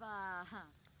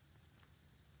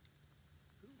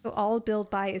 So all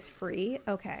build buy is free?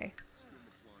 Okay.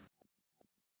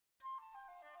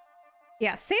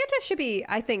 Yeah, Santa should be,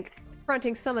 I think,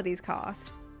 fronting some of these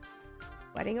costs.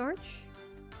 Wedding arch?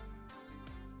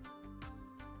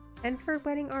 Enfield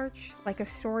wedding arch, like a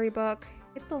storybook.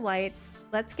 Hit the lights.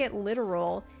 Let's get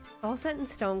literal. All set in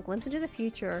stone. Glimpse into the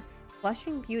future.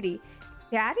 Blushing beauty.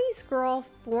 Daddy's girl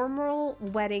formal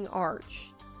wedding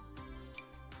arch.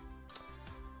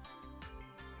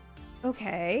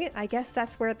 Okay, I guess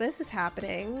that's where this is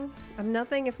happening. I'm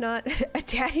nothing if not a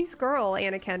daddy's girl,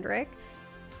 Anna Kendrick.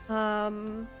 Yeah,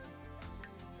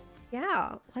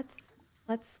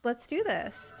 let's do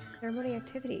this. Ceremony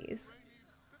activities.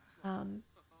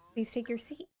 Please take your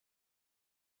seat.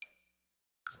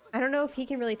 I don't know if he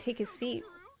can really take his seat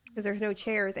because there's no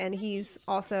chairs and he's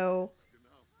also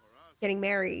getting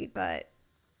married, but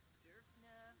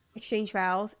exchange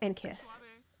vows and kiss.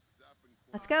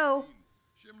 Let's go.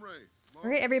 All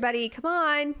right, everybody, come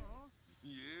on.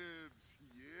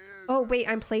 Oh, wait,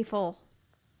 I'm playful.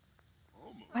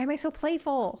 Why am I so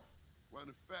playful? Did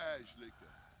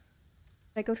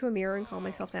I go to a mirror and calm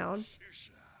myself down?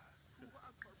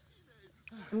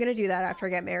 I'm gonna do that after I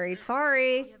get married.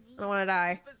 Sorry. I don't want to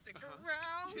die.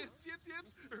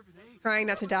 Trying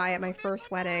not to die at my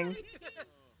first wedding.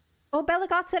 Oh, Bella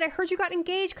Gott said, I heard you got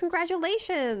engaged.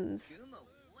 Congratulations.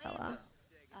 Bella.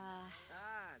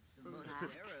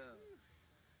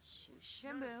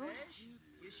 Shamu.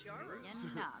 Yanabi.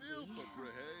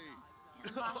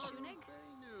 Yanbashunig.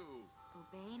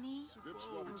 Ubani.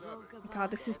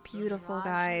 God, this is beautiful,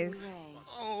 guys.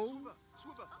 Oh.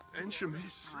 And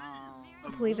Shamis. I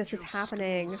can't believe this is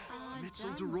happening.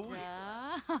 Mitzel Deroy.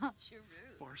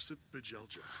 Farsip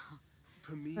Bejelja.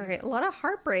 All right, a lot of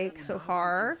heartbreak so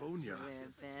far.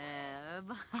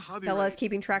 Bella's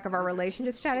keeping track of our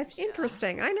relationship status.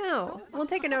 Interesting. I know. We'll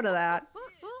take a note of that.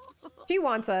 She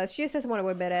wants us. She just doesn't want to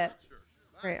admit it.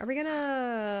 All right, are we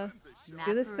gonna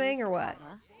do this thing or what?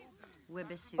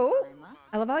 Oh,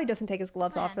 I love how he doesn't take his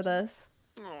gloves off for this.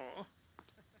 Aw.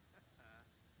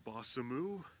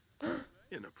 Bossamu.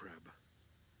 In a preb.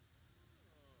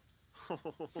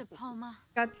 Sapoma.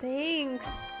 God, thanks.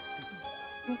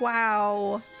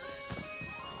 Wow.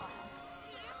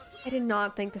 I did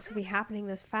not think this would be happening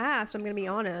this fast, I'm gonna be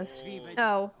honest.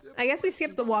 Oh, I guess we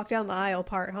skipped the walk down the aisle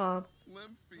part, huh?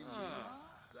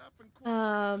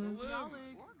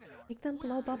 Make them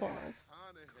blow bubbles.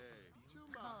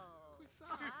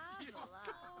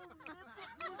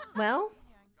 Well,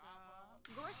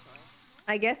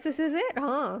 I guess this is it,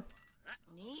 huh?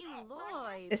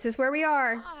 This is where we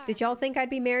are. Did y'all think I'd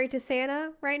be married to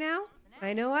Santa right now?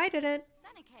 I know I didn't.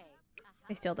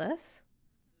 I steal this?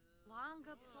 What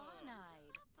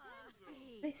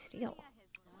did I steal?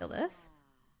 Steal this?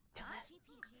 Steal this?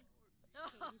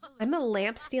 I'm a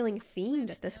lamp-stealing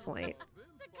fiend at this point.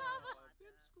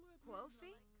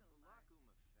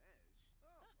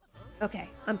 Okay,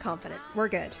 I'm confident. We're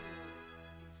good.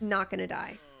 Not gonna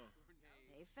die.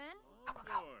 Go, go,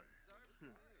 go.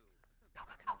 Go,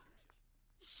 go, go.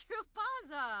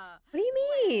 What do you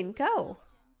mean? Go.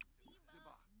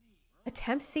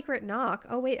 Attempt secret knock.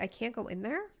 Oh, wait, I can't go in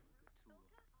there?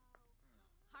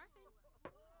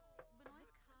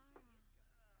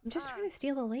 I'm just trying to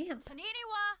steal the lamp.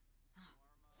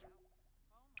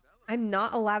 I'm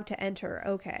not allowed to enter.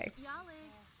 Okay.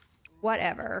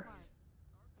 Whatever.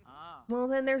 Well,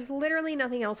 then there's literally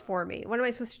nothing else for me. What am I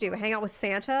supposed to do? Hang out with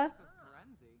Santa?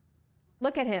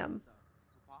 Look at him.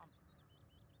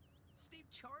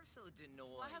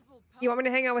 You want me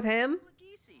to hang out with him?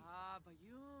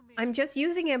 I'm just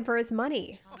using him for his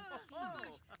money.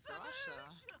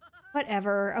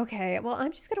 Whatever. Okay, well,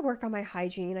 I'm just gonna work on my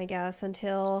hygiene, I guess,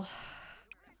 until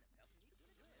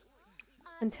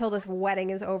this wedding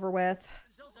is over with.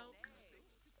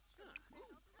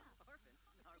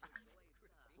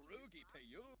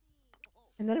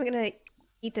 And then I'm gonna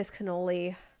eat this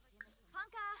cannoli.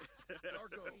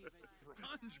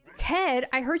 Ted,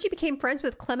 I heard you became friends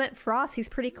with Clement Frost. He's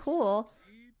pretty cool.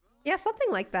 Yeah, something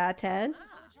like that, Ted.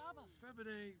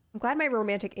 I'm glad my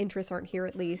romantic interests aren't here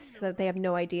at least, so that they have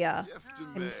no idea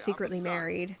I'm secretly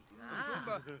married.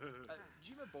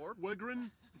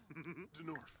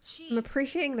 I'm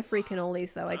appreciating the free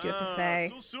cannolis, though, I do have to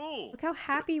say. Look how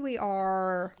happy we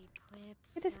are.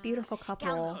 Look at this beautiful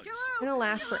couple. It's gonna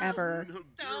last forever.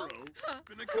 I'm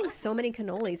eating so many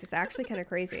cannolis, it's actually kind of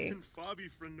crazy.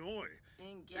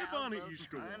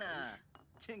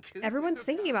 Everyone's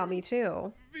thinking about me,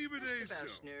 too.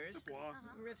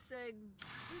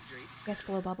 Yes,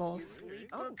 blow bubbles.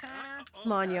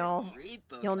 Come on, y'all.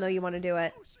 Y'all know you want to do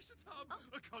it.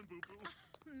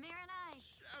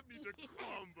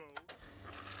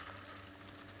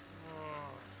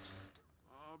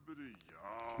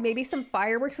 Maybe some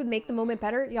fireworks would make the moment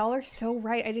better. Y'all are so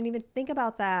right. I didn't even think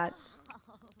about that.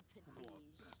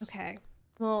 Okay.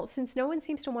 Well, since no one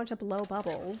seems to want to blow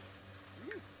bubbles,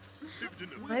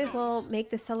 might as well make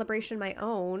this celebration my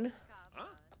own.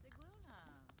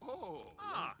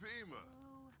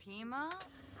 Pima.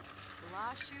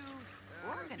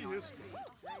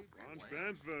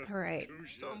 All right.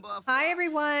 Hi,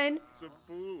 everyone.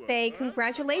 Say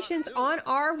congratulations on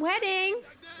our wedding.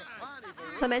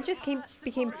 Clement just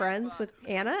became friends with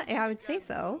Anna. I would say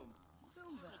so.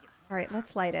 All right,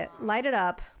 let's light it. Light it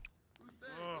up.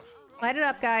 Light it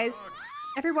up, guys.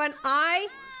 Everyone, I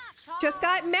just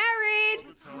got married.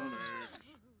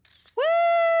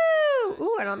 Woo!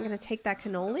 Ooh, and I'm going to take that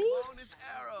cannoli.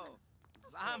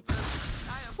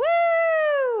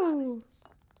 Woo!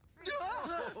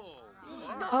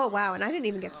 Oh, wow, and I didn't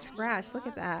even get scratched. Look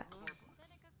at that.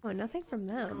 Oh, nothing from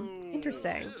them.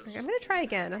 Interesting. Okay, I'm going to try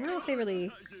again. I don't know if they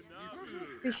really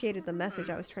appreciated the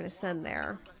message I was trying to send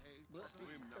there.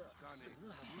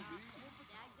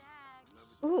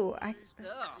 Ooh, I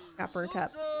got burnt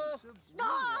up.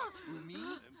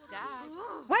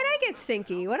 Why'd I get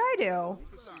stinky? What'd I do?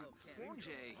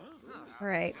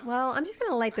 Alright, well, I'm just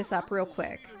going to light this up real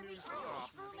quick.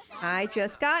 I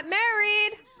just got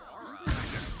married.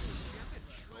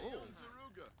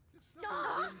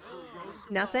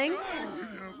 Nothing?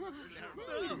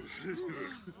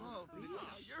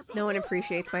 No one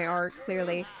appreciates my art,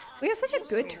 clearly. We have such a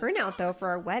good turnout, though, for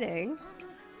our wedding.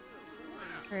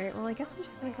 Alright, well, I guess I'm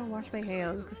just gonna go wash my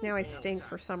hands, because now I stink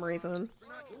for some reason.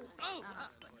 I'm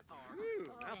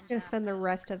gonna spend the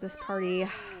rest of this party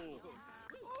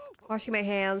washing my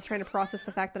hands, trying to process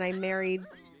the fact that I married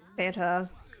Santa.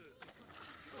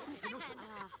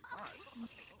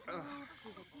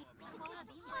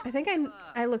 I think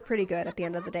I look pretty good at the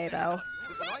end of the day, though.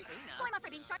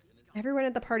 Everyone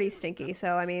at the party's stinky,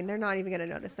 so, I mean, they're not even gonna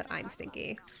notice that I'm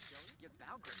stinky.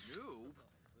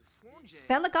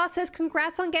 Bella Goth says,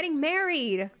 congrats on getting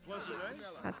married!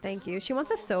 Thank you. She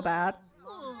wants us so bad.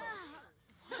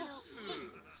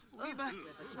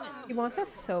 He wants us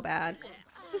so bad.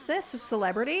 Who's this? A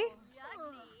celebrity?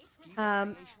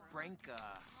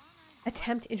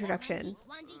 Attempt introduction.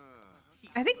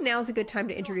 I think now's a good time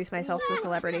to introduce myself to a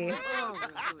celebrity.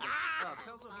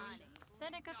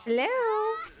 Hello?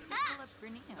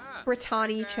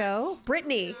 Brittany Cho?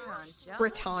 Brittany!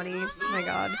 Brittany. Oh my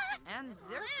god.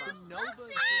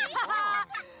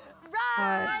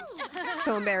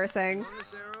 So embarrassing.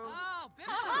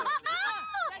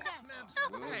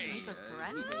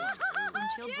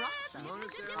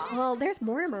 Well, there's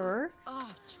Mortimer.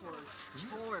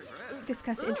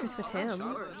 Discuss interest with him.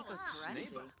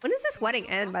 When does this wedding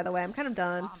end, by the way? I'm kind of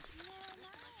done.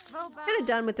 Kind of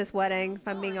done with this wedding, if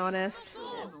I'm being honest.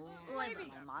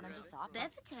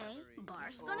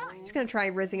 I'm just gonna try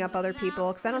rizzing up other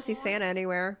people, because I don't see Santa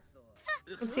anywhere.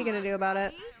 What's he gonna do about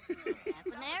it?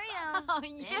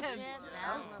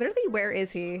 Literally, where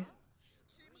is he?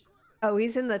 Oh,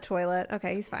 he's in the toilet.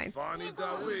 Okay, he's fine.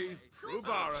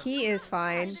 He is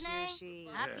fine.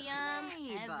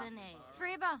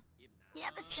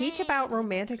 Teach about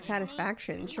romantic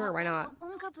satisfaction. Sure, why not?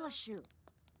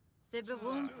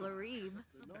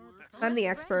 I'm the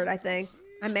expert, I think.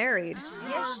 I'm married.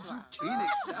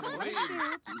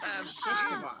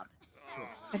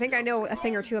 I think I know a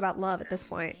thing or two about love at this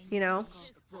point, you know?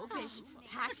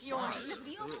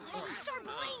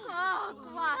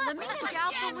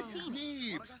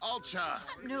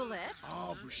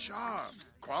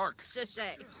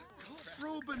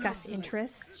 Discuss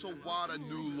interests.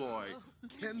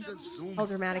 Whole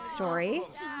dramatic story.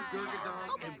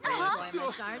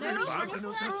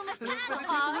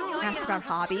 Ask about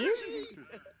hobbies.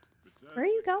 Where are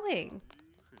you going?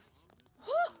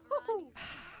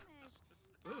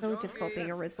 So difficult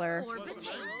being a Rizzler.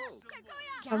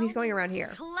 Oh, he's going around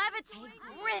here. I'm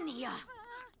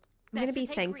gonna be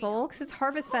thankful, because it's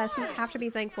Harvest Fest. We have to be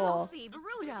thankful. I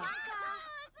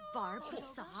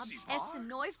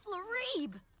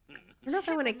don't know if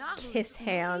I want to kiss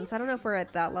hands. I don't know if we're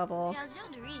at that level.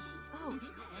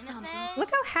 Look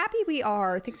how happy we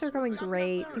are. Things are going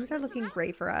great. Things are looking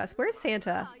great for us. Where's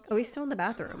Santa? Oh, he's still in the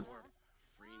bathroom.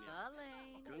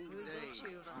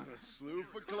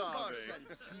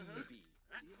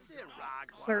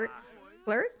 Flirt?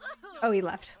 Flirt? Oh, he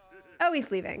left. Oh,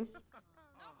 he's leaving.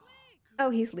 Oh,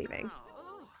 he's leaving.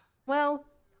 Well,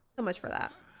 so much for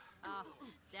that.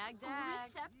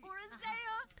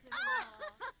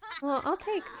 Well, I'll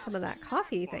take some of that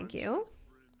coffee, thank you.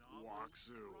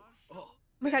 Oh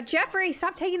my god, Jeffrey,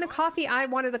 stop taking the coffee. I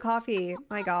wanted the coffee.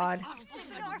 My god.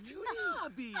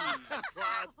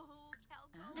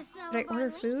 Did I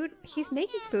order food? He's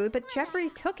making food, but Jeffrey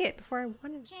took it before I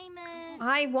wanted it.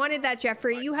 I wanted that,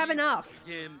 Jeffrey. You have enough.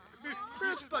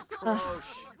 Ugh.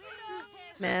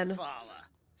 Man.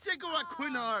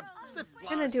 I'm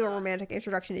gonna do a romantic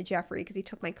introduction to Jeffrey because he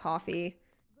took my coffee.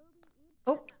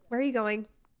 Oh, where are you going?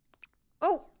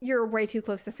 Oh, you're way too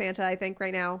close to Santa, I think,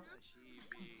 right now.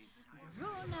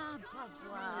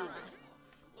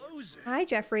 Hi,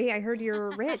 Jeffrey. I heard you're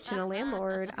rich and a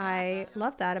landlord. I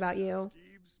love that about you.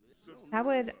 That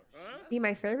would be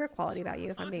my favorite quality about you,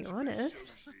 if I'm being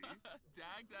honest.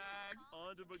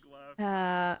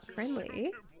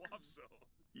 Friendly.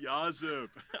 Yazip.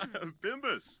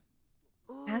 Bimbus.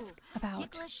 Ask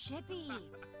about.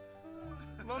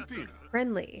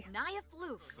 Friendly.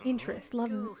 Interest.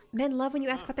 Love. Men love when you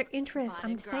ask about their interests.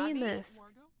 I'm saying this.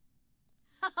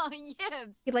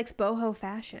 He likes boho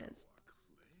fashion.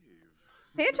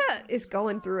 Santa is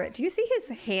going through it. Do you see his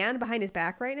hand behind his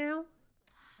back right now?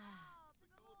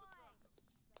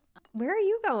 Where are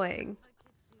you going?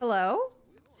 Hello?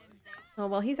 Oh,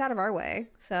 well, he's out of our way,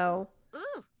 so...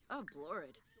 Ooh, oh,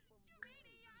 Lord.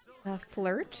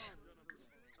 Flirt?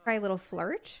 Try a little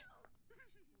flirt?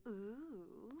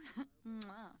 Ooh.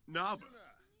 Nab.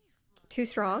 Too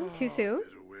strong? Too soon?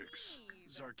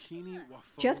 Zarkini Wafo.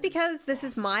 Just because this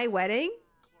is my wedding?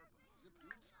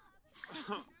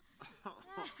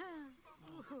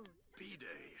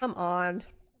 B-Day. Come on.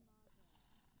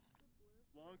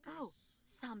 Oh,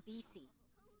 Sambisi.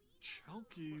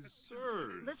 Chalky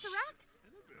Surge. Lissarak?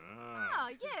 Ah, Oh,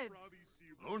 Yibs.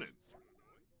 own it.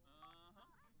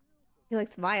 He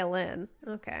likes violin.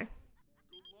 Okay.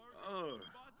 Uh,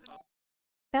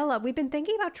 Bella, we've been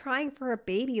thinking about trying for a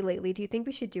baby lately. Do you think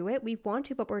we should do it? We want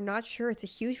to, but we're not sure. It's a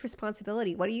huge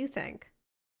responsibility. What do you think?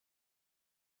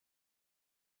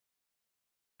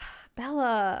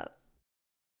 Bella,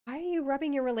 why are you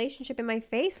rubbing your relationship in my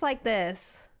face like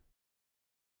this?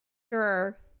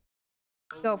 Sure.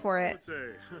 Go for it. let's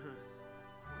say.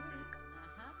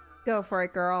 Go for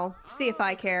it, girl. See if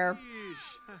I care.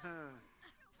 Ifu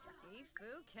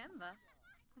Kimba.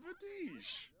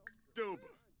 Vadish. Doba.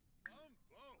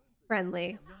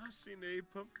 Friendly. Nasine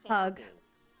Hug.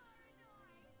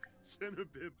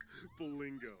 Zenabib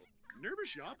Bolingo. Nervous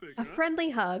shopping, A friendly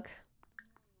hug.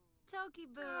 Toki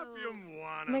Boo. Oh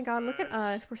my god, look at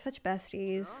us. We're such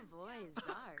besties. Oh boy,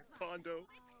 Zarps. Pondo.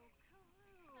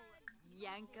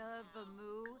 Yanka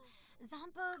Bamu.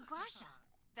 Zampa Guasha.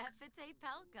 Befete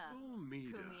Pelka.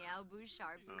 Omida. Kumiao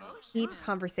Busharp Scotia. Deep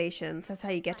conversations. That's how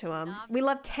you get to them. We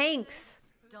love tanks.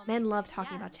 Men love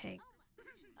talking about tanks.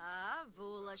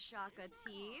 Vula Shaka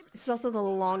Teebs. This is also the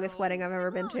longest wedding I've ever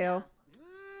been to.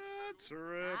 That's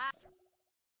right.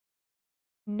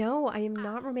 No, I am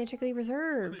not romantically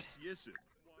reserved. Miss Yisip.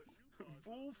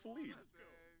 Vul Philippe.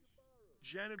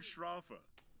 Janib Shrafa.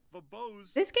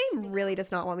 Vabose. This game really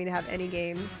does not want me to have any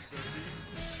games.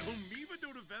 Omiva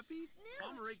Dodavepi.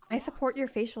 Pomeray I support your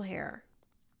facial hair.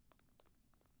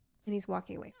 And he's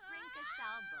walking away. Rinka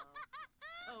Shalbo.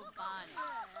 Oh, Bonnie.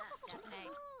 Definitely.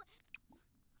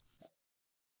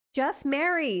 Just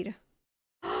married.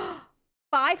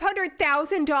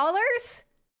 $500,000?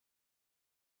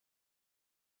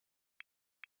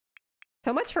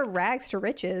 So much for rags to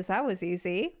riches. That was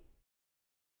easy.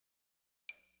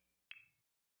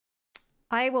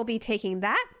 I will be taking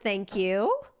that. Thank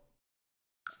you.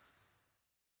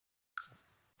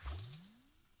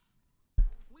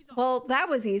 Well, that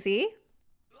was easy.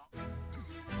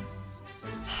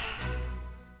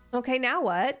 Okay, now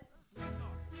what?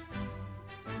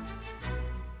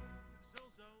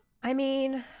 I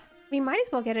mean, we might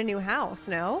as well get a new house,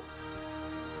 no?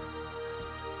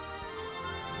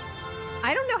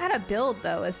 I don't know how to build,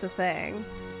 though, is the thing.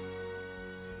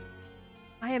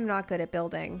 I am not good at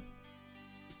building.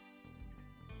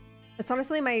 It's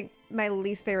honestly my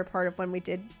least favorite part of when we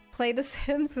did play The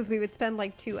Sims was we would spend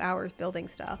like 2 hours building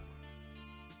stuff.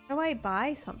 How do I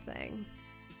buy something?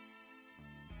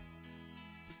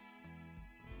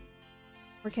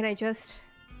 Or can I just...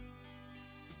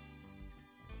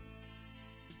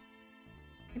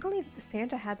 I can't believe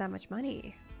Santa had that much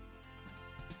money.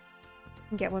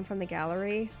 And get one from the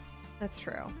gallery. That's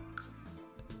true.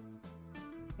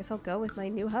 Guess I'll go with my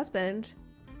new husband.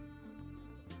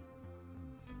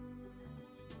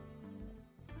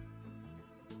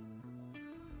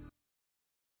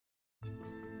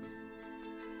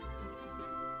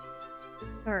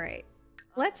 All right,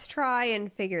 let's try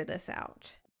and figure this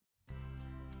out.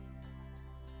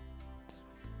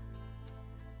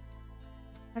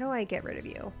 How do I get rid of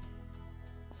you?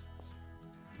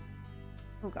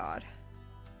 Oh God.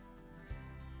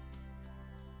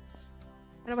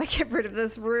 How do I get rid of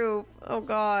this roof? Oh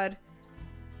God.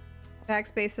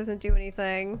 Backspace doesn't do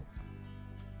anything.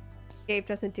 Escape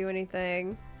doesn't do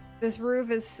anything. This roof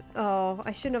is... Oh,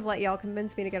 I shouldn't have let y'all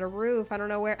convince me to get a roof. I don't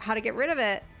know how to get rid of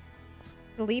it.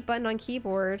 Delete button on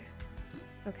keyboard.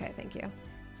 Okay, thank you.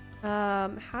 How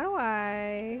do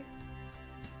I...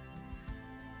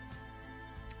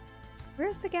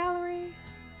 Where's the gallery?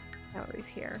 Gallery's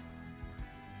here.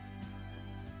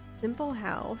 Simple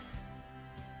house.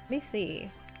 Let me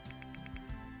see.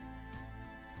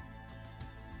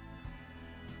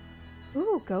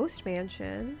 Ooh, ghost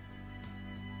mansion.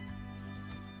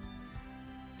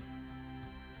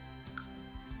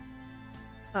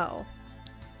 Oh.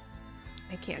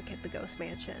 I can't get the ghost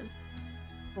mansion.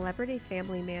 Celebrity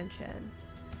family mansion.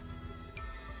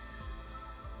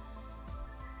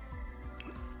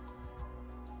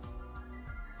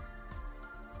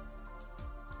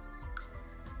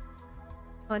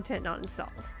 Content not installed.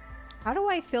 How do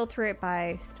I filter it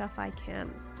by stuff I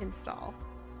can install?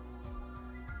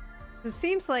 It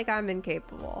seems like I'm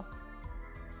incapable.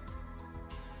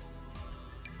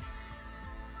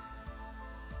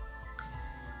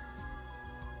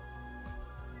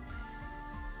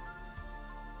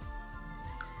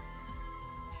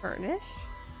 Furnished.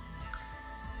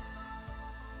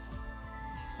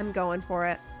 I'm going for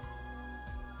it.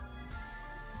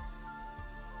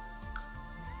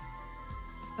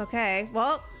 Okay,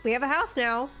 well, we have a house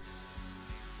now. Oh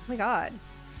my god.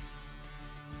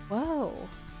 Whoa.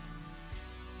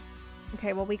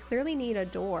 Okay, well, we clearly need a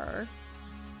door.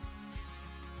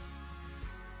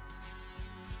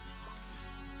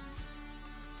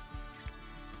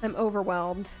 I'm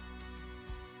overwhelmed.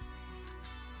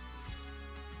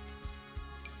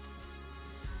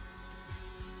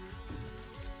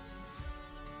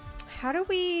 How do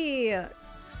we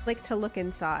like to look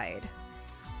inside?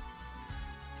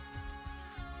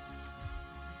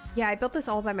 Yeah, I built this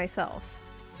all by myself.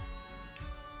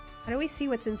 How do we see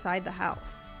what's inside the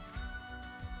house?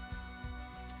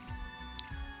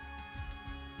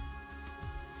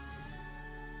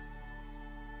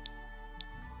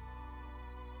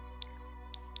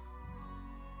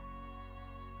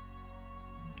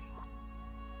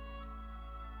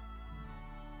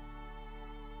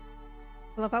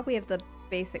 I love how we have the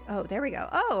basic... Oh, there we go.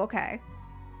 Oh, okay.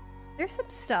 There's some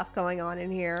stuff going on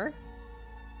in here.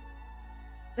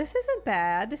 This isn't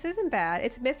bad. This isn't bad.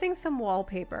 It's missing some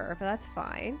wallpaper, but that's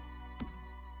fine.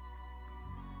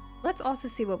 Let's also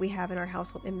see what we have in our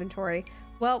household inventory.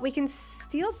 Well, we can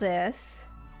steal this.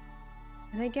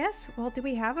 And I guess, well, do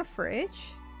we have a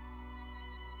fridge?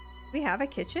 Do we have a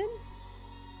kitchen?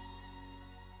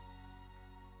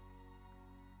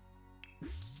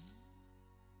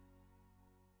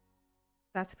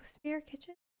 That's supposed to be our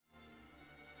kitchen?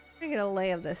 I'm gonna get a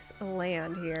lay of this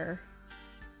land here.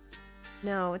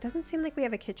 No, it doesn't seem like we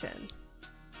have a kitchen. I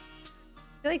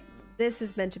feel like this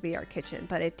is meant to be our kitchen,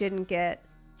 but it didn't get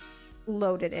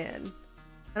loaded in.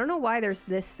 I don't know why there's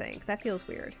this sink. That feels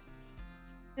weird.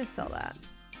 I'm gonna sell that.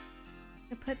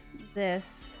 I'm gonna put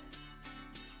this.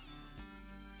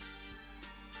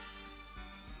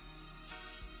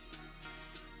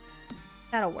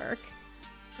 That'll work.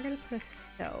 We're gonna put a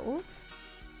stove.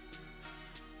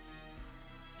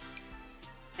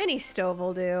 Any stove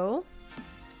will do.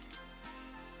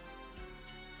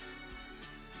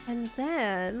 And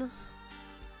then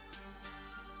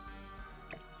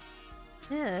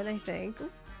I think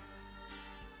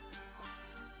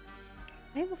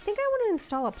I think I want to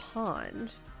install a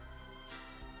pond.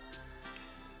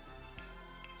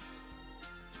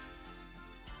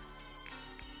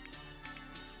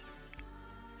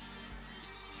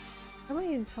 How do I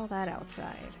install that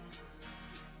outside?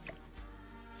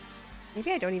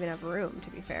 Maybe I don't even have room, to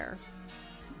be fair.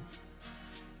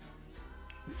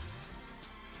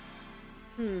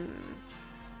 Trying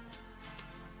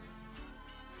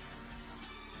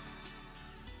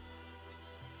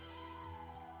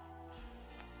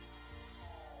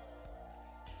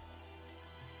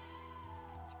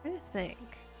to think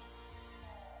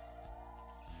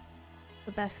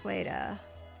the best way to...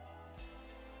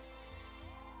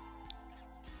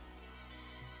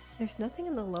 There's nothing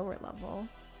in the lower level.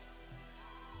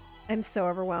 I'm so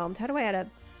overwhelmed. How do I add a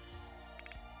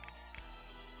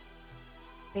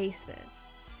basement?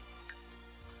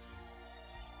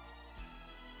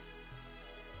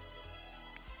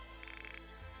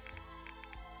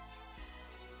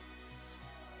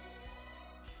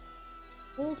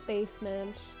 Old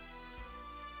basement.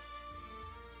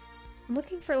 I'm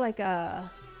looking for like a...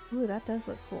 Ooh, that does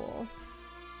look cool.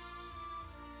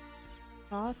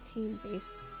 Raw team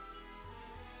basement.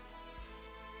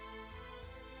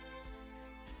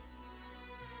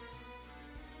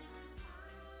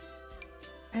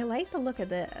 I like the look of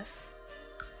this.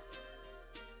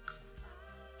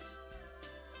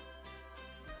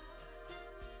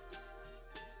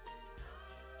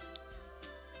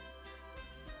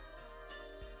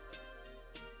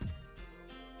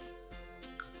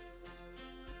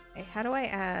 Okay, how do I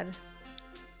add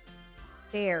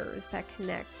stairs that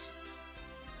connect?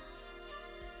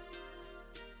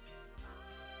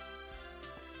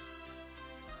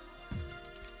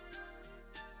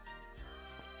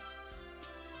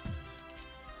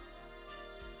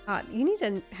 You need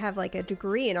to have like a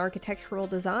degree in architectural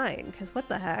design, because what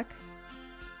the heck?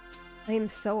 I am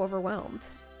so overwhelmed.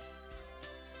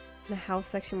 In the house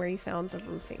section where you found the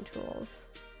roofing tools.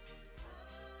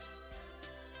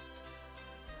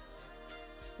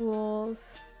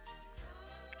 Tools.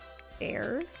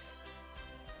 Stairs.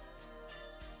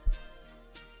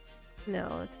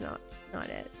 No, that's not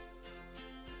it.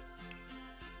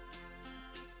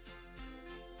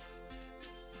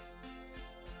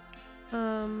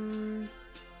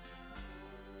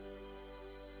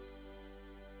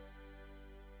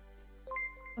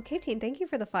 Okay, team, thank you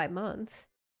for the 5 months.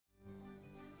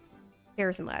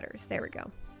 Stairs and ladders. There we go.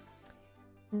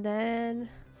 And then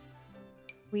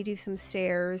we do some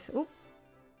stairs. Oh,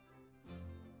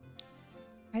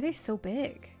 why are they so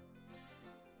big?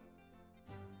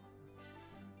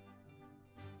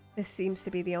 This seems to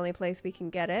be the only place we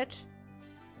can get it.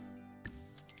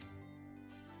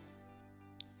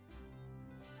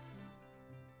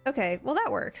 Okay, well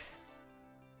that works.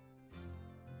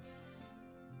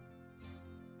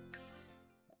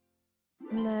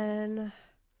 And then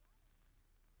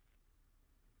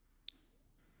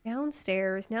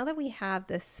downstairs, now that we have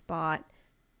this spot,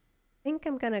 I think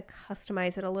I'm gonna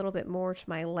customize it a little bit more to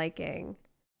my liking,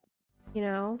 you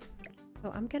know?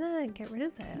 So I'm gonna get rid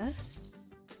of this.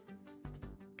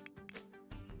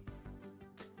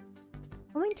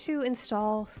 I'm going to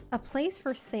install a place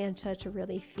for Santa to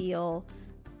really feel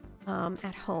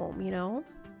at home, you know?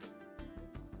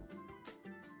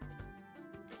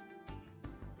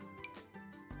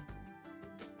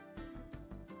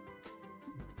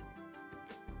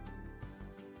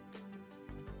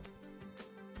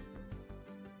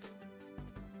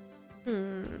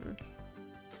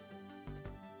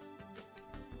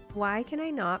 Why can I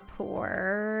not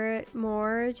pour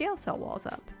more jail cell walls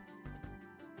up?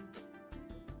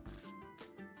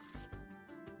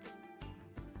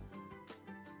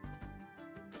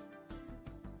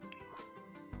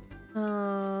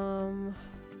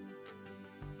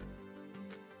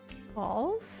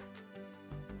 Walls?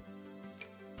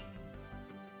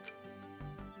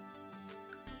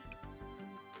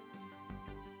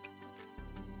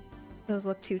 Those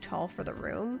look too tall for the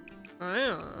room. I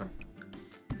don't know.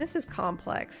 This is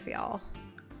complex, y'all.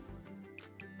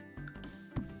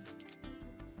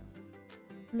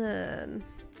 Then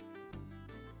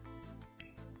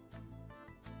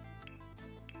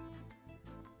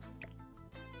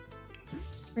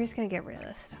we're just gonna get rid of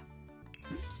this stuff.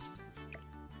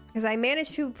 Because I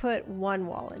managed to put one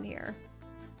wall in here.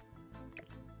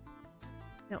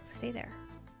 No, stay there.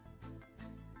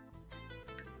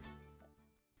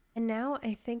 And now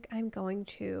I think I'm going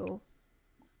to...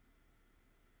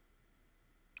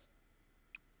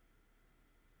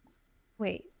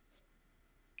 Wait.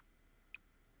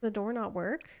 The door not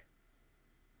work?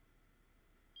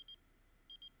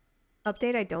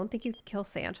 Update, I don't think you can kill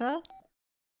Santa.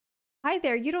 Hi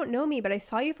there, you don't know me, but I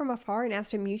saw you from afar and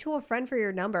asked a mutual friend for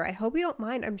your number. I hope you don't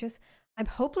mind. I'm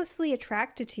hopelessly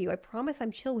attracted to you. I promise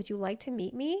I'm chill. Would you like to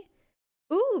meet me?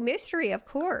 Ooh, mystery, of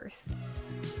course.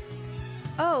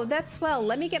 Oh, that's swell.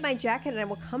 Let me get my jacket and I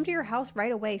will come to your house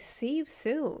right away. See you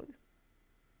soon.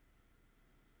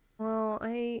 Well,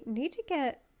 I need to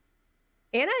get...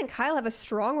 Anna and Kyle have a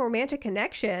strong romantic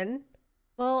connection.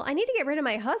 Well, I need to get rid of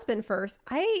my husband first.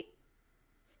 I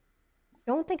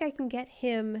don't think I can get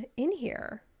him in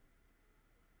here.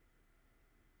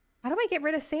 How do I get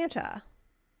rid of Santa?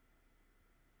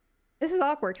 This is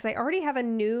awkward because I already have a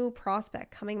new prospect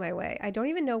coming my way. I don't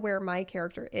even know where my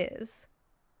character is.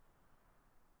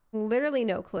 Literally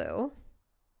no clue.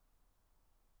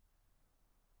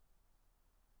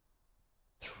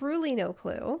 Truly no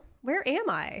clue. Where am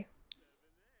I?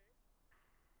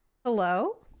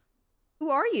 Hello? Who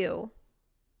are you?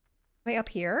 Am I up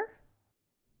here?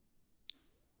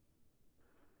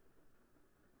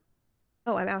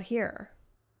 Oh, I'm out here.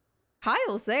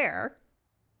 Kyle's there.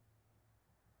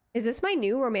 Is this my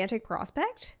new romantic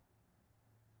prospect?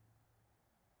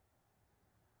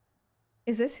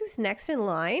 Is this who's next in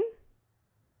line?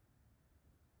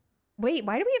 Wait,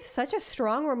 why do we have such a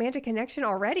strong romantic connection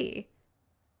already?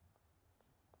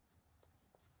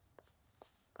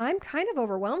 I'm kind of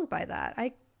overwhelmed by that.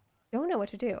 I don't know what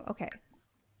to do. Okay.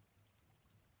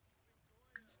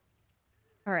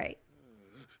 All right.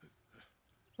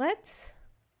 Let's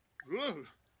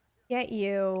get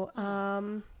you.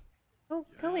 Oh,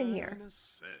 go in here.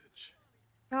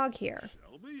 Dog here.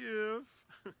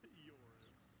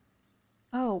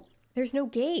 Oh, there's no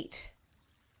gate.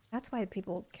 That's why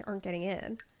people aren't getting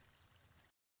in.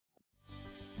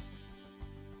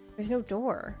 There's no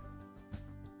door.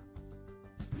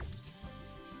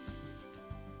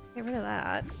 Get rid of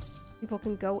that. People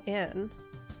can go in.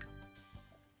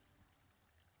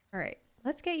 All right,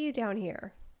 let's get you down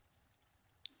here.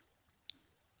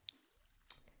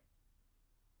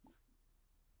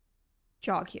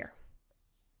 Jog here.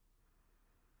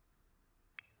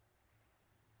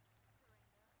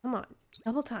 Come on,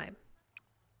 double time.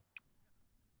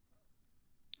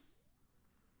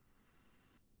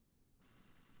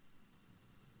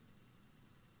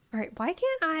 All right, why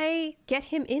can't I get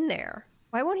him in there?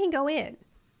 Why won't he go in?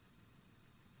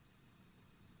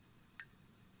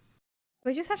 Do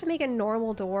I just have to make a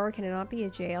normal door? Can it not be a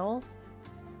jail?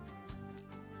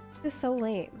 This is so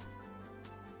lame.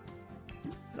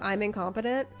 'Cause I'm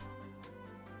incompetent.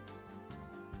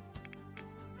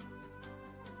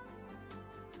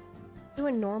 Do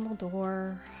a normal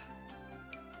door.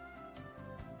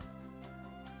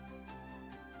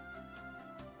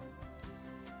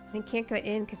 And can't go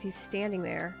in because he's standing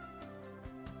there.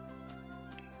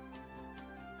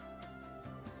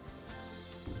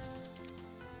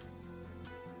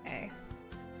 Okay.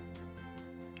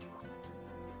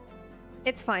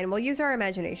 It's fine. We'll use our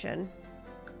imagination.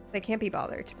 They can't be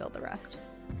bothered to build the rest.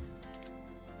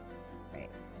 Right.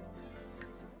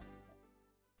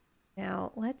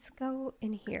 Now, let's go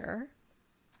in here.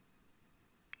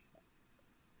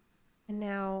 And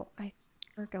now I think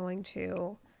we're going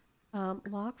to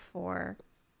lock for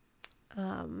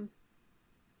oh,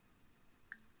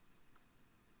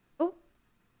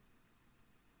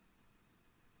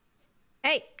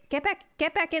 hey, get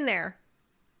back in there.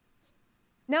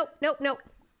 Nope.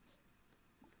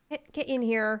 Get in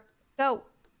here. Go.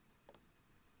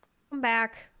 Come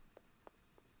back.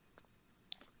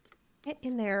 Get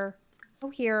in there. Go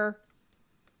here.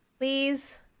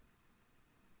 Please.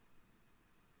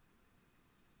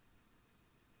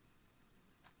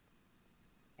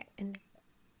 And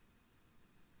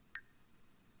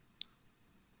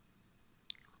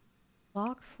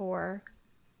lock for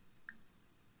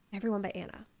everyone but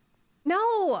Anna.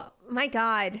 No! My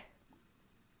God.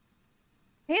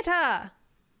 Santa!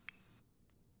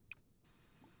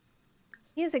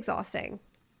 He is exhausting.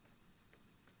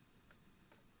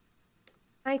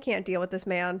 I can't deal with this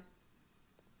man.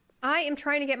 I am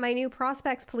trying to get my new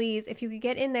prospects, please. If you could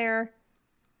get in there.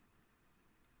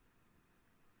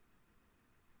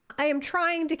 I am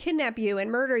trying to kidnap you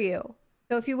and murder you.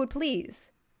 So if you would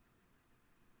please.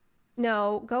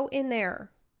 No, go in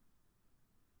there.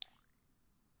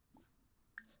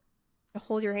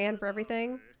 Hold your hand for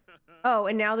everything. Oh,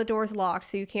 and now the door's locked,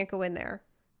 so you can't go in there.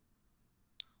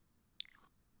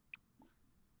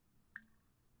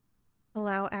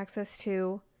 Allow access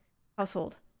to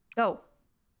household. Go.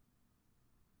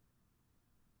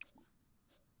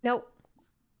 Nope.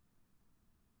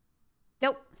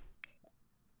 Nope.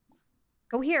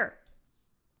 Go here.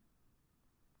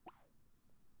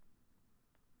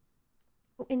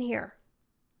 Go in here.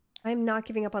 I'm not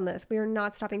giving up on this. We are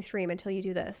not stopping stream until you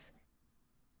do this.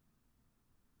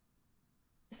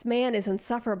 This man is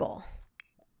insufferable.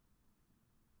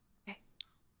 Okay.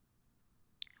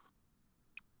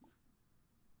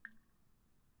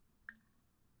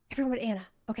 Everyone but Anna.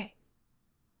 Okay.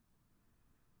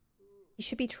 He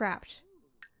should be trapped.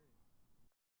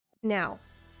 Now.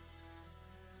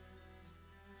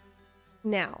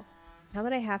 Now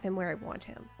that I have him where I want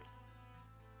him.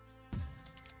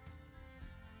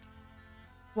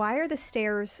 Why are the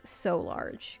stairs so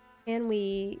large? Can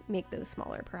we make those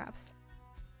smaller, perhaps?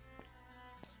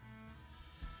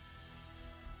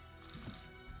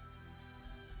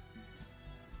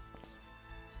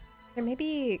 Or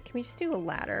maybe, can we just do a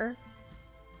ladder?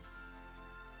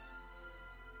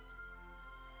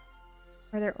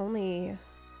 Are there only...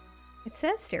 It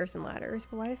says stairs and ladders,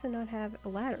 but why does it not have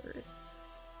ladders?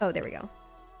 Oh, there we go.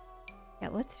 Yeah,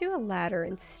 let's do a ladder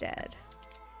instead.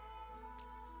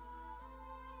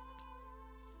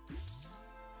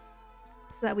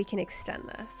 So that we can extend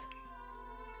this.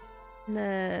 And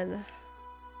then...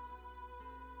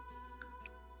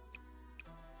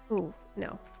 Ooh,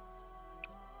 no.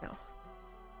 No.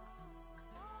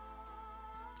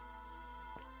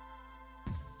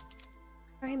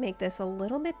 Try and make this a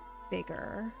little bit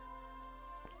bigger.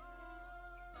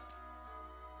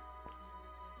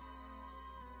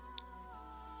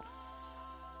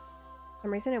 For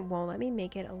some reason it won't let me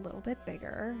make it a little bit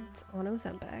bigger. It's on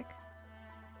Ozempic.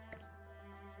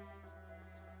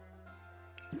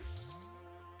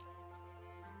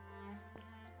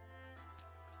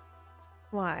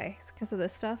 Why? It's because of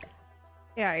this stuff?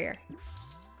 Get out of here.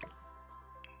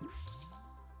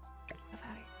 Get out of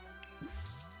here.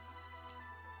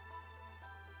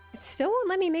 It still won't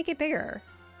let me make it bigger.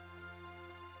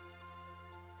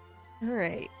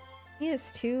 Alright. He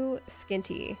is too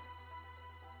skinty.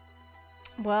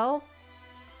 Well,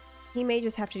 he may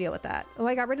just have to deal with that. Oh,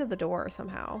 I got rid of the door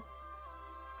somehow.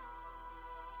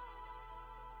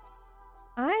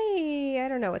 I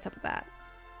don't know what's up with that.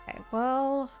 Okay,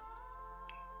 well...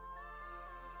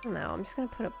 I don't know, I'm just gonna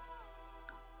put a...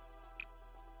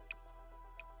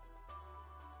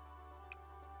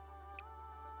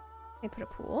 Can I put a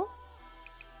pool?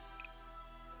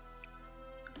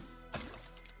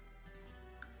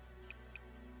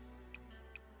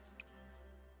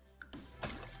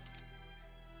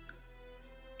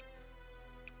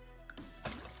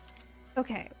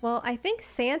 Okay, well, I think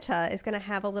Santa is gonna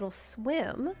have a little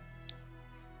swim.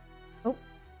 Oh.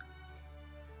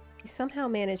 He somehow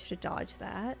managed to dodge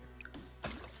that.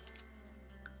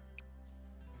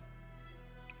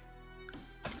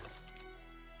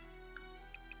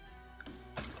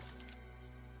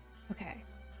 Okay.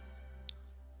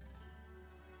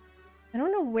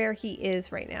 don't know where he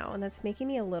is right now, and that's making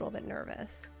me a little bit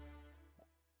nervous.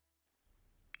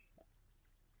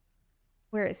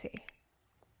 Where is he?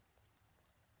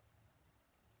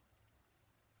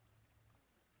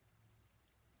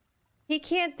 He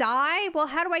can't die? Well,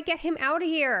 how do I get him out of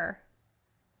here?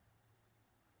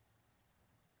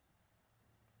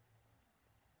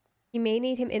 You may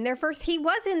need him in there first. He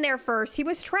was in there first. He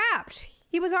was trapped.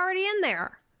 He was already in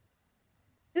there.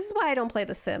 This is why I don't play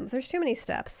The Sims. There's too many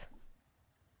steps.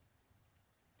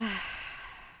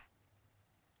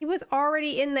 He was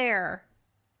already in there.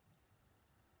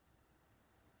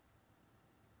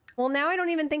 Well, now I don't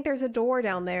even think there's a door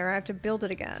down there. I have to build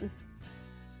it again.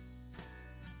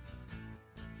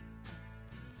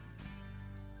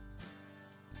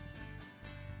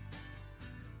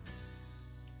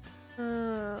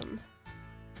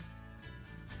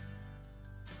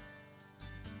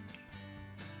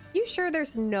 You sure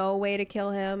there's no way to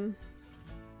kill him?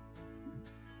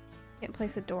 Can't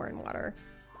place a door in water.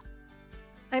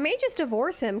 I may just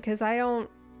divorce him because I don't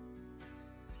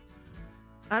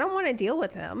want to deal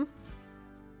with him.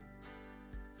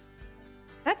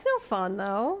 That's no fun,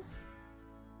 though.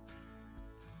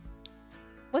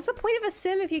 What's the point of a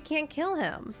sim if you can't kill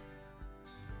him?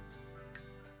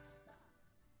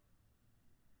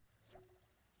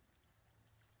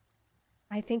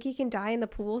 I think he can die in the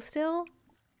pool still.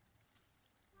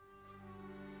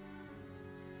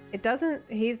 It doesn't,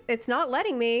 it's not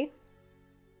letting me.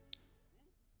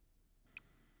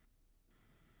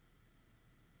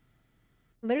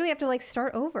 Literally have to like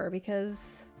start over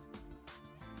because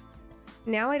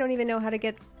now I don't even know how to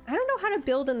get, I don't know how to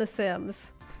build in The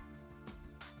Sims.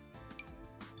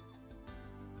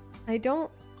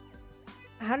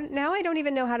 Now I don't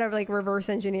even know how to like reverse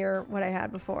engineer what I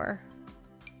had before.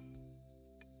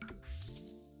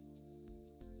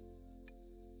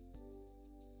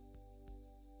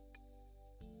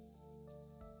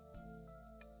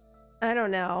 I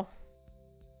don't know.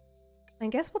 I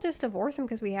guess we'll just divorce him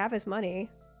because we have his money.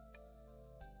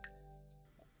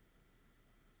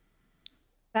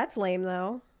 That's lame,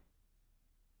 though.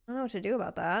 I don't know what to do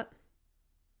about that.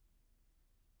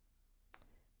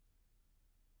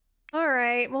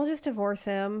 Alright, we'll just divorce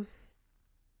him.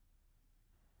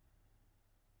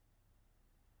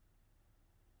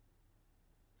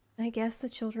 I guess the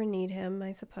children need him,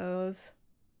 I suppose.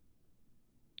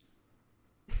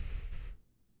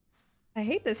 I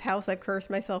hate this house I've cursed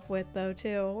myself with, though,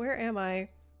 too. Where am I?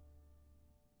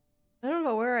 I don't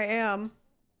know where I am.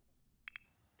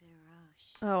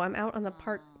 Oh, I'm out on the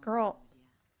park. Girl.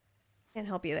 Can't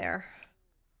help you there.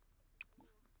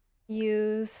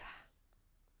 Use.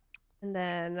 And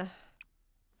then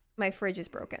my fridge is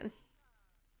broken.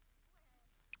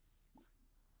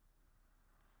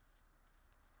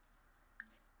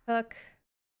 Cook.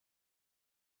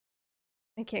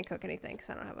 I can't cook anything because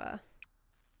I don't have a...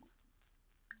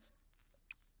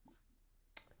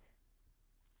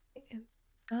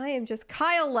 I am just...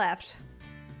 Kyle left.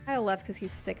 Kyle left because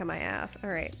he's sick of my ass. All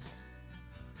right.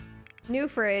 New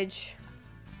fridge.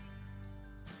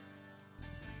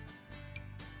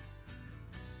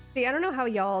 See, I don't know how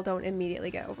y'all don't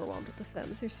immediately get overwhelmed with The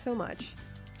Sims. There's so much.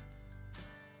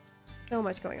 So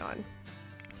much going on.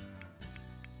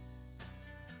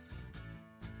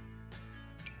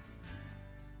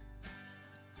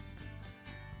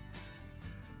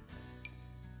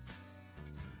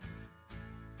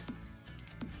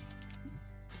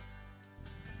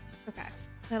 Okay,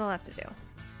 that'll have to do.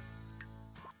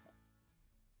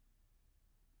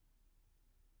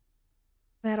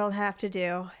 That'll have to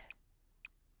do.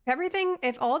 Everything,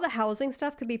 if all the housing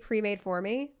stuff could be pre-made for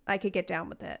me, I could get down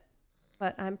with it.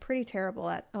 But I'm pretty terrible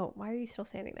at... Oh, why are you still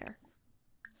standing there?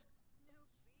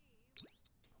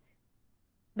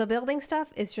 The building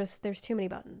stuff is just... There's too many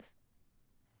buttons.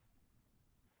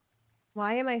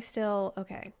 Why am I still...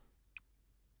 Okay.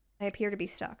 I appear to be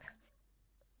stuck.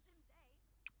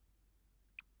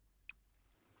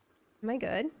 Am I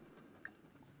good?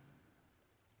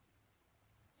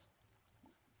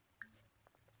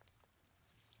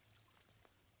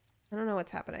 I don't know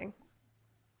what's happening.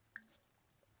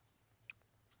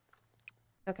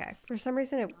 Okay, for some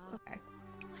reason it... Okay.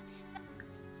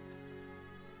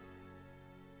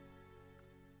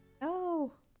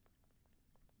 Oh.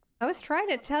 I was trying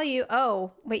to tell you...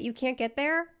 Oh, wait, you can't get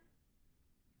there?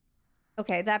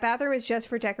 Okay, that bathroom is just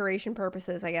for decoration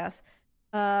purposes, I guess.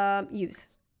 Use.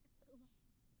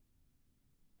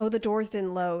 Oh, the doors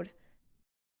didn't load.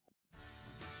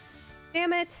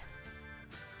 Damn it.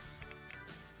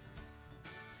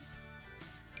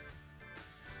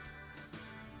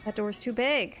 That door's too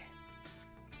big.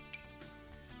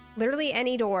 Literally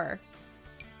any door.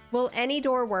 Will any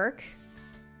door work?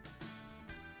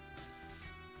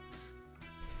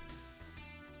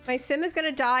 My sim is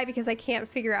gonna die because I can't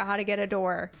figure out how to get a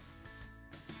door.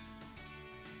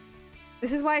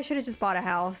 This is why I should have just bought a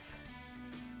house.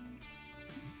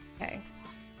 Okay.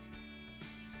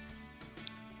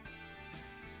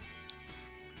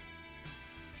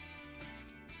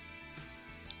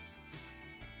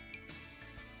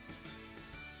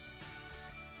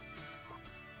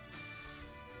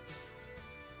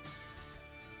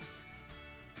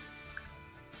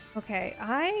 Okay,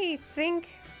 I think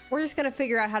we're just gonna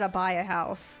figure out how to buy a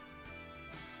house.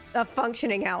 A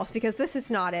functioning house, because this is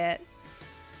not it.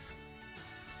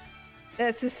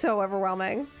 This is so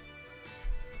overwhelming.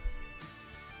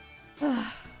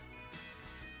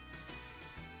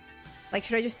 Like,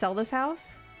 should I just sell this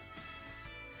house?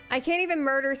 I can't even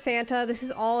murder Santa. This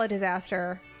is all a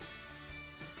disaster.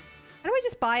 How do I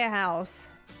just buy a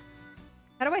house?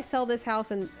 How do I sell this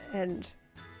house and...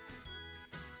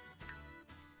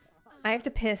 I have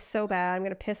to piss so bad. I'm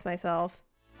gonna piss myself.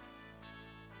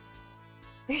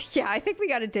 Yeah, I think we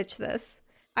gotta ditch this.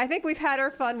 I think we've had our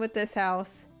fun with this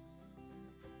house.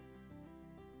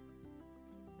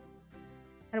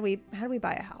 How do we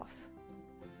buy a house?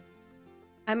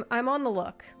 I'm on the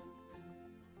look.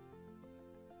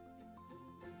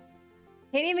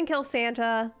 Can't even kill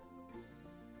Santa.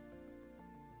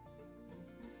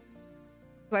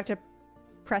 Do I have to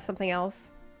press something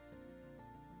else?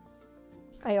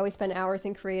 I always spend hours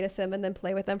in Create a Sim and then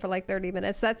play with them for like 30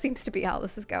 minutes. That seems to be how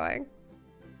this is going.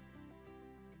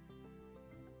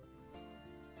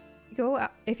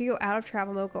 If you go out of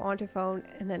travel mode, go onto phone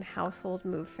and then household,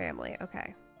 move family.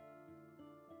 Okay.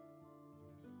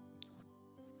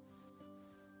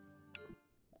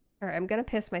 All right, I'm gonna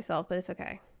piss myself, but it's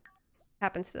okay.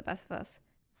 Happens to the best of us.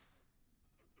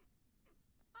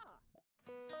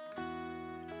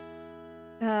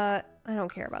 I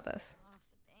don't care about this.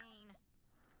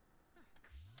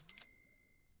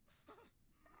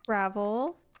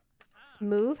 Travel.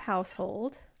 Move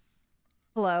household.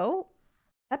 Hello? Is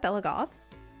that Bella Goth?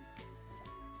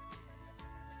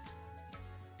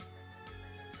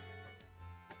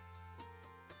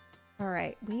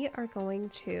 Alright, we are going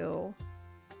to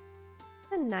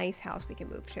a nice house we can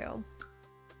move to.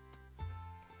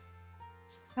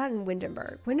 Not in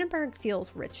Windenburg. Windenburg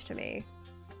feels rich to me.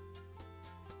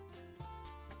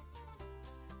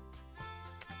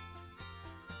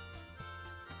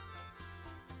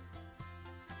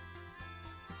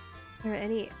 Are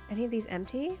any of these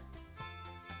empty?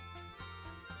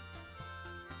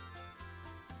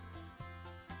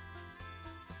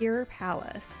 Pure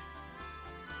Palace.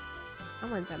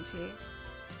 That one's empty.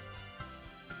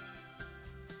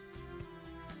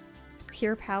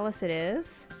 Pure Palace it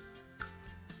is.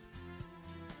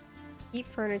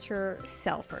 Keep furniture,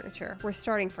 sell furniture. We're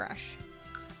starting fresh.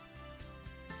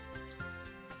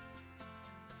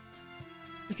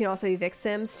 You can also evict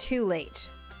Sims. Too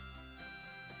late.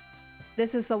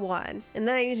 This is the one. And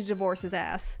then I need to divorce his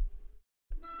ass.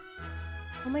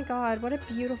 Oh my god, what a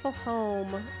beautiful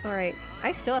home. Alright,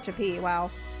 I still have to pee, wow.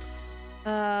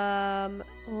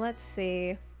 Let's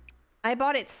see. I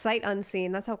bought it sight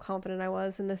unseen. That's how confident I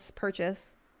was in this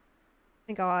purchase.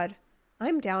 Thank god.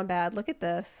 I'm down bad. Look at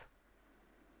this.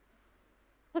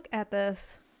 Look at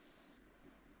this.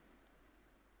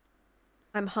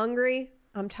 I'm hungry.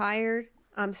 I'm tired.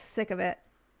 I'm sick of it.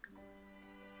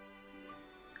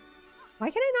 Why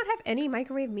can I not have any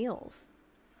microwave meals?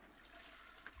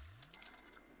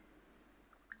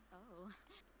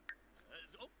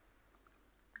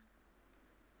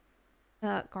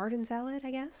 Garden salad,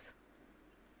 I guess?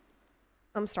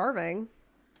 I'm starving.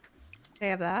 Can I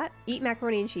have that? Eat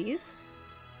macaroni and cheese?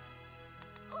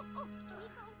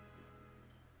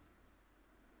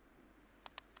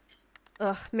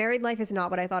 Ugh, married life is not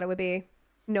what I thought it would be.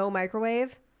 No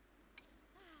microwave?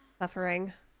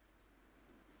 Suffering.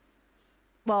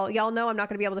 Well, y'all know I'm not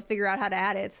going to be able to figure out how to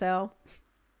add it, so...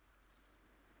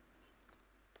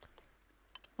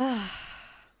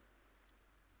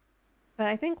 But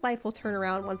I think life will turn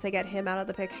around once I get him out of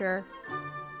the picture.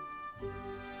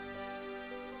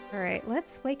 Alright,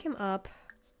 let's wake him up.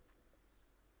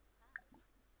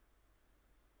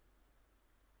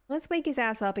 Let's wake his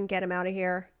ass up and get him out of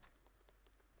here.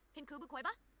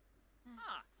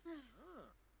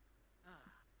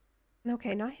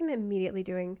 Okay, not him immediately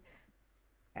doing...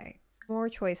 Okay, more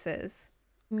choices.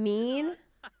 Mean.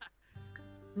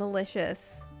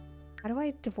 Malicious. How do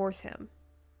I divorce him?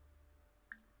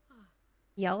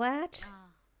 Yell at?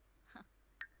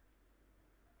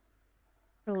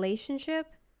 Relationship?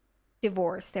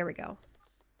 Divorce. There we go.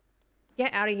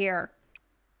 Get out of here.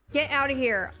 Get out of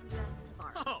here.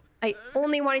 I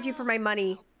only wanted you for my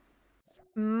money.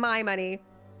 My money.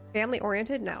 Family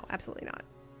oriented? No, absolutely not.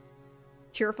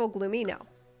 cheerful, gloomy? No.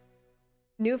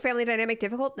 New family dynamic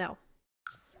difficult? No.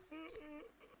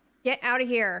 Get out of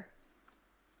here.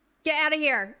 Get out of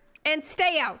here. And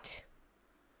stay out.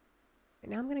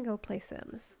 Now I'm going to go play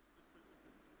Sims.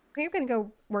 I think I'm going to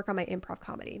go work on my improv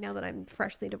comedy now that I'm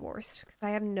freshly divorced. Because I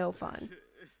have no fun.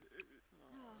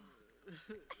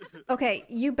 Okay,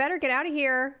 you better get out of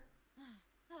here.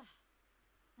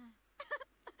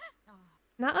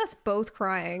 Not us both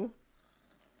crying.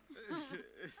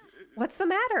 What's the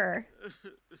matter?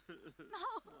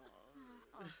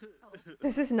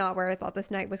 This is not where I thought this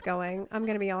night was going. I'm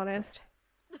gonna be honest.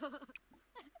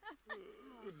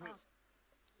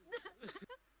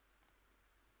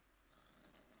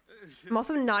 I'm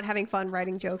also not having fun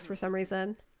writing jokes for some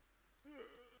reason.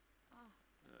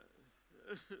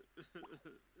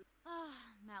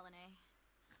 Melanie.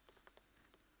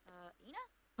 Ina?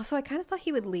 Also, I kind of thought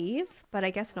he would leave, but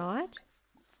I guess not.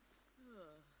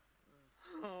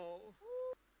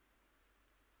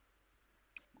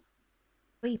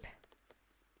 Sleep.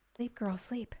 Sleep, girl,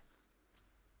 sleep.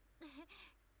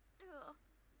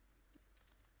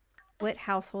 Split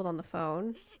household on the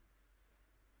phone.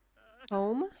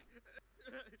 Home.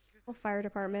 Oh, fire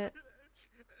department.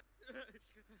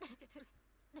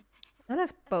 Not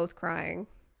us both crying.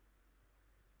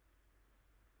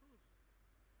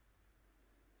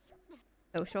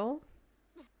 Social.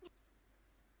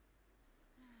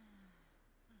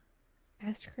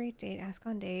 Ask to create date. Ask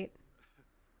on date.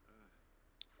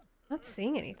 Not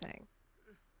seeing anything.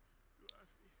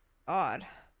 Odd.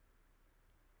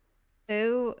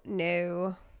 Oh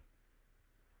no.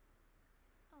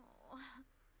 Oh,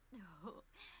 no.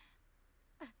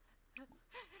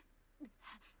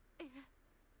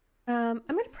 I'm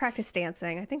gonna practice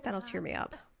dancing. I think that'll cheer me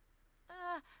up.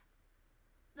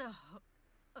 No.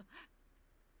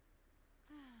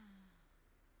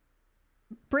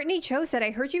 Brittany Cho said,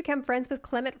 I heard you became friends with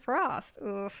Clement Frost.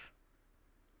 Oof.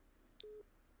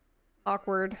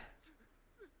 Awkward.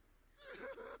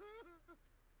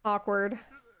 Awkward.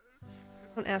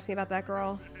 Don't ask me about that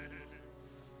girl.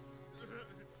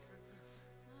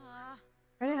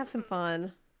 Trying to have some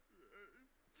fun.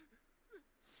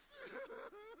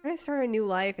 Trying to start a new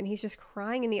life and he's just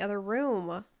crying in the other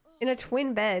room. In a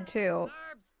twin bed, too.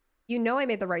 You know I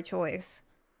made the right choice.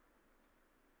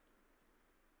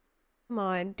 Come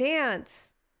on,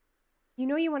 dance. You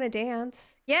know you want to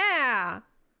dance. Yeah!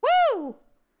 Woo!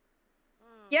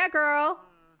 Yeah, girl.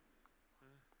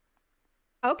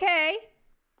 Okay.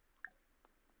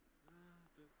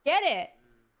 Get it.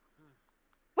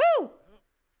 Woo!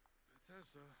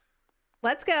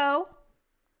 Let's go.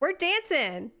 We're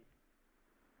dancing.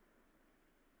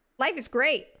 Life is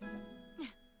great.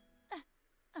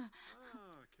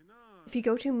 If you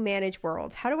go to manage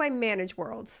worlds, how do I manage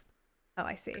worlds? Oh,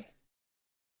 I see.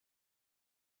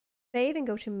 Save and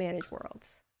go to manage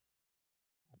worlds.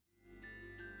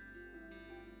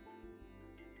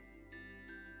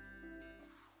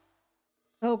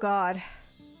 Oh God.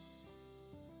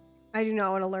 I do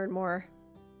not want to learn more.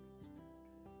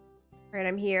 All right,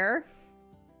 I'm here.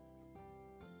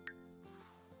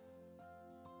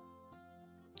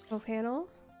 Info panel.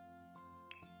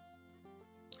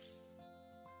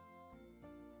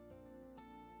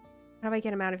 How do I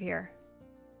get him out of here?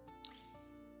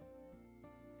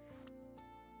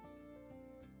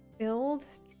 Build,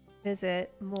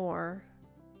 visit, more.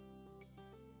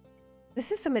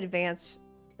 This is some advanced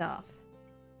stuff.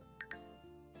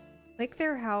 Click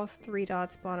their house, 3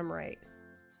 dots, bottom right.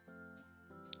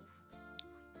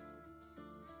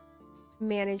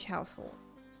 Manage household.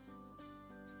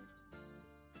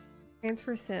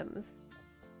 Transfer Sims.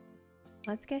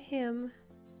 Let's get him.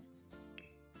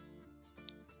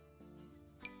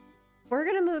 We're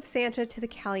gonna move Santa to the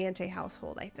Caliente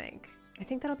household, I think. I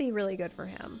think that'll be really good for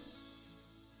him.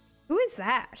 Who is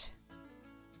that?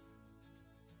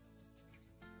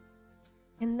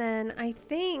 And then I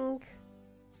think,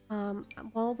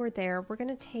 while we're there, we're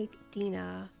gonna take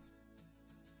Dina.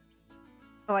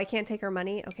 Oh, I can't take her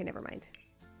money? Okay, never mind.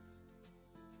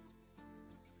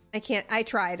 I can't, I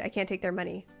tried. I can't take their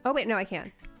money. Oh wait, no, I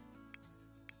can.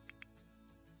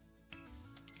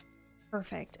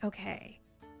 Perfect, okay.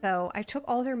 So I took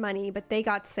all their money, but they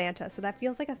got Santa, so that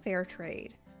feels like a fair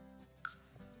trade.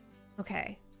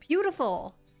 Okay,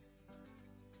 beautiful.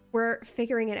 We're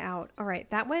figuring it out. All right,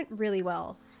 that went really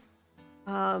well.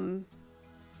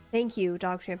 Thank you,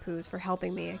 Dog Shampoos, for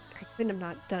helping me. I couldn't have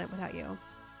not done it without you.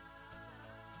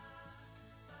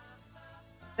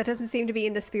 That doesn't seem to be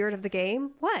in the spirit of the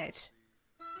game. What?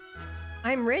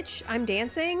 I'm rich. I'm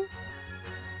dancing.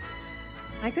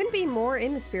 I couldn't be more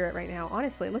in the spirit right now,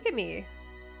 honestly. Look at me.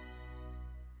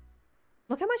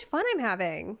 Look how much fun I'm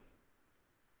having.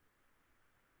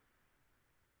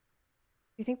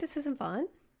 You think this isn't fun?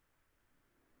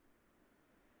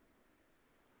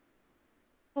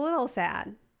 A little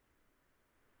sad.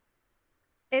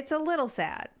 It's a little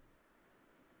sad.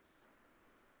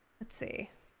 Let's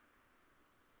see.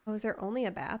 Oh, is there only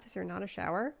a bath? Is there not a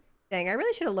shower? Dang, I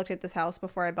really should have looked at this house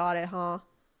before I bought it, huh?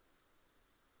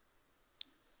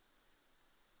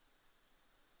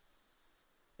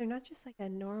 They're not just like a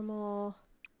normal...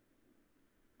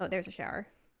 Oh, there's a shower.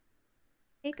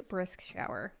 Take a brisk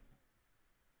shower.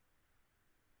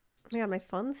 Oh my god, my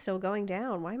phone's still going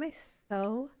down. Why am I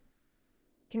so...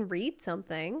 I can read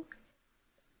something.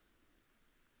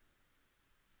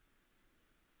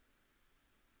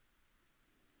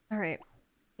 All right.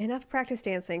 Enough practice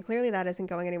dancing. Clearly that isn't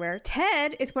going anywhere.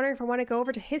 Ted is wondering if I want to go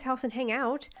over to his house and hang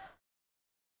out.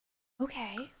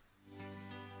 Okay.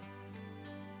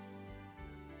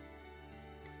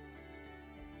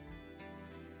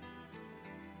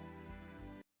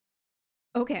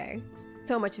 Okay.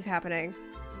 So much is happening.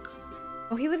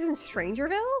 Oh, he lives in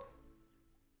Strangerville?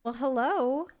 Well,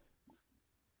 hello.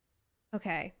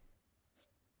 Okay.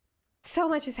 So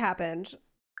much has happened.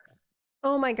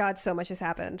 Oh my god, so much has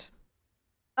happened.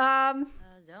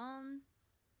 Zone.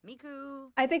 Miku.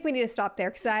 I think we need to stop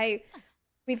there because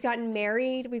we've gotten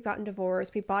married, we've gotten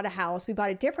divorced, we bought a house, we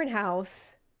bought a different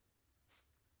house.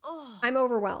 Oh. I'm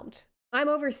overwhelmed. I'm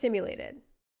overstimulated.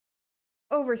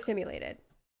 Overstimulated.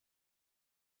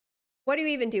 What do you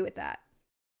even do with that?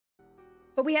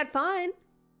 But we had fun.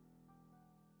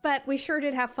 But we sure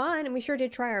did have fun and we sure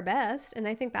did try our best. And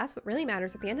I think that's what really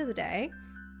matters at the end of the day.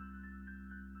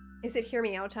 Is it hear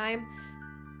me out time?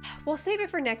 We'll save it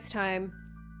for next time.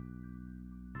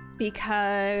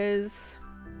 Because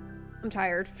I'm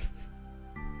tired.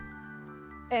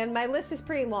 And my list is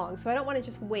pretty long, so I don't want to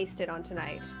just waste it on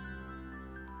tonight.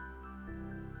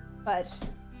 But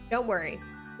don't worry.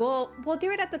 We'll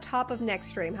do it at the top of next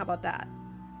stream. How about that?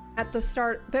 At the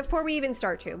start, before we even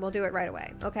start to. We'll do it right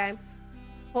away, okay?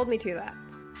 Hold me to that.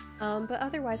 But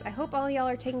otherwise, I hope all y'all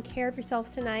are taking care of yourselves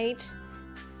tonight.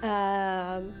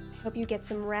 I hope you get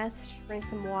some rest, drink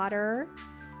some water.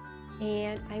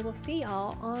 And I will see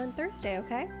y'all on Thursday,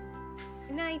 okay?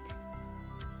 Good night.